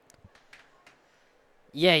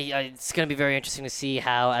 Yeah, it's going to be very interesting to see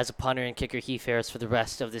how, as a punter and kicker, he fares for the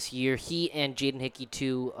rest of this year. He and Jaden Hickey,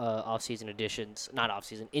 two in-season additions.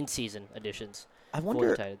 I for wonder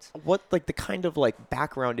the Titans. what the kind of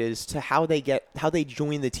background is to how they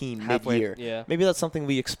join the team Halfway, mid-year. yeah. Maybe that's something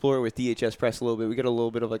we explore with DHS Press a little bit. We get a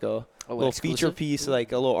little bit of a little exclusive? feature piece,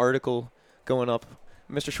 like a little article going up.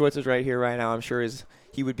 Mr. Schwartz is right here right now. I'm sure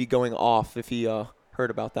he would be going off if he heard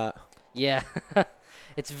about that. Yeah.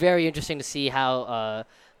 It's very interesting to see how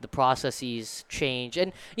the processes change.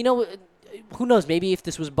 And, who knows? Maybe if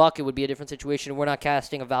this was Buck, it would be a different situation. We're not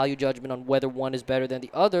casting a value judgment on whether one is better than the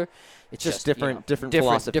other. It's just different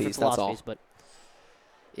philosophies, that's all. But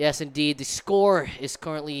yes, indeed. The score is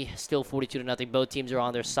currently still 42-0. Both teams are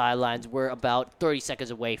on their sidelines. We're about 30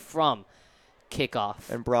 seconds away from kickoff.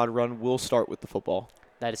 And Broad Run will start with the football.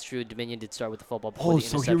 That is true. Dominion did start with the football before the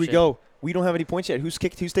interception. So here we go. We don't have any points yet. Who's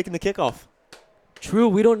taking the kickoff? True,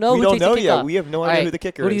 we don't know. We who don't takes know the yet. kickoff. We have no All idea right, who the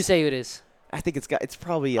kicker Who do is. you say it is? I think it's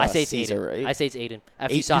probably I say it's Caesar, Aiden. right? I say it's Aiden.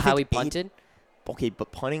 After you You saw how he think punted, Okay,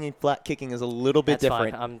 but punting and flat kicking is a little bit that's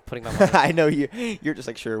different. fine. I'm putting my money. I know you're just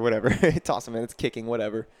like, sure, whatever. Toss him in. It's kicking,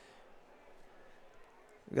 whatever.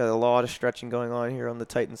 We got a lot of stretching going on here on the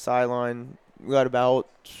Titans sideline. We got about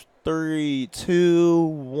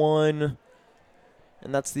 3-2-1.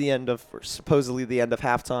 And that's supposedly the end of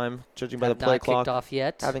halftime, judging by the play clock. Not kicked off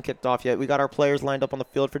yet. Haven't kicked off yet. We got our players lined up on the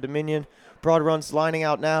field for Dominion. Broad Run's lining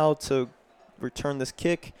out now to return this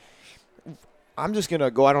kick. I'm just going to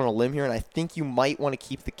go out on a limb here, and I think you might want to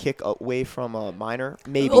keep the kick away from Minor.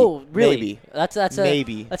 Maybe. Oh, really? Maybe. That's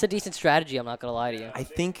Maybe. That's a decent strategy. I'm not gonna lie to you. I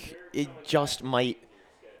think it just might.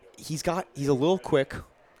 He's a little quick.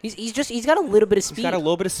 He's got a little bit of speed. He's got a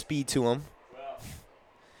little bit of speed to him.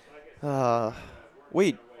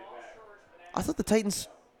 Wait. I thought the Titans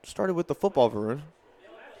started with the football, Varun.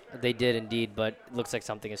 They did indeed, but it looks like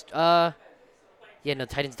something is. Titans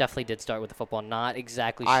definitely did start with the football. Not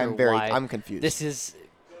exactly sure why. I'm confused.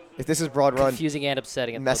 If this is Broad Run confusing and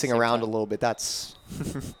upsetting. messing around a little bit, that's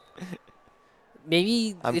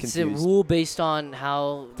Maybe I'm it's confused. a rule based on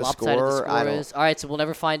how The lopsided score, the I score don't- is. All right, so we'll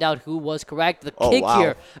never find out who was correct. The Oh, kick wow.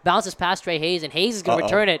 here bounces past Trey Hayes, and Hayes is going to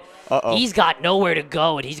return it. He's got nowhere to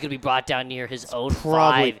go, and he's going to be brought down near his own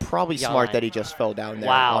probably 5-yard smart line. that he just fell down there,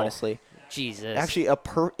 Wow. honestly. Jesus. Actually, a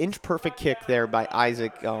inch perfect kick there by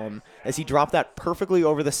Isaac as he dropped that perfectly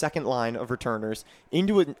over the second line of returners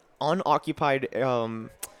into an unoccupied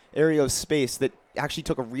area of space that actually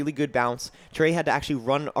took a really good bounce. Trey had to actually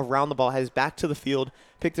run around the ball, had his back to the field,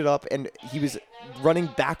 picked it up, and he was running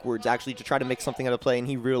backwards actually to try to make something out of play, and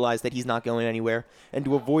he realized that he's not going anywhere. And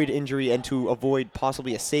to avoid injury and to avoid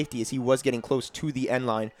possibly a safety as he was getting close to the end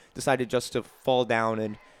line, decided just to fall down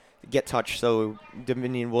and get touched. So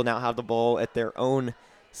Dominion will now have the ball at their own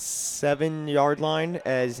 7-yard line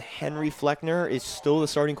as Henry Fleckner is still the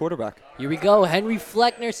starting quarterback. Here we go. Henry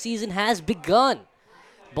Fleckner's season has begun.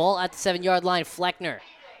 Ball at the 7-yard line. Fleckner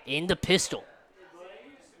in the pistol.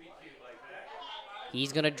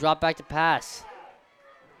 He's going to drop back to pass.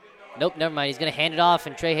 Nope, never mind. He's going to hand it off,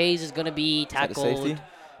 and Trey Hayes is going to be tackled. safety?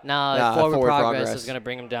 Nah, forward forward progress progress. is going to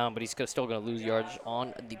bring him down, but he's still going to lose yards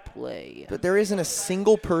on the play. But there isn't a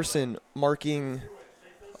single person marking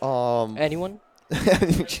Anyone?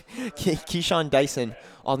 Keyshawn Dyson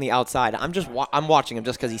on the outside. I'm watching him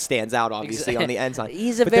just because he stands out, obviously, on the end side.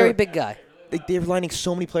 He's a But very big guy. They're lining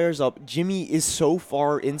so many players up. Jimmy is so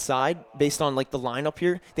far inside based on the lineup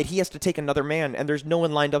here that he has to take another man, and there's no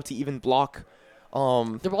one lined up to even block.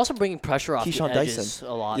 They're also bringing pressure off Keyshawn the edges Dyson.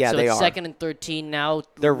 a lot. Yeah, so they it's are. 2nd and 13 now.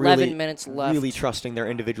 They're 11 minutes left. really trusting their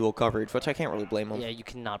individual coverage, which I can't really blame them. Yeah, you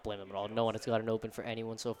cannot blame them at all. No one has gotten open for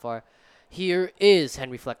anyone so far. Here is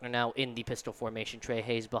Henry Fleckner now in the pistol formation. Trey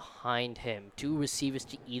Hayes behind him. 2 receivers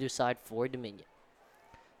to either side for Dominion.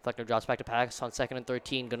 Fleckner drops back to pass on 2nd and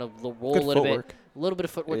 13. Going to roll Good a little footwork. bit. A little bit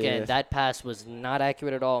of footwork Yeah. in. That pass was not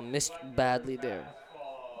accurate at all. Missed badly there.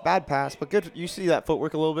 Bad pass, but good. You see that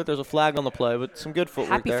footwork a little bit. There's a flag on the play, but some good footwork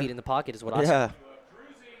Happy there. feet in the pocket is what I Yeah.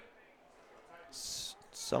 said.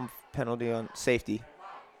 Some penalty on safety.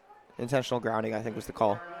 Intentional grounding, I think, was the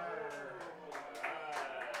call.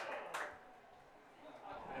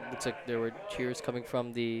 looks like there were cheers coming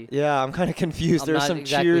from the. Yeah, I'm kind of confused. I'm There's not some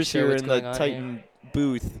exactly cheers sure here what's in the going on Titan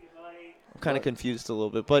booth. I'm kind of confused a little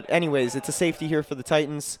bit. But anyways, it's a safety here for the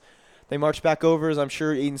Titans. They march back over as I'm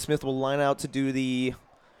sure Aiden Smith will line out to do the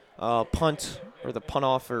punt or the punt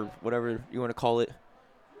off or whatever you want to call it.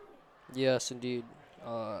 Yes, indeed.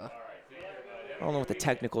 I don't know what the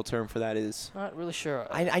technical term for that is. Not really sure.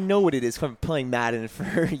 I know what it is from playing Madden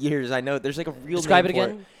for years. I know there's like a real Describe name it for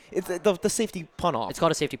again. It's the safety punt off. It's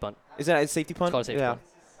called a safety punt. Is that a safety punt? It's called a safety yeah. punt.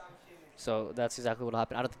 So that's exactly what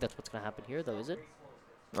happened. I don't think that's what's going to happen here, though, is it?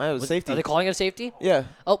 It was safety. Are they calling it a safety? Yeah.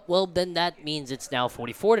 Oh, well, then that means it's now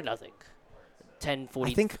 44-0.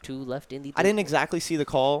 10:42 left in the. I didn't exactly see the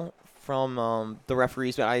call from the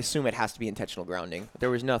referees, but I assume it has to be intentional grounding. There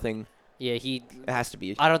was nothing. Yeah, It has to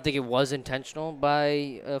be. I don't think it was intentional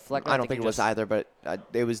by Fleckner. I don't think it was either, but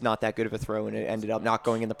it was not that good of a throw, and it ended up not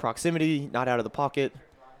going in the proximity, not out of the pocket,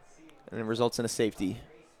 and it results in a safety.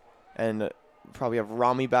 And probably have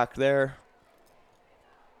Rami back there.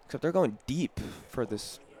 Except they're going deep for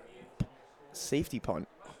this safety punt.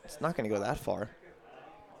 It's not going to go that far.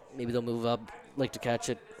 Maybe they'll move up, like to catch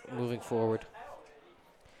it moving forward.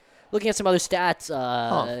 Looking at some other stats,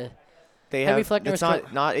 They Henry have Fleckner it's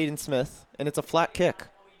is not Aiden Smith, and it's a flat kick.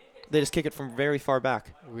 They just kick it from very far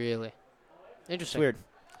back. really It's interesting. weird.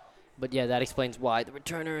 But yeah, that explains why the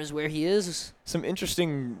returner is where he is. Some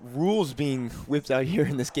interesting rules being whipped out here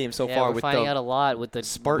in this game so Yeah, far we're with finding the out a lot with the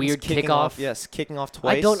Spartans weird kicking kickoff. off. Yes, kicking off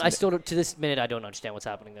twice. I still don't, to this minute I don't understand what's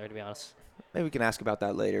happening there, to be honest. Maybe we can ask about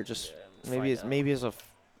that later. Just maybe it's a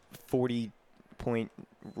 40-point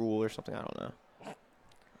rule or something. I don't know.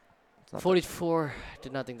 44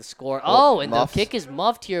 did nothing to score. Oh, And muffed. the kick is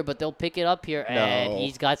muffed here, but they'll pick it up here, and No.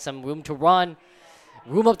 he's got some room to run.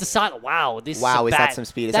 Room up the side. Wow, this is Wow, a is bad, that some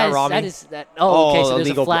speed? Is that Rami? That is that. Oh, okay, so there's a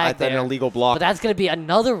illegal flag an there. illegal block. But that's going to be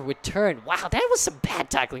another return. Wow, that was some bad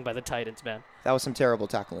tackling by the Titans, man. That was some terrible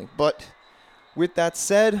tackling. But with that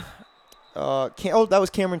said, that was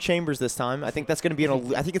Cameron Chambers this time. I think that's going to be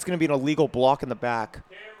I think it's going to be an illegal block in the back.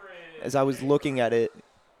 As I was looking at it,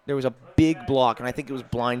 there was a big block, and I think it was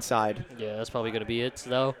blindside. Yeah, that's probably going to be it,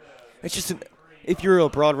 though. It's just if you're a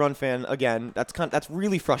Broad Run fan, again, that's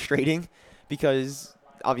really frustrating because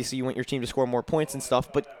obviously you want your team to score more points and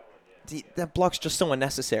stuff, but that block's just so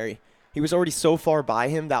unnecessary. He was already so far by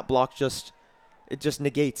him, that block just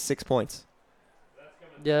negates 6 points.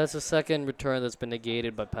 Yeah, that's the second return that's been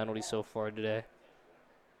negated by penalty so far today.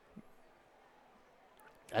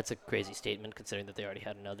 That's a crazy statement considering that they already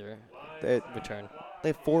had another return. They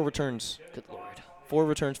have 4 returns. Good Lord. 4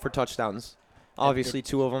 returns for touchdowns. Obviously,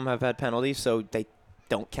 2 of them have had penalties, so they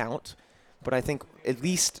don't count. But I think at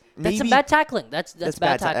least maybe That's some bad tackling. That's That's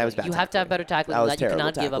bad bad tackling. that was bad You have to have tackling. better tackling. That was You terrible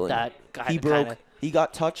cannot give up tackling. that. He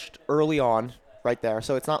got touched early on right there.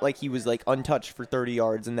 So it's not like he was like untouched for 30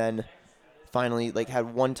 yards and then finally like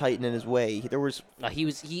had one Titan in his way. There was No, he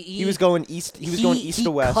was going east. He was going east to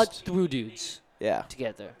west. Cut through dudes Yeah. to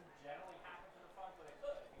get there.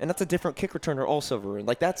 And that's a different kick returner also, Varun.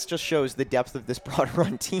 Like, that just shows the depth of this Broad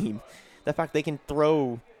Run team. The fact they can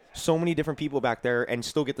throw so many different people back there and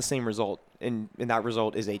still get the same result, and that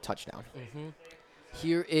result is a touchdown.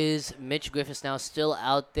 Here is Mitch Griffiths now still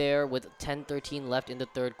out there with 10:13 left in the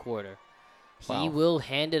third quarter. Wow. He will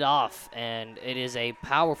hand it off, and it is a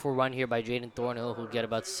powerful run here by Jaden Thornhill, who'll get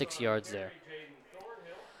about 6 yards there.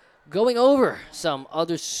 Going over some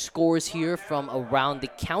other scores here from around the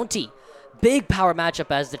county. Big power matchup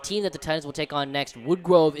as the team that the Titans will take on next,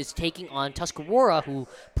 Woodgrove, is taking on Tuscarora, who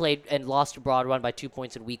played and lost to Broad Run by 2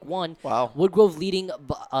 points in week 1. Wow. Woodgrove leading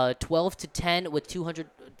 12-10 with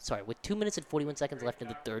 2 minutes and 41 seconds left in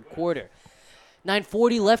the third quarter.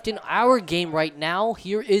 9:40 left in our game right now.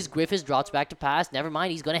 Here is Griffiths, drops back to pass. Never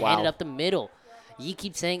mind, he's going to hand it up the middle.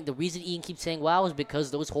 The reason Ian keeps saying wow is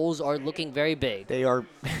because those holes are looking very big. They are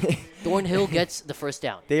Thornhill gets the first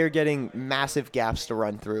down. they are getting massive gaps to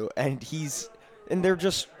run through, and they're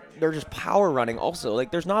just power running also.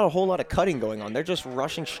 Like, there's not a whole lot of cutting going on. They're just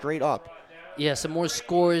rushing straight up. Yeah, some more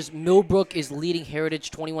scores. Millbrook is leading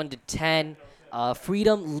Heritage 21-10.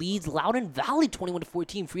 Freedom leads Loudoun Valley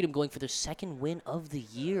 21-14. Freedom going for their second win of the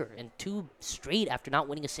year and 2 straight after not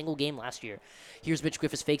winning a single game last year. Here's Mitch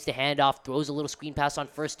Griffiths, fakes the handoff, throws a little screen pass on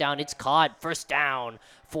first down. It's caught. First down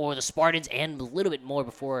for the Spartans and a little bit more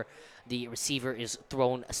before the receiver is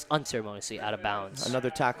thrown unceremoniously out of bounds. Another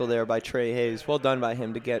tackle there by Trey Hayes. Well done by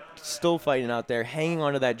him to get still fighting out there, hanging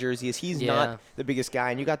onto that jersey as he's not the biggest guy.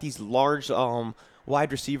 And you got these large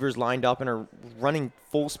wide receivers lined up and are running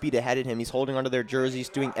full speed ahead of him. He's holding onto their jerseys,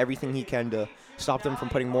 doing everything he can to stop them from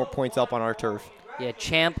putting more points up on our turf. Yeah,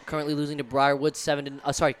 Champ currently losing to Briarwood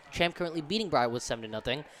Champ currently beating Briarwood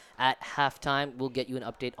 7-0 at halftime. We'll get you an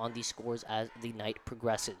update on these scores as the night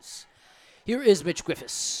progresses. Here is Mitch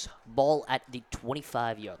Griffiths. Ball at the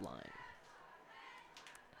 25-yard line.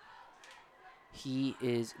 He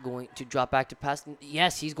is going to drop back to pass.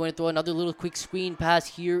 Yes, he's going to throw another little quick screen pass.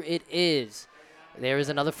 Here it is. There is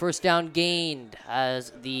another first down gained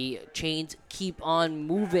as the chains keep on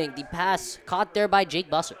moving. The pass caught there by Jake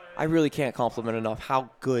Busser. I really can't compliment enough how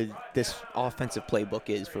good this offensive playbook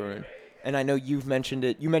is, Varun. And I know you've mentioned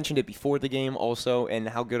it. You mentioned it before the game also, and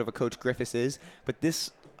how good of a coach Griffiths is. But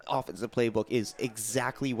this offensive playbook is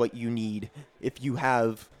exactly what you need if you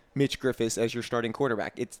have Mitch Griffiths as your starting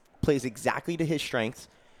quarterback. It plays exactly to his strengths.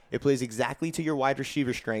 It plays exactly to your wide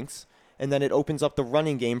receiver strengths. And then it opens up the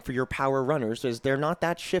running game for your power runners, as they're not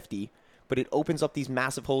that shifty, but it opens up these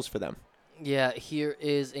massive holes for them. Yeah, here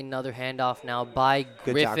is another handoff now by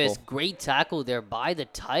Griffiths. Tackle. Great tackle there by the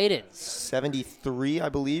Titans. 73, I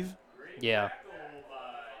believe. Yeah.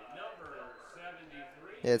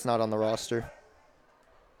 Yeah, it's not on the roster.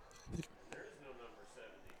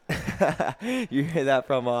 You hear that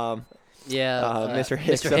from Mr.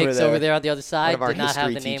 Hicks, over there on the other side. One of our Did not have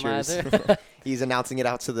the history name teachers. either. He's announcing it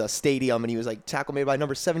out to the stadium, and he was like, tackle made by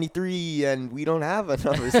number 73, and we don't have a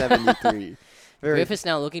number 73. Griffiths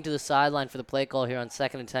now looking to the sideline for the play call here on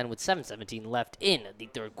 2nd and 10 with 7:17 left in the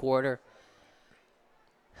third quarter.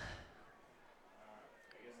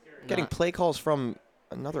 Getting play calls from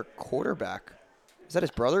another quarterback. Is that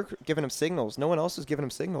his brother giving him signals? No one else is giving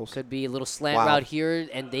him signals. Could be a little slant route here,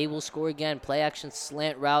 and they will score again. Play action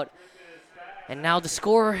slant route. And now the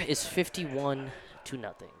score is 51-0.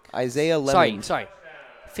 Isaiah Lemon. Sorry.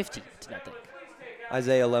 50-0.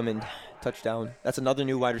 Isaiah Lemon, touchdown. That's another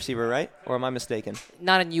new wide receiver, right? Or am I mistaken?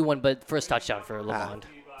 Not a new one, but first touchdown for Lamond.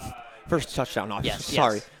 First touchdown, obviously. Yes,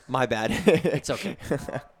 Sorry, yes. my bad. It's okay.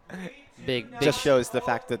 Big. Just shows the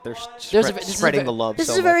fact that they're This spreading the love. This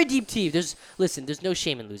is a very deep team. There's no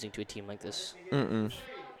shame in losing to a team like this.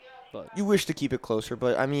 But you wish to keep it closer,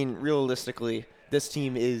 but I mean, realistically, this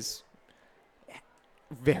team is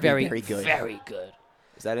very good. Very good.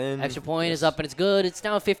 Is that in? Extra point is up and it's good. It's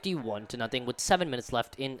now 51-0 with 7 minutes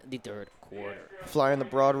left in the third quarter. Flying the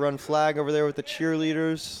broad run flag over there with the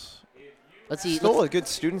cheerleaders. Let's see. Still a good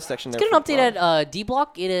student section there. Let's get an update at D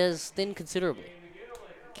Block. It is thinned considerably.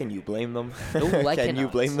 Can you blame them? No, I Can you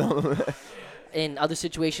cannot. blame them? In other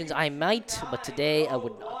situations, I might, but today I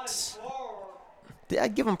would not.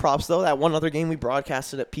 I'd give them props, though. That one other game we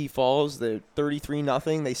broadcasted at P Falls, the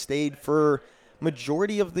 33-0, they stayed for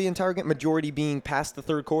majority of the entire game, majority being past the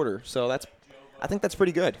third quarter. So I think that's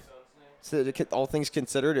pretty good. So, all things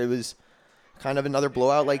considered, it was kind of another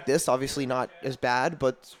blowout like this. Obviously not as bad,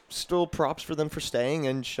 but still props for them for staying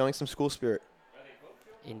and showing some school spirit.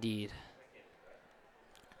 Indeed.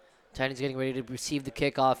 Titans getting ready to receive the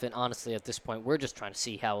kickoff, and honestly, at this point, we're just trying to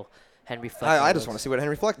see how Henry Fleckner I just want to see what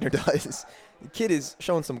Henry Fleckner does. The kid is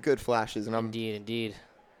showing some good flashes, and Indeed.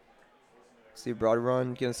 See broad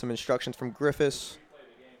run, getting some instructions from Griffiths.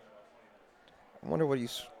 I wonder what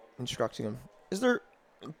he's instructing him. Is there,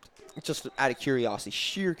 just out of curiosity,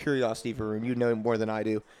 sheer curiosity, Varun, you know more than I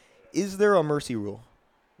do, is there a mercy rule?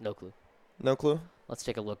 No clue. No clue? Let's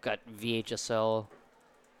take a look at VHSL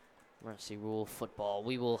mercy rule football.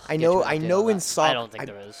 We will. I know in soccer. I don't think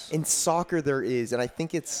there is. In soccer there is, and I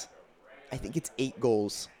think it's 8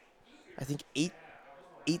 goals. I think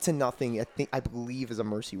 8-0. I believe is a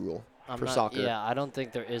mercy rule for soccer. Yeah, I don't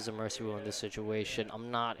think there is a mercy rule in this situation. I'm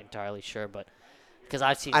not entirely sure, but because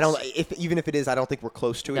I've seen. Even if it is, I don't think we're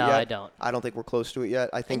close to it yet. No, I don't. I don't think we're close to it yet.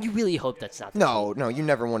 I think. And you really hope that's not. No, you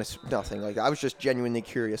never want to. Nothing like that. I was just genuinely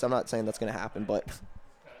curious. I'm not saying that's going to happen, but.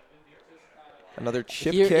 Another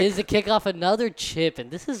chip kick. Here is a kickoff, another chip, and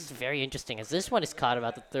this is very interesting as this one is caught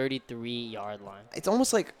about the 33-yard line. It's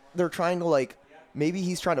almost like they're trying to maybe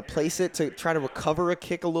he's trying to place it to try to recover a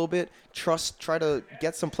kick a little bit, try to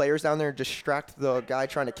get some players down there and distract the guy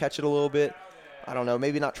trying to catch it a little bit. I don't know,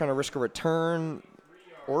 maybe not trying to risk a return,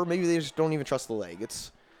 or maybe they just don't even trust the leg.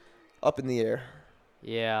 It's up in the air.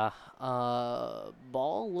 Yeah,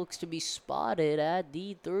 ball looks to be spotted at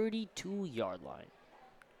the 32-yard line.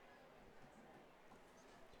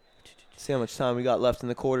 See how much time we got left in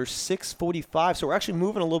the quarter. 6:45. So we're actually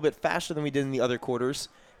moving a little bit faster than we did in the other quarters,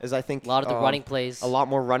 as I think A lot of the running plays. A lot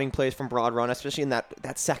more running plays from Broad Run, especially in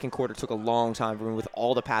that second quarter. Took a long time with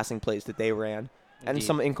all the passing plays that they ran, and Indeed.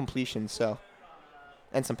 some incompletions. So,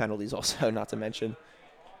 and some penalties also, not to mention.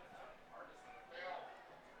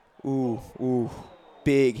 Ooh,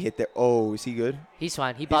 big hit there. Oh, is he good? He's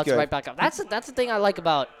fine. He bounced good. right back up. That's the thing I like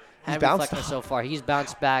about Henry bounced Fleckner up. so far. He's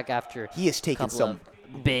bounced back after He has taken couple some of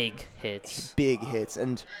big hits. Big hits.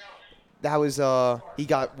 And that was he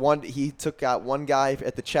got one guy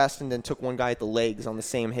at the chest and then took one guy at the legs on the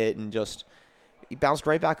same hit, and just he bounced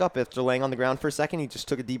right back up after laying on the ground for a second. He just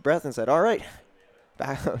took a deep breath and said, "All right,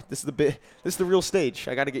 this is the real stage.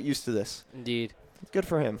 I got to get used to this." Indeed. It's good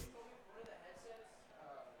for him.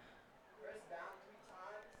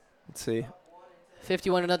 Let's see.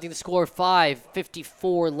 51-0 the score.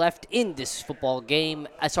 5:54 left in this football game.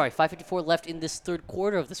 5:54 left in this third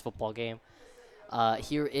quarter of this football game.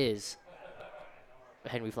 Here is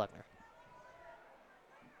Henry Fleckner.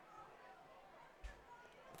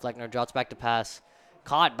 Fleckner drops back to pass.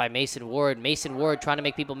 Caught by Mason Ward. Mason Ward trying to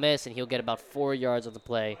make people miss, and he'll get about 4 yards on the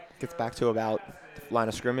play. Gets back to about the line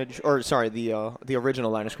of scrimmage, or sorry, the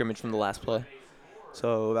original line of scrimmage from the last play.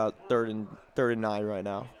 So about third and 9 right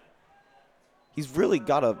now. He's really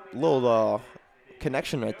got a little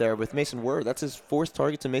connection right there with Mason Ward. That's his 4th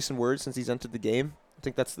target to Mason Ward since he's entered the game. I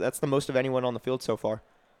think that's the most of anyone on the field so far.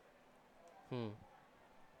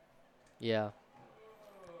 Yeah.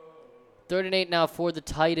 3rd and 8 now for the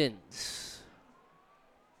Titans.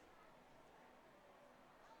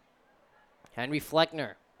 Henry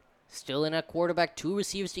Fleckner still in at quarterback. 2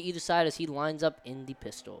 receivers to either side as he lines up in the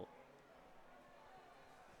pistol.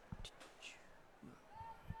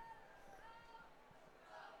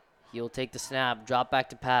 He'll take the snap, drop back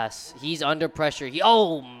to pass. He's under pressure. He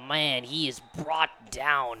is brought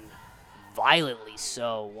down violently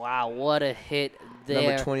so. Wow, what a hit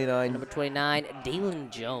there. Number 29. Dalen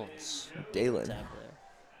Jones. Dalen.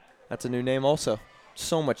 That's a new name also.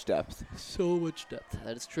 So much depth. So much depth.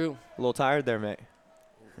 That is true. A little tired there, mate.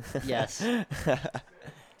 Yes.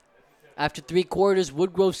 After 3 quarters,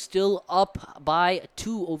 Woodgrove still up by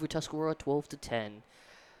 2 over Tuscarora, 12-10.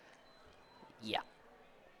 Yeah.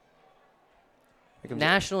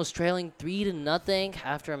 Nationals trailing 3-0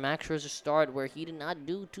 after a Max Scherzer start where he did not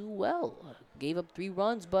do too well. Gave up 3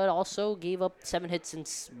 runs, but also gave up 7 hits and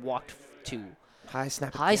walked 2. High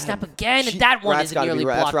snap again, and that one isn't nearly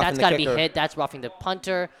blocked. That's got to be kicker. hit. That's roughing the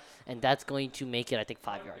punter, and that's going to make it, I think,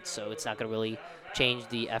 5 yards. So it's not going to really change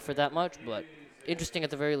the effort that much, but interesting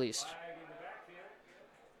at the very least.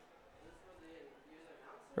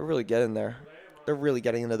 They're really getting there. They're really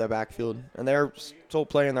getting into their backfield, and they're still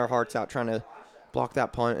playing their hearts out, trying to block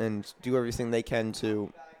that punt and do everything they can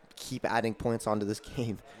to keep adding points onto this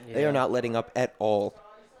game. Yeah. They are not letting up at all.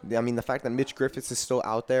 I mean, the fact that Mitch Griffiths is still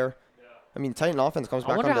out there. I mean, Titan offense comes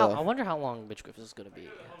back on the... I wonder how long Mitch Griffiths is going to be.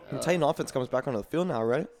 Titan offense comes back onto the field now,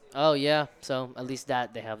 right? Oh, yeah. So at least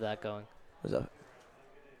they have that going. What's that?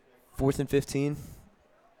 4th and 15.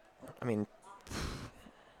 I mean,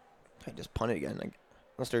 I just punt it again.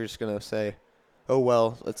 Unless they're just going to say, oh,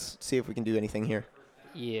 well, let's see if we can do anything here.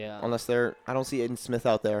 Yeah. Unless I don't see Aiden Smith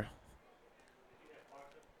out there.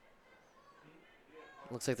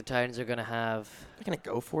 Looks like the Titans are going to have... They're going to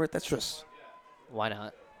go for it? That's just... Why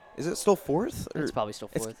not? Is it still 4th? It's probably still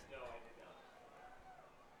 4th.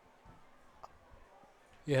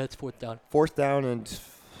 Yeah, it's 4th down. 4th down and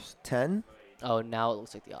 10? Oh, now it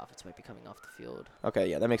looks like the offense might be coming off the field. Okay,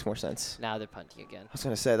 yeah, that makes more sense. Now they're punting again. I was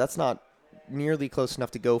going to say, that's not nearly close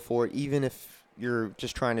enough to go for, even if you're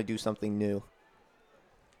just trying to do something new.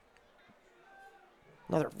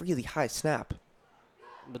 Another really high snap.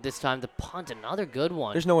 But this time the punt, another good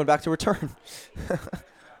one. There's no one back to return.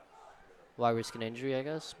 Why risk an injury, I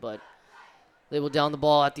guess? But they will down the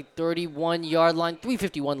ball at the 31-yard line.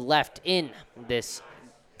 3:51 left in this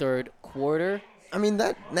third quarter. I mean,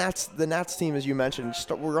 the Nats team, as you mentioned,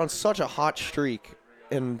 we're on such a hot streak,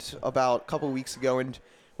 and about a couple of weeks ago, and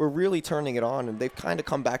we're really turning it on, and they've kind of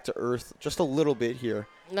come back to earth just a little bit here.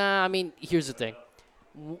 Nah, I mean, here's the thing.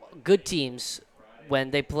 Good teams,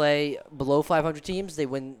 when they play below 500 teams, they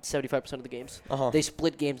win 75% of the games. They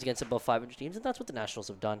split games against above 500 teams, and that's what the Nationals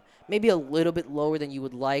have done. Maybe a little bit lower than you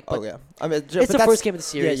would like, but I mean, it's the first game of the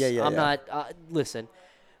series. Yeah. I'm not listen,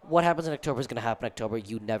 what happens in October is going to happen in October.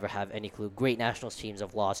 You never have any clue. Great Nationals teams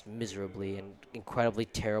have lost miserably, and incredibly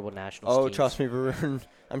terrible Nationals teams. Oh, trust me, Varun.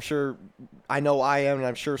 I know I am, and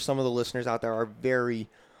I'm sure some of the listeners out there are very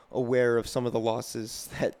aware of some of the losses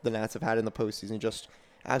that the Nats have had in the postseason. Just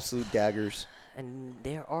absolute daggers. And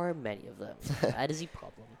there are many of them. That is the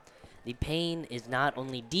problem. The pain is not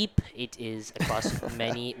only deep, it is across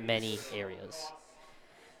many, many areas.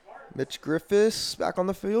 Mitch Griffiths back on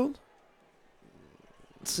the field.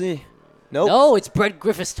 Let's see. Nope. No, it's Brett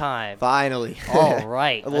Griffiths time. Finally. All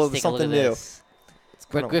right. Let's take something a look at new. this.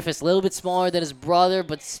 Brett Griffiths, a little bit smaller than his brother,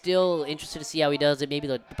 but still interested to see how he does it. Maybe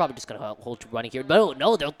they're probably just going to hold running here. But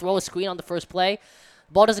no, they'll throw a screen on the first play.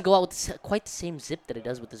 Ball doesn't go out with quite the same zip that it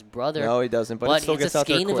does with his brother. No, he doesn't, but it still gets out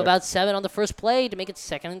there quick. It's a gain of about 7 on the first play to make it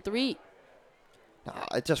 2nd and 3.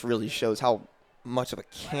 It just really shows how much of a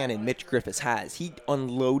cannon Mitch Griffiths has. He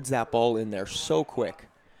unloads that ball in there so quick,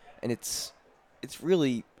 and it's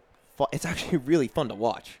really fun. It's actually really fun to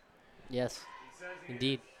watch. Yes,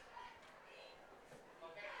 indeed.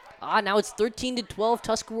 Now it's 13-12.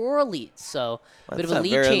 Tuscarora leads, so a bit of a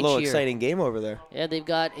lead very change little here. exciting game over there. Yeah, they've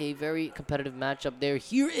got a very competitive matchup there.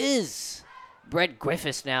 Here is Brett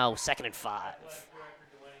Griffiths now, 2nd and 5.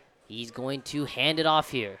 He's going to hand it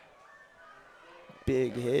off here.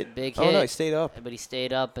 Big hit. Big Oh, hit. no, he stayed up. But he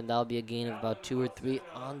stayed up, and that'll be a gain of about 2 or 3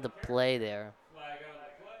 on the play there.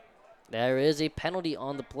 There is a penalty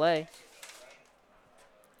on the play.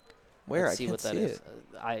 Where? Let's I see can't what that see is.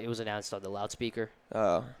 it. It was announced on the loudspeaker.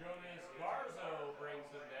 Oh.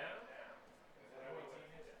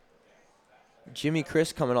 Jimmy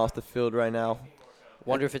Chris coming off the field right now.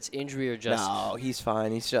 Wonder if it's injury or just... No, he's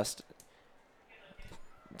fine. He's just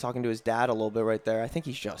talking to his dad a little bit right there. I think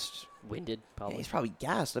he's just... Winded, probably. Yeah, he's probably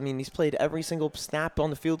gassed. I mean, he's played every single snap on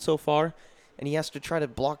the field so far, and he has to try to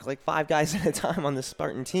block like 5 guys at a time on this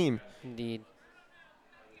Spartan team. Indeed.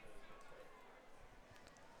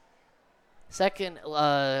 Second,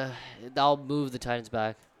 I'll move the Titans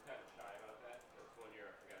back.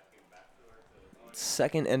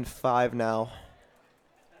 2nd and 5 now.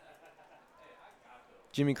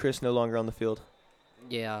 Jimmy Chris no longer on the field.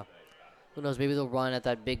 Yeah. Who knows? Maybe they'll run at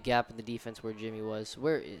that big gap in the defense where Jimmy was.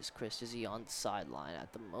 Where is Chris? Is he on the sideline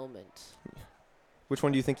at the moment? Which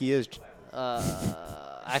one do you think he is?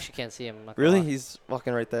 I actually can't see him. I'm not gonna Really? lie. He's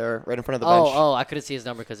walking right there, right in front of the bench. Oh, I couldn't see his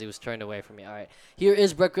number because he was turned away from me. All right. Here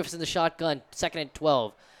is Brett Griffiths in the shotgun, 2nd and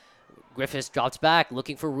 12. Griffiths drops back,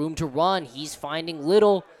 looking for room to run. He's finding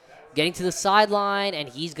Little, getting to the sideline, and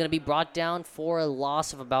he's going to be brought down for a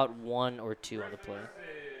loss of about 1 or 2 on the play.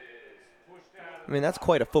 I mean, that's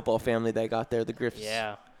quite a football family they got there, the Griffiths.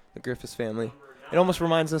 Yeah. The Griffiths family. It almost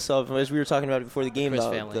reminds us of, as we were talking about before the game, Chris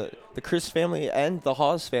family. the Chris family and the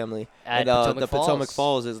Hawes family. At and Potomac the Potomac Falls.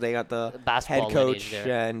 Falls, is they got the Basketball head lineage coach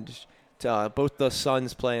there. and both the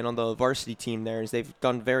sons playing on the varsity team there. As they've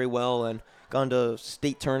done very well and gone to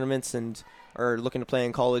state tournaments and are looking to play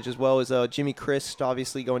in college, as well as Jimmy Christ,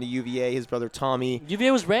 obviously going to UVA, his brother Tommy.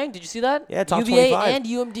 UVA was ranked. Did you see that? Yeah, top UVA 25. and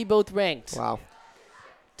UMD both ranked. Wow.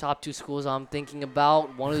 Top 2 schools I'm thinking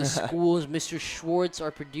about. One of the schools Mr. Schwartz, our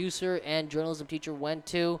producer and journalism teacher, went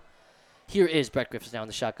to. Here is Brett Griffiths now in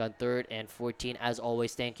the shotgun, 3rd and 14. As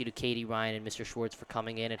always, thank you to Katie, Ryan, and Mr. Schwartz for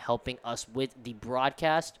coming in and helping us with the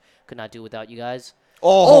broadcast. Could not do it without you guys.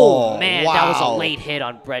 Oh man, wow. that was a late hit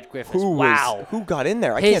on Brett Griffiths. Wow. Who got in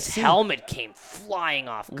there? I can't His see. helmet came flying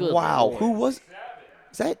off. Good Wow. Lord. Who was?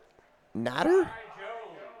 Is that Natter?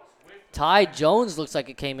 Ty Jones looks like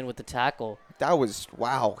it came in with the tackle. That was,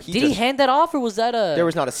 wow. Did he hand that off, or was that a... There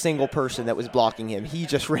was not a single person that was blocking him. He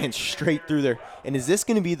just ran straight through there. And is this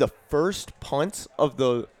going to be the first punt of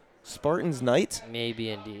the Spartans night?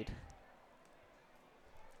 Maybe indeed.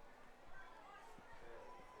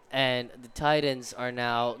 And the Titans are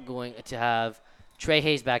now going to have Trey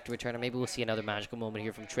Hayes back to return, and maybe we'll see another magical moment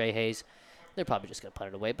here from Trey Hayes. They're probably just going to punt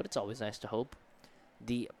it away, but it's always nice to hope.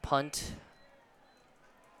 The punt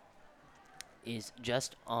is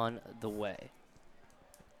just on the way.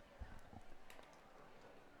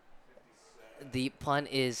 The punt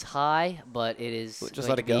is high, but it is Just going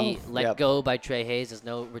let to it go. be let Yep. go by Trey Hayes, as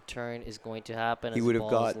no return is going to happen. He as would the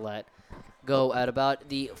have ball is got- let go at about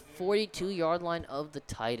the 42-yard line of the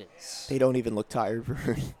Titans. They don't even look tired.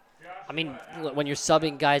 I mean, when you're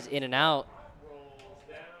subbing guys in and out,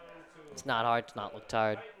 it's not hard to not look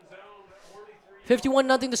tired.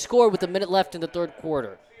 51-0 to score with a minute left in the 3rd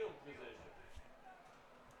quarter.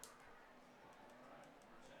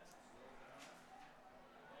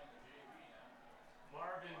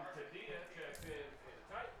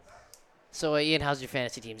 So, Ian, how's your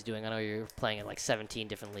fantasy teams doing? I know you're playing in like 17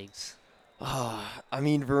 different leagues. I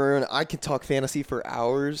mean, Varun, I could talk fantasy for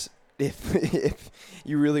hours if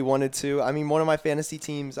you really wanted to. I mean, one of my fantasy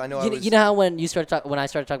teams, I know I was... You know how when I started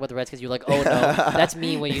talking about the Redskins, you're like, oh, no, that's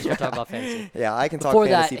me when you start talking about fantasy. Yeah, I can talk Before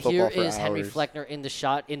fantasy that, football here for is hours. Henry Fleckner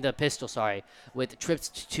in the pistol, with trips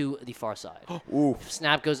to the far side. Ooh.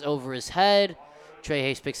 Snap goes over his head. Trey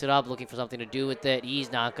Hayes picks it up, looking for something to do with it.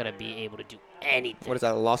 He's not going to be able to do anything. What is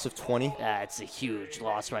that, a loss of 20? That's a huge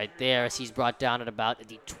loss right there, as he's brought down at about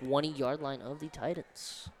the 20-yard line of the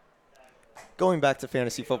Titans. Going back to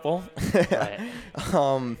fantasy football.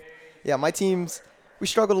 Right. Yeah, my teams, we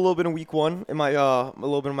struggled a little bit in week 1 in my a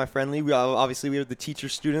little bit in my friendly. We obviously we have the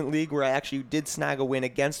teacher-student league where I actually did snag a win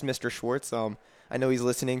against Mr. Schwartz. I know he's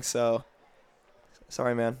listening, so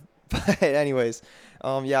sorry, man. But anyways,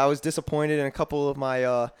 yeah, I was disappointed in a couple of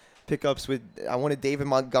my pickups. I wanted David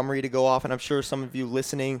Montgomery to go off, and I'm sure some of you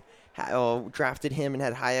listening drafted him and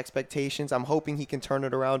had high expectations. I'm hoping he can turn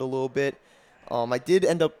it around a little bit. I did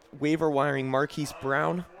end up waiver wiring Marquise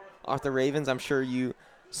Brown off the Ravens. I'm sure you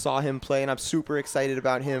saw him play, and I'm super excited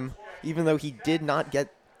about him. Even though he did not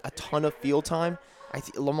get a ton of field time,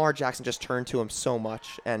 Lamar Jackson just turned to him so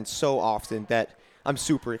much and so often that I'm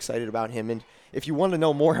super excited about him. And if you want to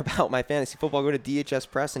know more about my fantasy football, go to DHS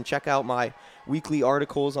Press and check out my weekly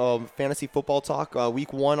articles of fantasy football talk.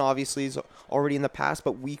 Week 1 obviously is already in the past,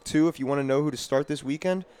 but week 2, if you want to know who to start this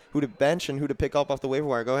weekend, who to bench, and who to pick up off the waiver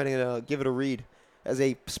wire, go ahead and give it a read. As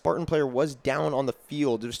a Spartan player was down on the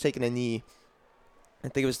field, just taking a knee. I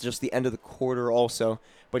think it was just the end of the quarter also,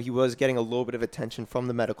 but he was getting a little bit of attention from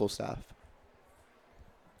the medical staff.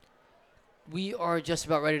 We are just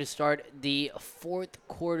about ready to start the fourth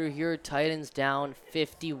quarter here. Titans down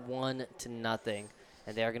 51-0,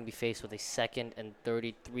 and they are going to be faced with a 2nd and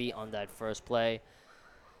 33 on that first play.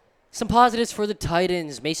 Some positives for the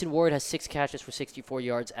Titans. Mason Ward has 6 catches for 64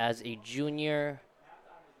 yards as a junior.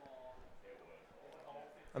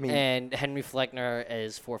 And Henry Fleckner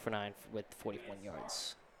is 4 for 9 with 41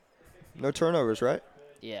 yards. No turnovers, right?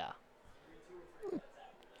 Yeah.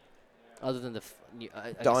 Other than the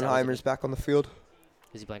Donheimer's back on the field.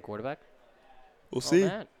 Is he playing quarterback? We'll see.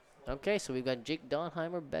 Man. Okay, so we've got Jake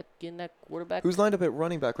Donheimer back in that quarterback. Who's lined up at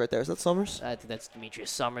running back right there? Is that Summers? I think that's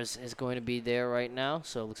Demetrius Summers is going to be there right now.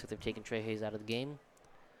 So it looks like they've taken Trey Hayes out of the game.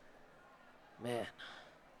 Man.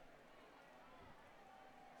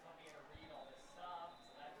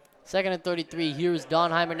 Second and 33. Here's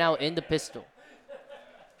Donheimer now in the pistol.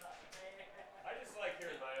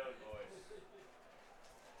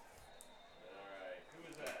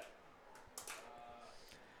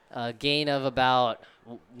 Gain of about,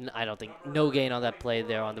 I don't think, no gain on that play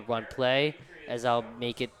there on the run play, as I'll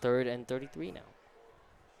make it 3rd and 33 now.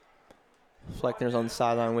 Fleckner's on the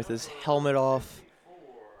sideline with his helmet off.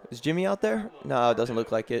 Is Jimmy out there? No, it doesn't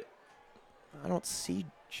look like it. I don't see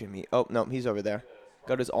Jimmy. Oh, no, he's over there.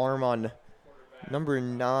 Got his arm on number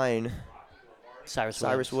 9,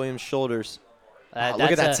 Cyrus Williams' shoulders.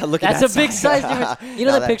 Look at that. That's a big size difference. You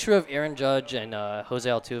know that picture of Aaron Judge and Jose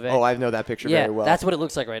Altuve? Oh, I know that picture very well. Yeah, that's what it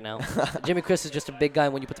looks like right now. Jimmy Chris is just a big guy.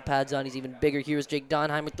 When you put the pads on, he's even bigger. Here's Jake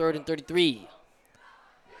Donheimer, 3rd and 33.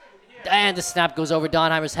 And the snap goes over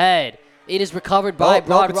Donheimer's head. It is recovered by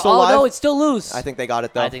Broad. No, it's still loose. I think they got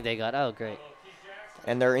it, though. I think they got it. Oh, great.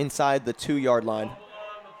 And they're inside the 2-yard line.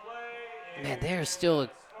 Man, they're still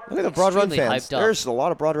Look at the Broad Run fans. Hyped up. There's a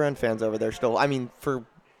lot of Broad Run fans over there still. I mean, for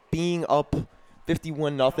being up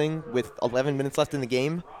 51-0 with 11 minutes left in the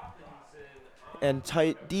game. And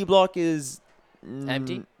D block is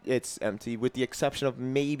empty. It's empty, with the exception of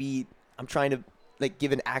maybe I'm trying to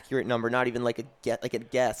give an accurate number, not even a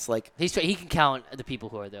guess. He can count the people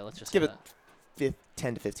who are there. Let's just give it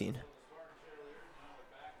 10 to 15.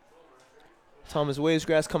 Thomas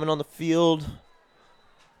Waysgrass coming on the field.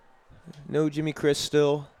 No Jimmy Chris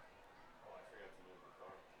still.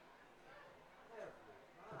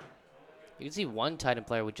 You can see one Titan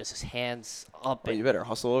player with just his hands up. Oh, you better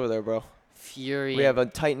hustle over there, bro. Fury. We have a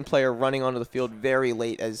Titan player running onto the field very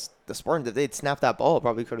late, as the Spartans, if they'd snapped that ball,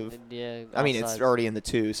 probably could have. Yeah. I mean, it's already in the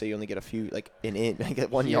 2, so you only get a few, get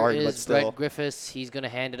 1 yard, but still. Brett Griffiths. He's going to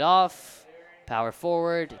hand it off. Power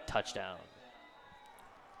forward. Touchdown.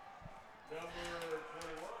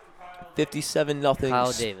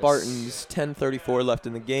 57-0. Spartans. 10:34 left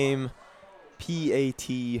in the game. PAT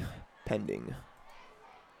pending.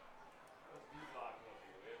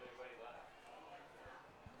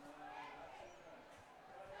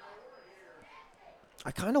 I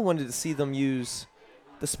kind of wanted to see them use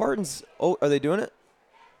the Spartans. Oh, are they doing it?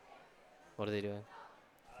 What are they doing? Are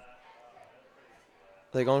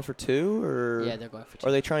they going for 2, or? Yeah, they're going for 2.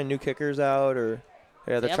 Are they trying new kickers out, or?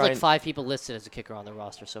 Yeah, they have like 5 people listed as a kicker on the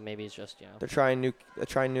roster, so maybe it's just, They're trying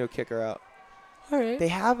new kicker out. All right. They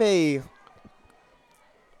have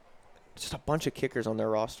just a bunch of kickers on their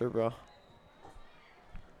roster, bro.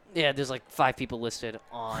 Yeah, there's 5 people listed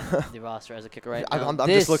on the roster as a kicker right now. I'm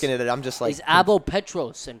just looking at it. I'm just like. It's Abo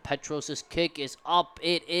Petros, and Petros' kick is up.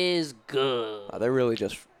 It is good. They're really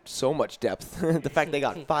just so much depth. The fact they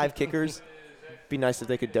got 5 kickers, be nice if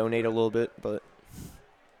they could donate a little bit, but.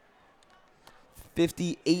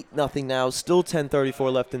 58-0 now. Still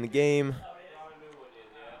 10:34 left in the game.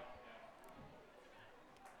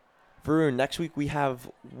 Varun, next week we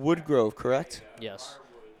have Woodgrove, correct? Yes.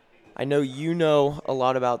 I know you know a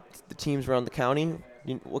lot about the teams around the county.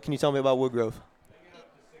 What can you tell me about Woodgrove?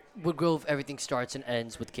 Woodgrove, everything starts and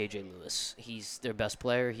ends with KJ Lewis. He's their best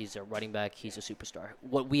player. He's their running back. He's a superstar.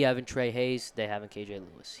 What we have in Trey Hayes, they have in KJ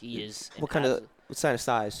Lewis. He is. What kind What kind of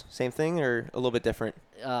size? Same thing or a little bit different?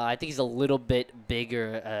 I think he's a little bit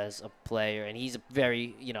bigger as a player, and he's a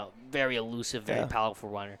very, very elusive, very powerful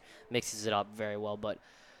runner. Mixes it up very well, but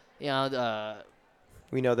we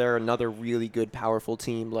know they're another really good, powerful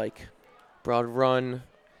team like Broad Run.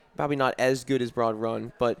 Probably not as good as Broad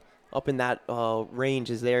Run, but up in that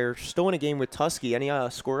range. Is they're still in a game with Tuskegee. Any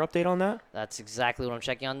score update on that? That's exactly what I'm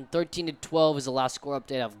checking on. 13-12 is the last score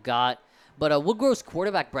update I've got. But Woodgrove's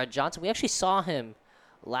quarterback, Brett Johnson, we actually saw him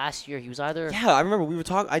last year. He was either... Yeah, I remember we were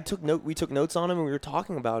talking. We took notes on him, and we were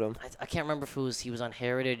talking about him. I can't remember if he was on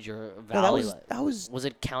Heritage or Valley. No, that was... Was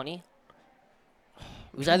it County?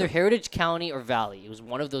 It was either Heritage, County, or Valley. It was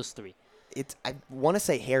one of those three. I want to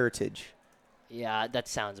say Heritage. Yeah, that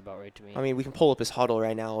sounds about right to me. I mean, we can pull up his huddle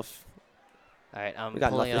right now. All right, I'm we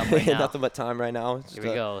got pulling nothing, it up right now. nothing but time right now. Here we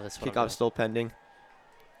go. That's what kickoff still pending.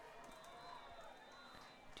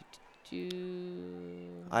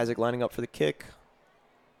 Isaac lining up for the kick.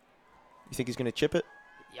 You think he's going to chip it?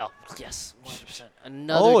 Yes,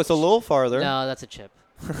 100%. It's a little farther. No, that's a chip.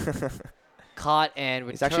 Caught and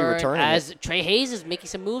returned. He's actually returning as Trey Hayes is making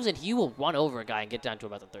some moves, and he will run over a guy and get down to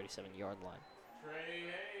about the 37-yard line. Trey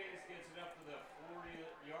Hayes gets it up to the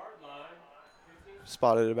 40-yard line.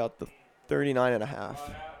 Spotted at about the 39 and a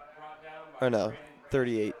half. Or no,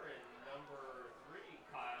 38.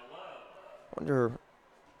 Wonder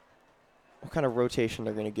what kind of rotation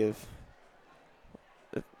they're going to give.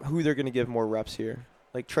 Who they're going to give more reps here.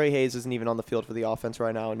 Like, Trey Hayes isn't even on the field for the offense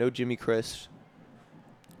right now. No Jimmy Chris.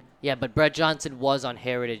 Yeah, but Brett Johnson was on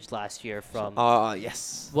Heritage last year from...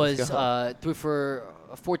 yes. Threw for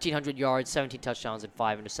 1,400 yards, 17 touchdowns, and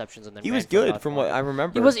 5 interceptions. And then he was good from what I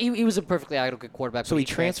remember. He was a perfectly adequate quarterback. So he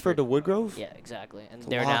transferred to Woodgrove? Yeah, exactly. And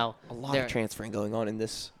they're now... A lot of transferring going on in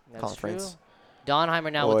this conference. True.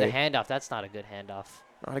 Donheimer now with the handoff. That's not a good handoff.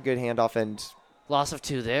 Not a good handoff, and... Loss of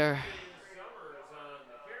 2 there.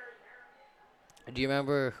 Do you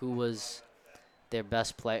remember who was their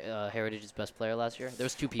best Heritage's best player last year? There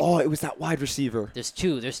was 2 people. Oh, it was that wide receiver. There's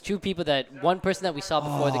 2. There's 2 people one person that we saw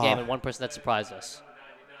before the game and one person that surprised us.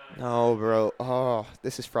 No, bro. Oh,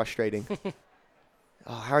 this is frustrating.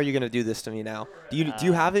 How are you gonna do this to me now? Do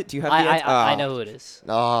you have it? Do you have the answer? I know who it is.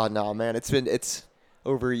 Oh no, man. It's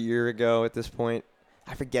over a year ago at this point.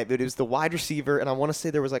 I forget, but it was the wide receiver, and I want to say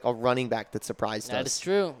there was like a running back that surprised us. That is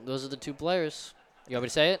true. Those are the 2 players. You want me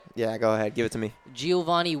to say it? Yeah, go ahead. Give it to me.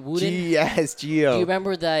 Giovanni Wooden. Yes, Gio. Do you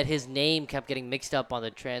remember that his name kept getting mixed up on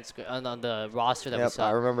the on the roster that we saw?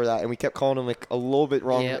 I remember that, and we kept calling him like a little bit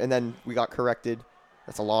wrong, and then we got corrected.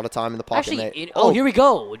 That's a lot of time in the pocket. Actually, here we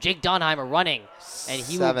go. Jake Donheimer running, and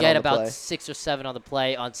he will get about 6 or 7 on the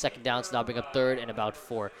play on second down, so that'll bring up third and about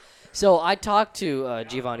 4. So I talked to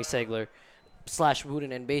Giovanni Segler /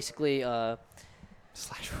 Wooden, and basically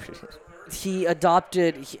he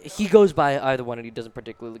adopted. He goes by either one, and he doesn't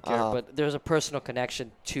particularly care. But there's a personal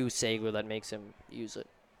connection to Segler that makes him use it.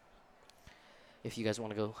 If you guys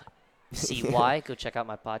want to go see why, go check out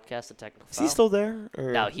my podcast, The Technical File. Is he still there?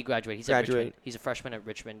 Or? No, he graduated. He's at Richmond. He's a freshman at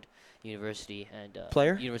Richmond University and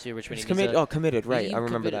player. University of Richmond. He's committed. Committed. Right, I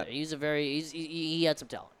remember that. He's he had some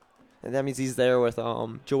talent. And that means he's there with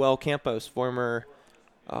Joel Campos, former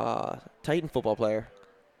Titan football player.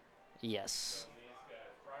 Yes.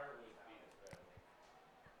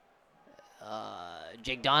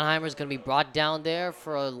 Jake Donheimer is going to be brought down there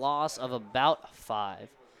for a loss of about 5.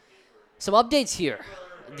 Some updates here.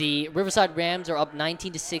 The Riverside Rams are up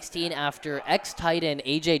 19-16 after ex-Titan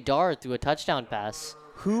AJ Dart threw a touchdown pass.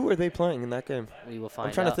 Who are they playing in that game? We will find out.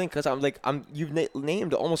 I'm trying to think because you've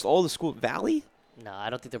named almost all the school. Valley? No, I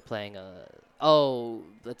don't think they're playing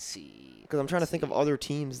let's see. Because I'm trying to think of other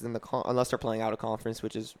teams than unless they're playing out of conference,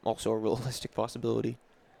 which is also a realistic possibility.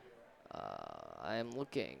 I'm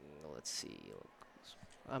looking. Let's see.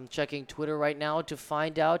 I'm checking Twitter right now to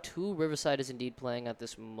find out who Riverside is indeed playing at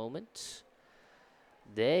this moment.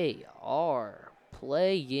 They are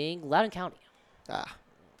playing Loudoun County.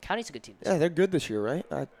 County's a good team. Yeah, they're good this year, right?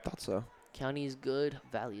 I thought so. County is good.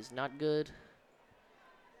 Valley is not good.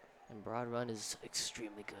 And Broad Run is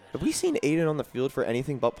extremely good. Have we seen Aiden on the field for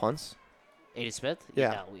anything but punts? Aiden Smith? Yeah.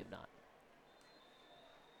 No, we have not.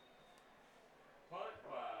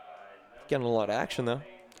 Getting a lot of action, though.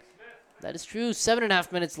 That is true.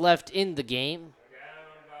 7.5 minutes left in the game.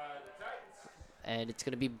 And it's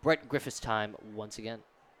going to be Brett Griffith's time once again.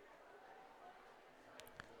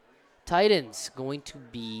 Titans going to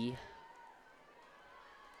be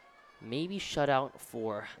maybe shut out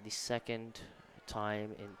for the second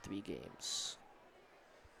time in 3 games.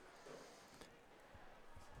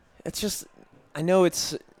 It's just, I know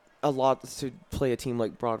it's a lot to play a team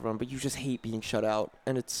like Broad Run, but you just hate being shut out.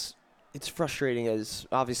 And it's it's frustrating as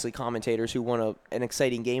obviously commentators who want an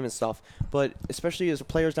exciting game and stuff, but especially as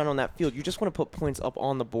players down on that field, you just want to put points up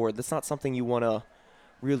on the board. That's not something you want to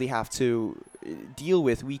really have to deal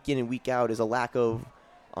with week in and week out, is a lack of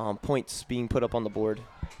points being put up on the board.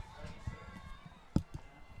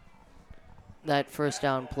 That first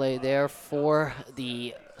down play there for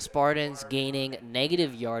the Spartans, gaining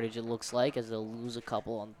negative yardage, it looks like, as they'll lose a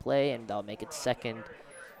couple on the play, and they'll make it second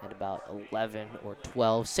and about 11 or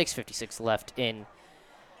 12. 6:56 left in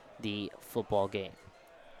the football game.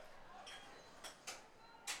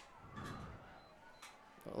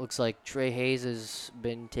 It looks like Trey Hayes has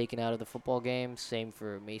been taken out of the football game. Same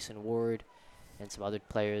for Mason Ward and some other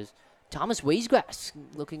players. Thomas Waisgrass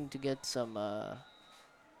looking to get some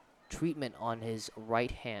treatment on his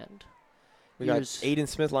right hand. We got Aiden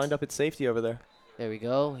Smith lined up at safety over there. There we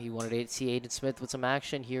go. He wanted to see Aiden Smith with some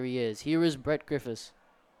action. Here he is. Here is Brett Griffiths.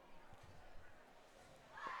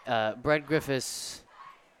 Brett Griffiths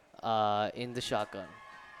in the shotgun.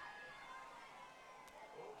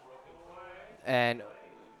 And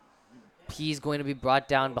he's going to be brought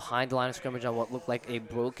down behind the line of scrimmage on what looked like a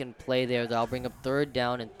broken play there. That'll bring up 3rd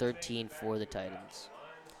down and 13 for the Titans.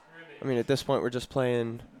 I mean, at this point, we're just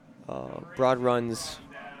playing broad runs,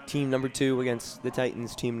 team number 2 against the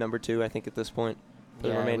Titans, team number 2, I think, at this point, for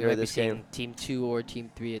the remainder of this game. Team 2 or team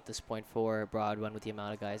 3 at this point for broad run with the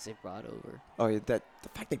amount of guys they've brought over. Oh, yeah, the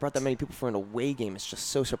fact they brought that many people for an away game is just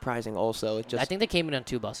so surprising also. I think they came in on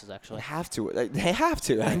 2 buses, actually. They have to. They have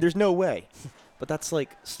to. I mean, there's no way. But that's,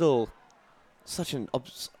 like, still such an,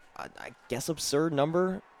 I guess, absurd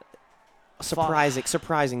number.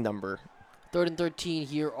 Surprising number. 3rd and 13,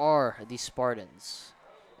 here are the Spartans.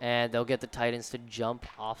 And they'll get the Titans to jump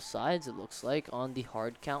off sides, it looks like, on the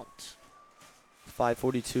hard count.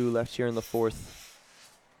 5:42 left here in the 4th.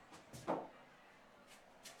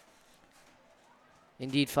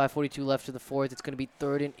 Indeed, 5:42 left in the 4th. It's going to be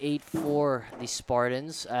 3rd and 8 for the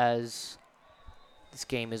Spartans as this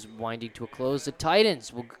game is winding to a close. The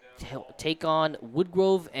Titans will take on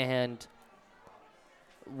Woodgrove and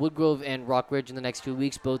Rock Ridge in the next 2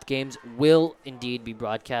 weeks. Both games will indeed be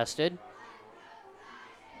broadcasted.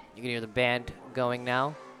 You can hear the band going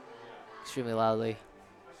now extremely loudly.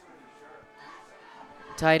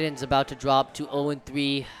 Titans about to drop to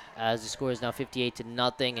 0-3 as the score is now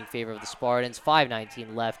 58-0 in favor of the Spartans.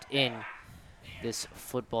 5:19 left in this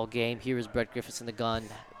football game. Here is Brett Griffiths in the gun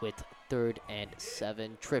with 3rd and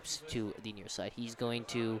 7. Trips to the near side. He's going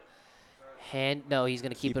to he's going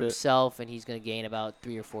to keep it himself, and he's going to gain about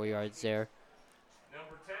 3 or 4 yards there.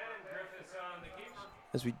 Number 10, Griffiths on the keeper.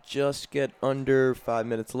 As we just get under 5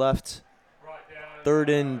 minutes left. Brought down 3rd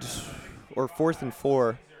and, or 4th and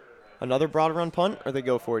 4. Another broad run punt, or they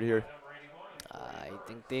go for it here? I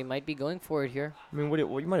think they might be going for it here. I mean,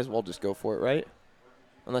 you might as well just go for it, right?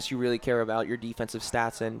 Unless you really care about your defensive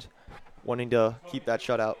stats and wanting to keep that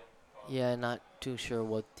shutout. Yeah, not too sure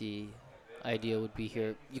what the idea would be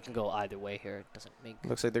here. You can go either way here. It doesn't make...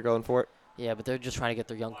 Looks like they're going for it. Yeah, but they're just trying to get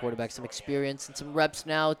their young quarterback some experience and some reps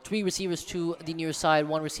now. 3 receivers to the near side,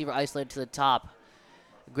 1 receiver isolated to the top.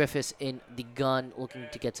 Griffiths in the gun, looking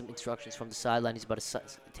to get some instructions from the sideline. He's about to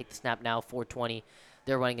take the snap now, 4:20.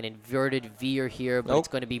 They're running an inverted veer here, but it's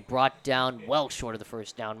going to be brought down well short of the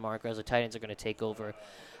 1st down marker as the Titans are going to take over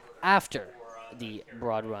after the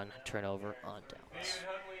broad run turnover on downs.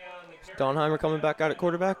 Donheimer coming back out at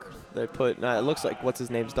quarterback. They put, it looks like what's his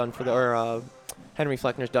name's done for the, or Henry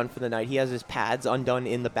Fleckner's done for the night. He has his pads undone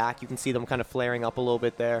in the back. You can see them kind of flaring up a little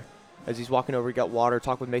bit there. As he's walking over, he got water,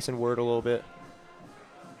 talked with Mason Word a little bit.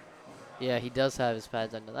 Yeah, he does have his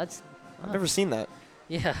pads under. I've never seen that.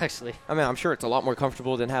 Yeah, actually. I mean, I'm sure it's a lot more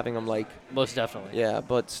comfortable than having them like... Most definitely. Yeah,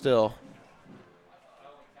 but still.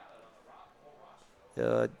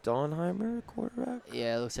 Donheimer, quarterback?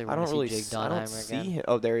 Yeah, it looks like we're I don't going really to see Jake Donheimer see again. him.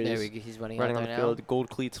 Oh, there he is. There we go. He's running on out the there field. now. Gold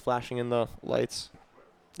cleats flashing in the lights.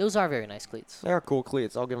 Those are very nice cleats. They are cool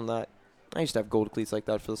cleats. I'll give them that. I used to have gold cleats like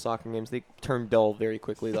that for the soccer games. They turn dull very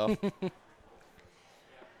quickly, though.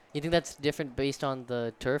 You think that's different based on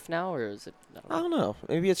the turf now, or is it? I don't know.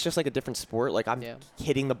 Maybe it's just like a different sport. Like I'm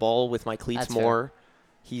hitting the ball with my cleats That's more. fair.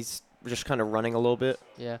 He's just kind of running a little bit.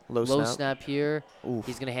 Yeah. Low snap here. Oof.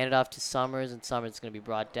 He's going to hand it off to Summers, and Summers is going to be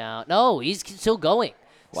brought down. No, he's still going.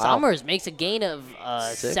 Wow. Summers makes a gain of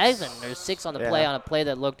 7 or 6 on the play, on a play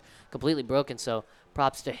that looked completely broken. So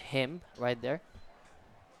props to him right there.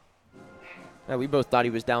 Yeah, we both thought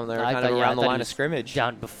he was down there, I kind of thought- around I the thought line he of was scrimmage.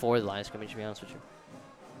 Down before the line of scrimmage, to be honest with you.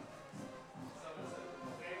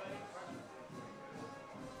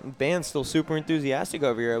 Band's still super enthusiastic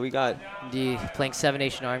over here. We got Playing 7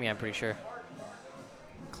 Nation Army, I'm pretty sure.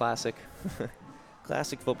 classic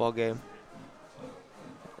football game.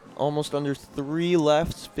 almost under 3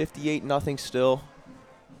 left. 58-0 still.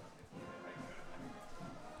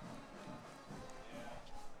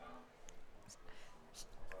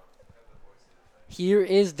 Here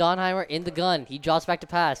is Donheimer in the gun. He drops back to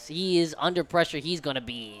pass. He is under pressure. He's going to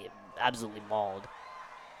be absolutely mauled.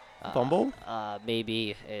 Fumble?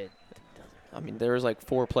 Maybe. I mean, there was like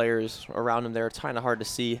 4 players around him there. It's kind of hard to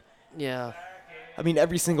see. Yeah. I mean,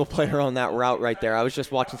 every single player on that route right there. I was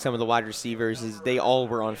just watching some of the wide receivers. They all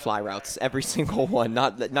were on fly routes. Every single one.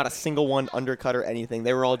 Not a single one undercut or anything.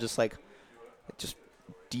 They were all just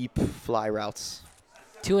deep fly routes.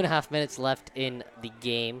 2.5 minutes left in the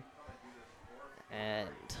game. And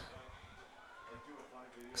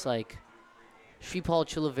looks like Shripal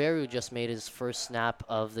Chilaveru just made his first snap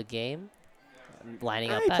of the game.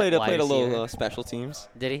 Lining up He at played wide a little receiver. special teams.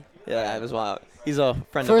 Did he? Yeah, it was wild. He's a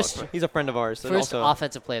friend First- of ours. He's a friend of ours. and First also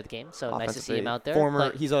offensive play of the game, so nice to offensive see him play. out there.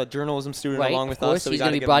 Former, he's a journalism student Right, along of with course. us. So He's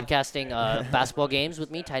going to be broadcasting basketball games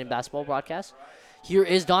with me, Titan basketball broadcast. Here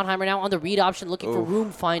is Donheimer now on the read option, looking for Oof.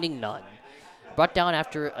 room, finding none. Brought down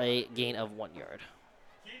after a gain of 1 yard.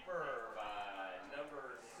 Keeper by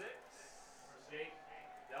number 6, Jake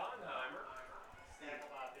Donheimer.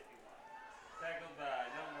 Tackled by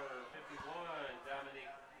number 51, Dominic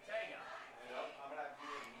Tega.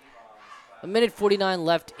 A minute 49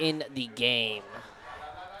 left in the game.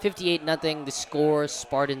 58-0, the score,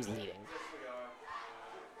 Spartans leading.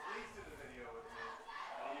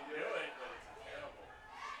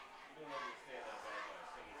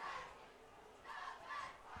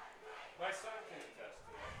 My son can attest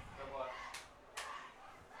to that. For what?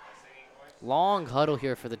 My singing voice. Long huddle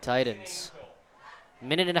here for the Titans.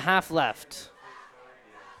 Minute and a half left.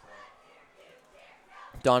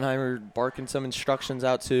 Donheimer barking some instructions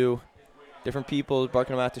out to different people,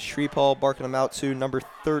 barking them out to Shripal, barking them out to number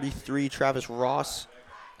 33, Travis Ross,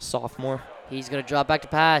 sophomore. He's going to drop back to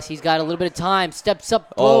pass. He's got a little bit of time. Steps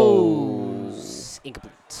up, Oh. throws.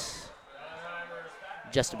 Incomplete.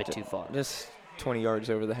 Just a bit too far. Just 20 yards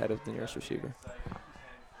over the head of the nearest receiver.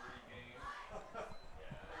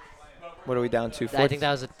 What are we down to? I think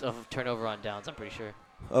that was a turnover on downs, I'm pretty sure.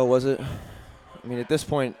 Oh, was it? I mean, at this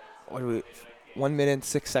point, what are we? 1 minute,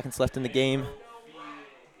 6 seconds left in the game.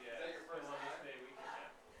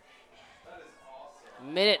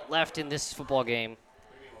 Minute left in this football game.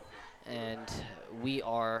 And we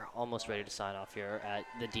are almost ready to sign off here at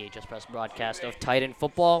the DHS Press broadcast of Titan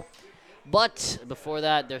football. But before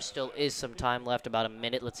that, there still is some time left, about a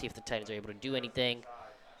minute. Let's see if the Titans are able to do anything.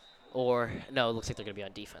 Or, no, it looks like they're going to be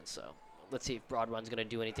on defense. So let's see if Broad Run's going to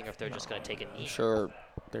do anything or if they're just going to take a knee. I'm sure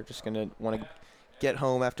they're just going to want to get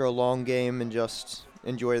home after a long game and just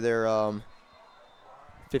enjoy their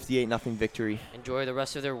 58-0 victory. Enjoy the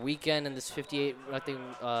rest of their weekend in this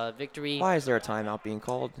 58-0 victory. Why is there a timeout being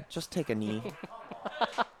called? Just take a knee.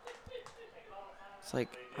 It's like,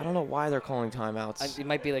 I don't know why they're calling timeouts. It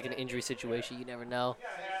might be like an injury situation. You never know.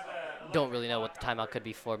 Don't really know what the timeout could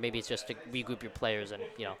be for. Maybe it's just to regroup your players and,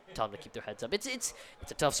 tell them to keep their heads up. It's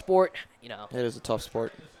a tough sport, It is a tough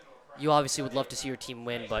sport. You obviously would love to see your team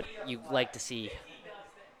win, but you like to see,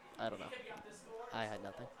 I don't know. I had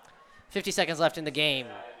nothing. 50 seconds left in the game.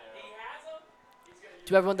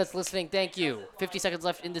 To everyone that's listening, thank you. 50 seconds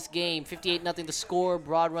left in this game. 58-0 the score.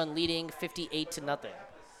 Broad Run leading 58-0.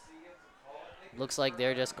 Looks like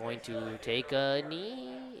they're just going to take a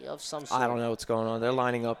knee of some sort. I don't know what's going on. They're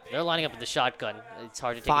lining up. They're lining up in the shotgun. It's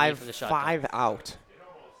hard to take a knee from the shotgun. 5 out.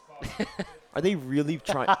 Are they really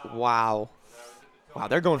trying? Wow. Wow,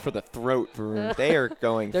 they're going for the throat, Varun. They are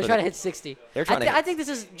going They're for trying to hit 60. They're trying to hit- I think this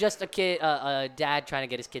is just a kid, a dad trying to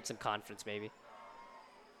get his kid some confidence, maybe.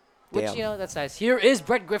 Which, Damn. that's nice. Here is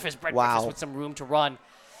Brett Griffiths. Brett Wow. Griffiths with some room to run.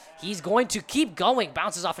 He's going to keep going,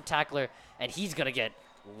 bounces off a tackler, and he's going to get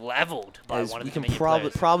leveled by As one of we the can Dominion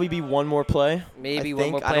players. probably be one more play. Maybe I one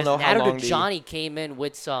think. more I play. don't know how long Johnny came in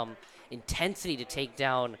with some intensity to take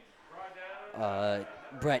down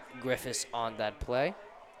Brett Griffiths on that play.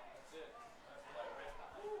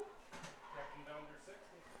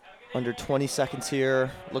 Under 20 seconds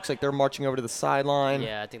here. Looks like they're marching over to the sideline.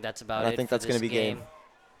 Yeah, I think that's about And it. I think for that's going this to be game.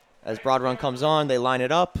 As Broad Run comes on, they line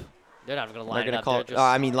it up. They're not going to They're line going it to up. call They're it.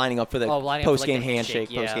 just Lining up for the lining up for, like, post-game the handshake.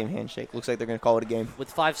 handshake, yeah. Post-game handshake. Looks like they're going to call it a game. With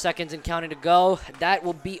 5 seconds and counting to go, that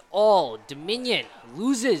will be all. Dominion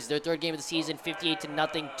loses their third game of the season,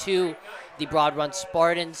 58-0 to the Broad Run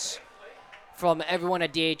Spartans. From everyone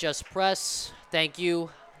at DHS Press, thank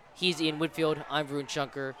you. He's Ian Whitfield. I'm Varun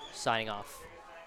Shankar, signing off.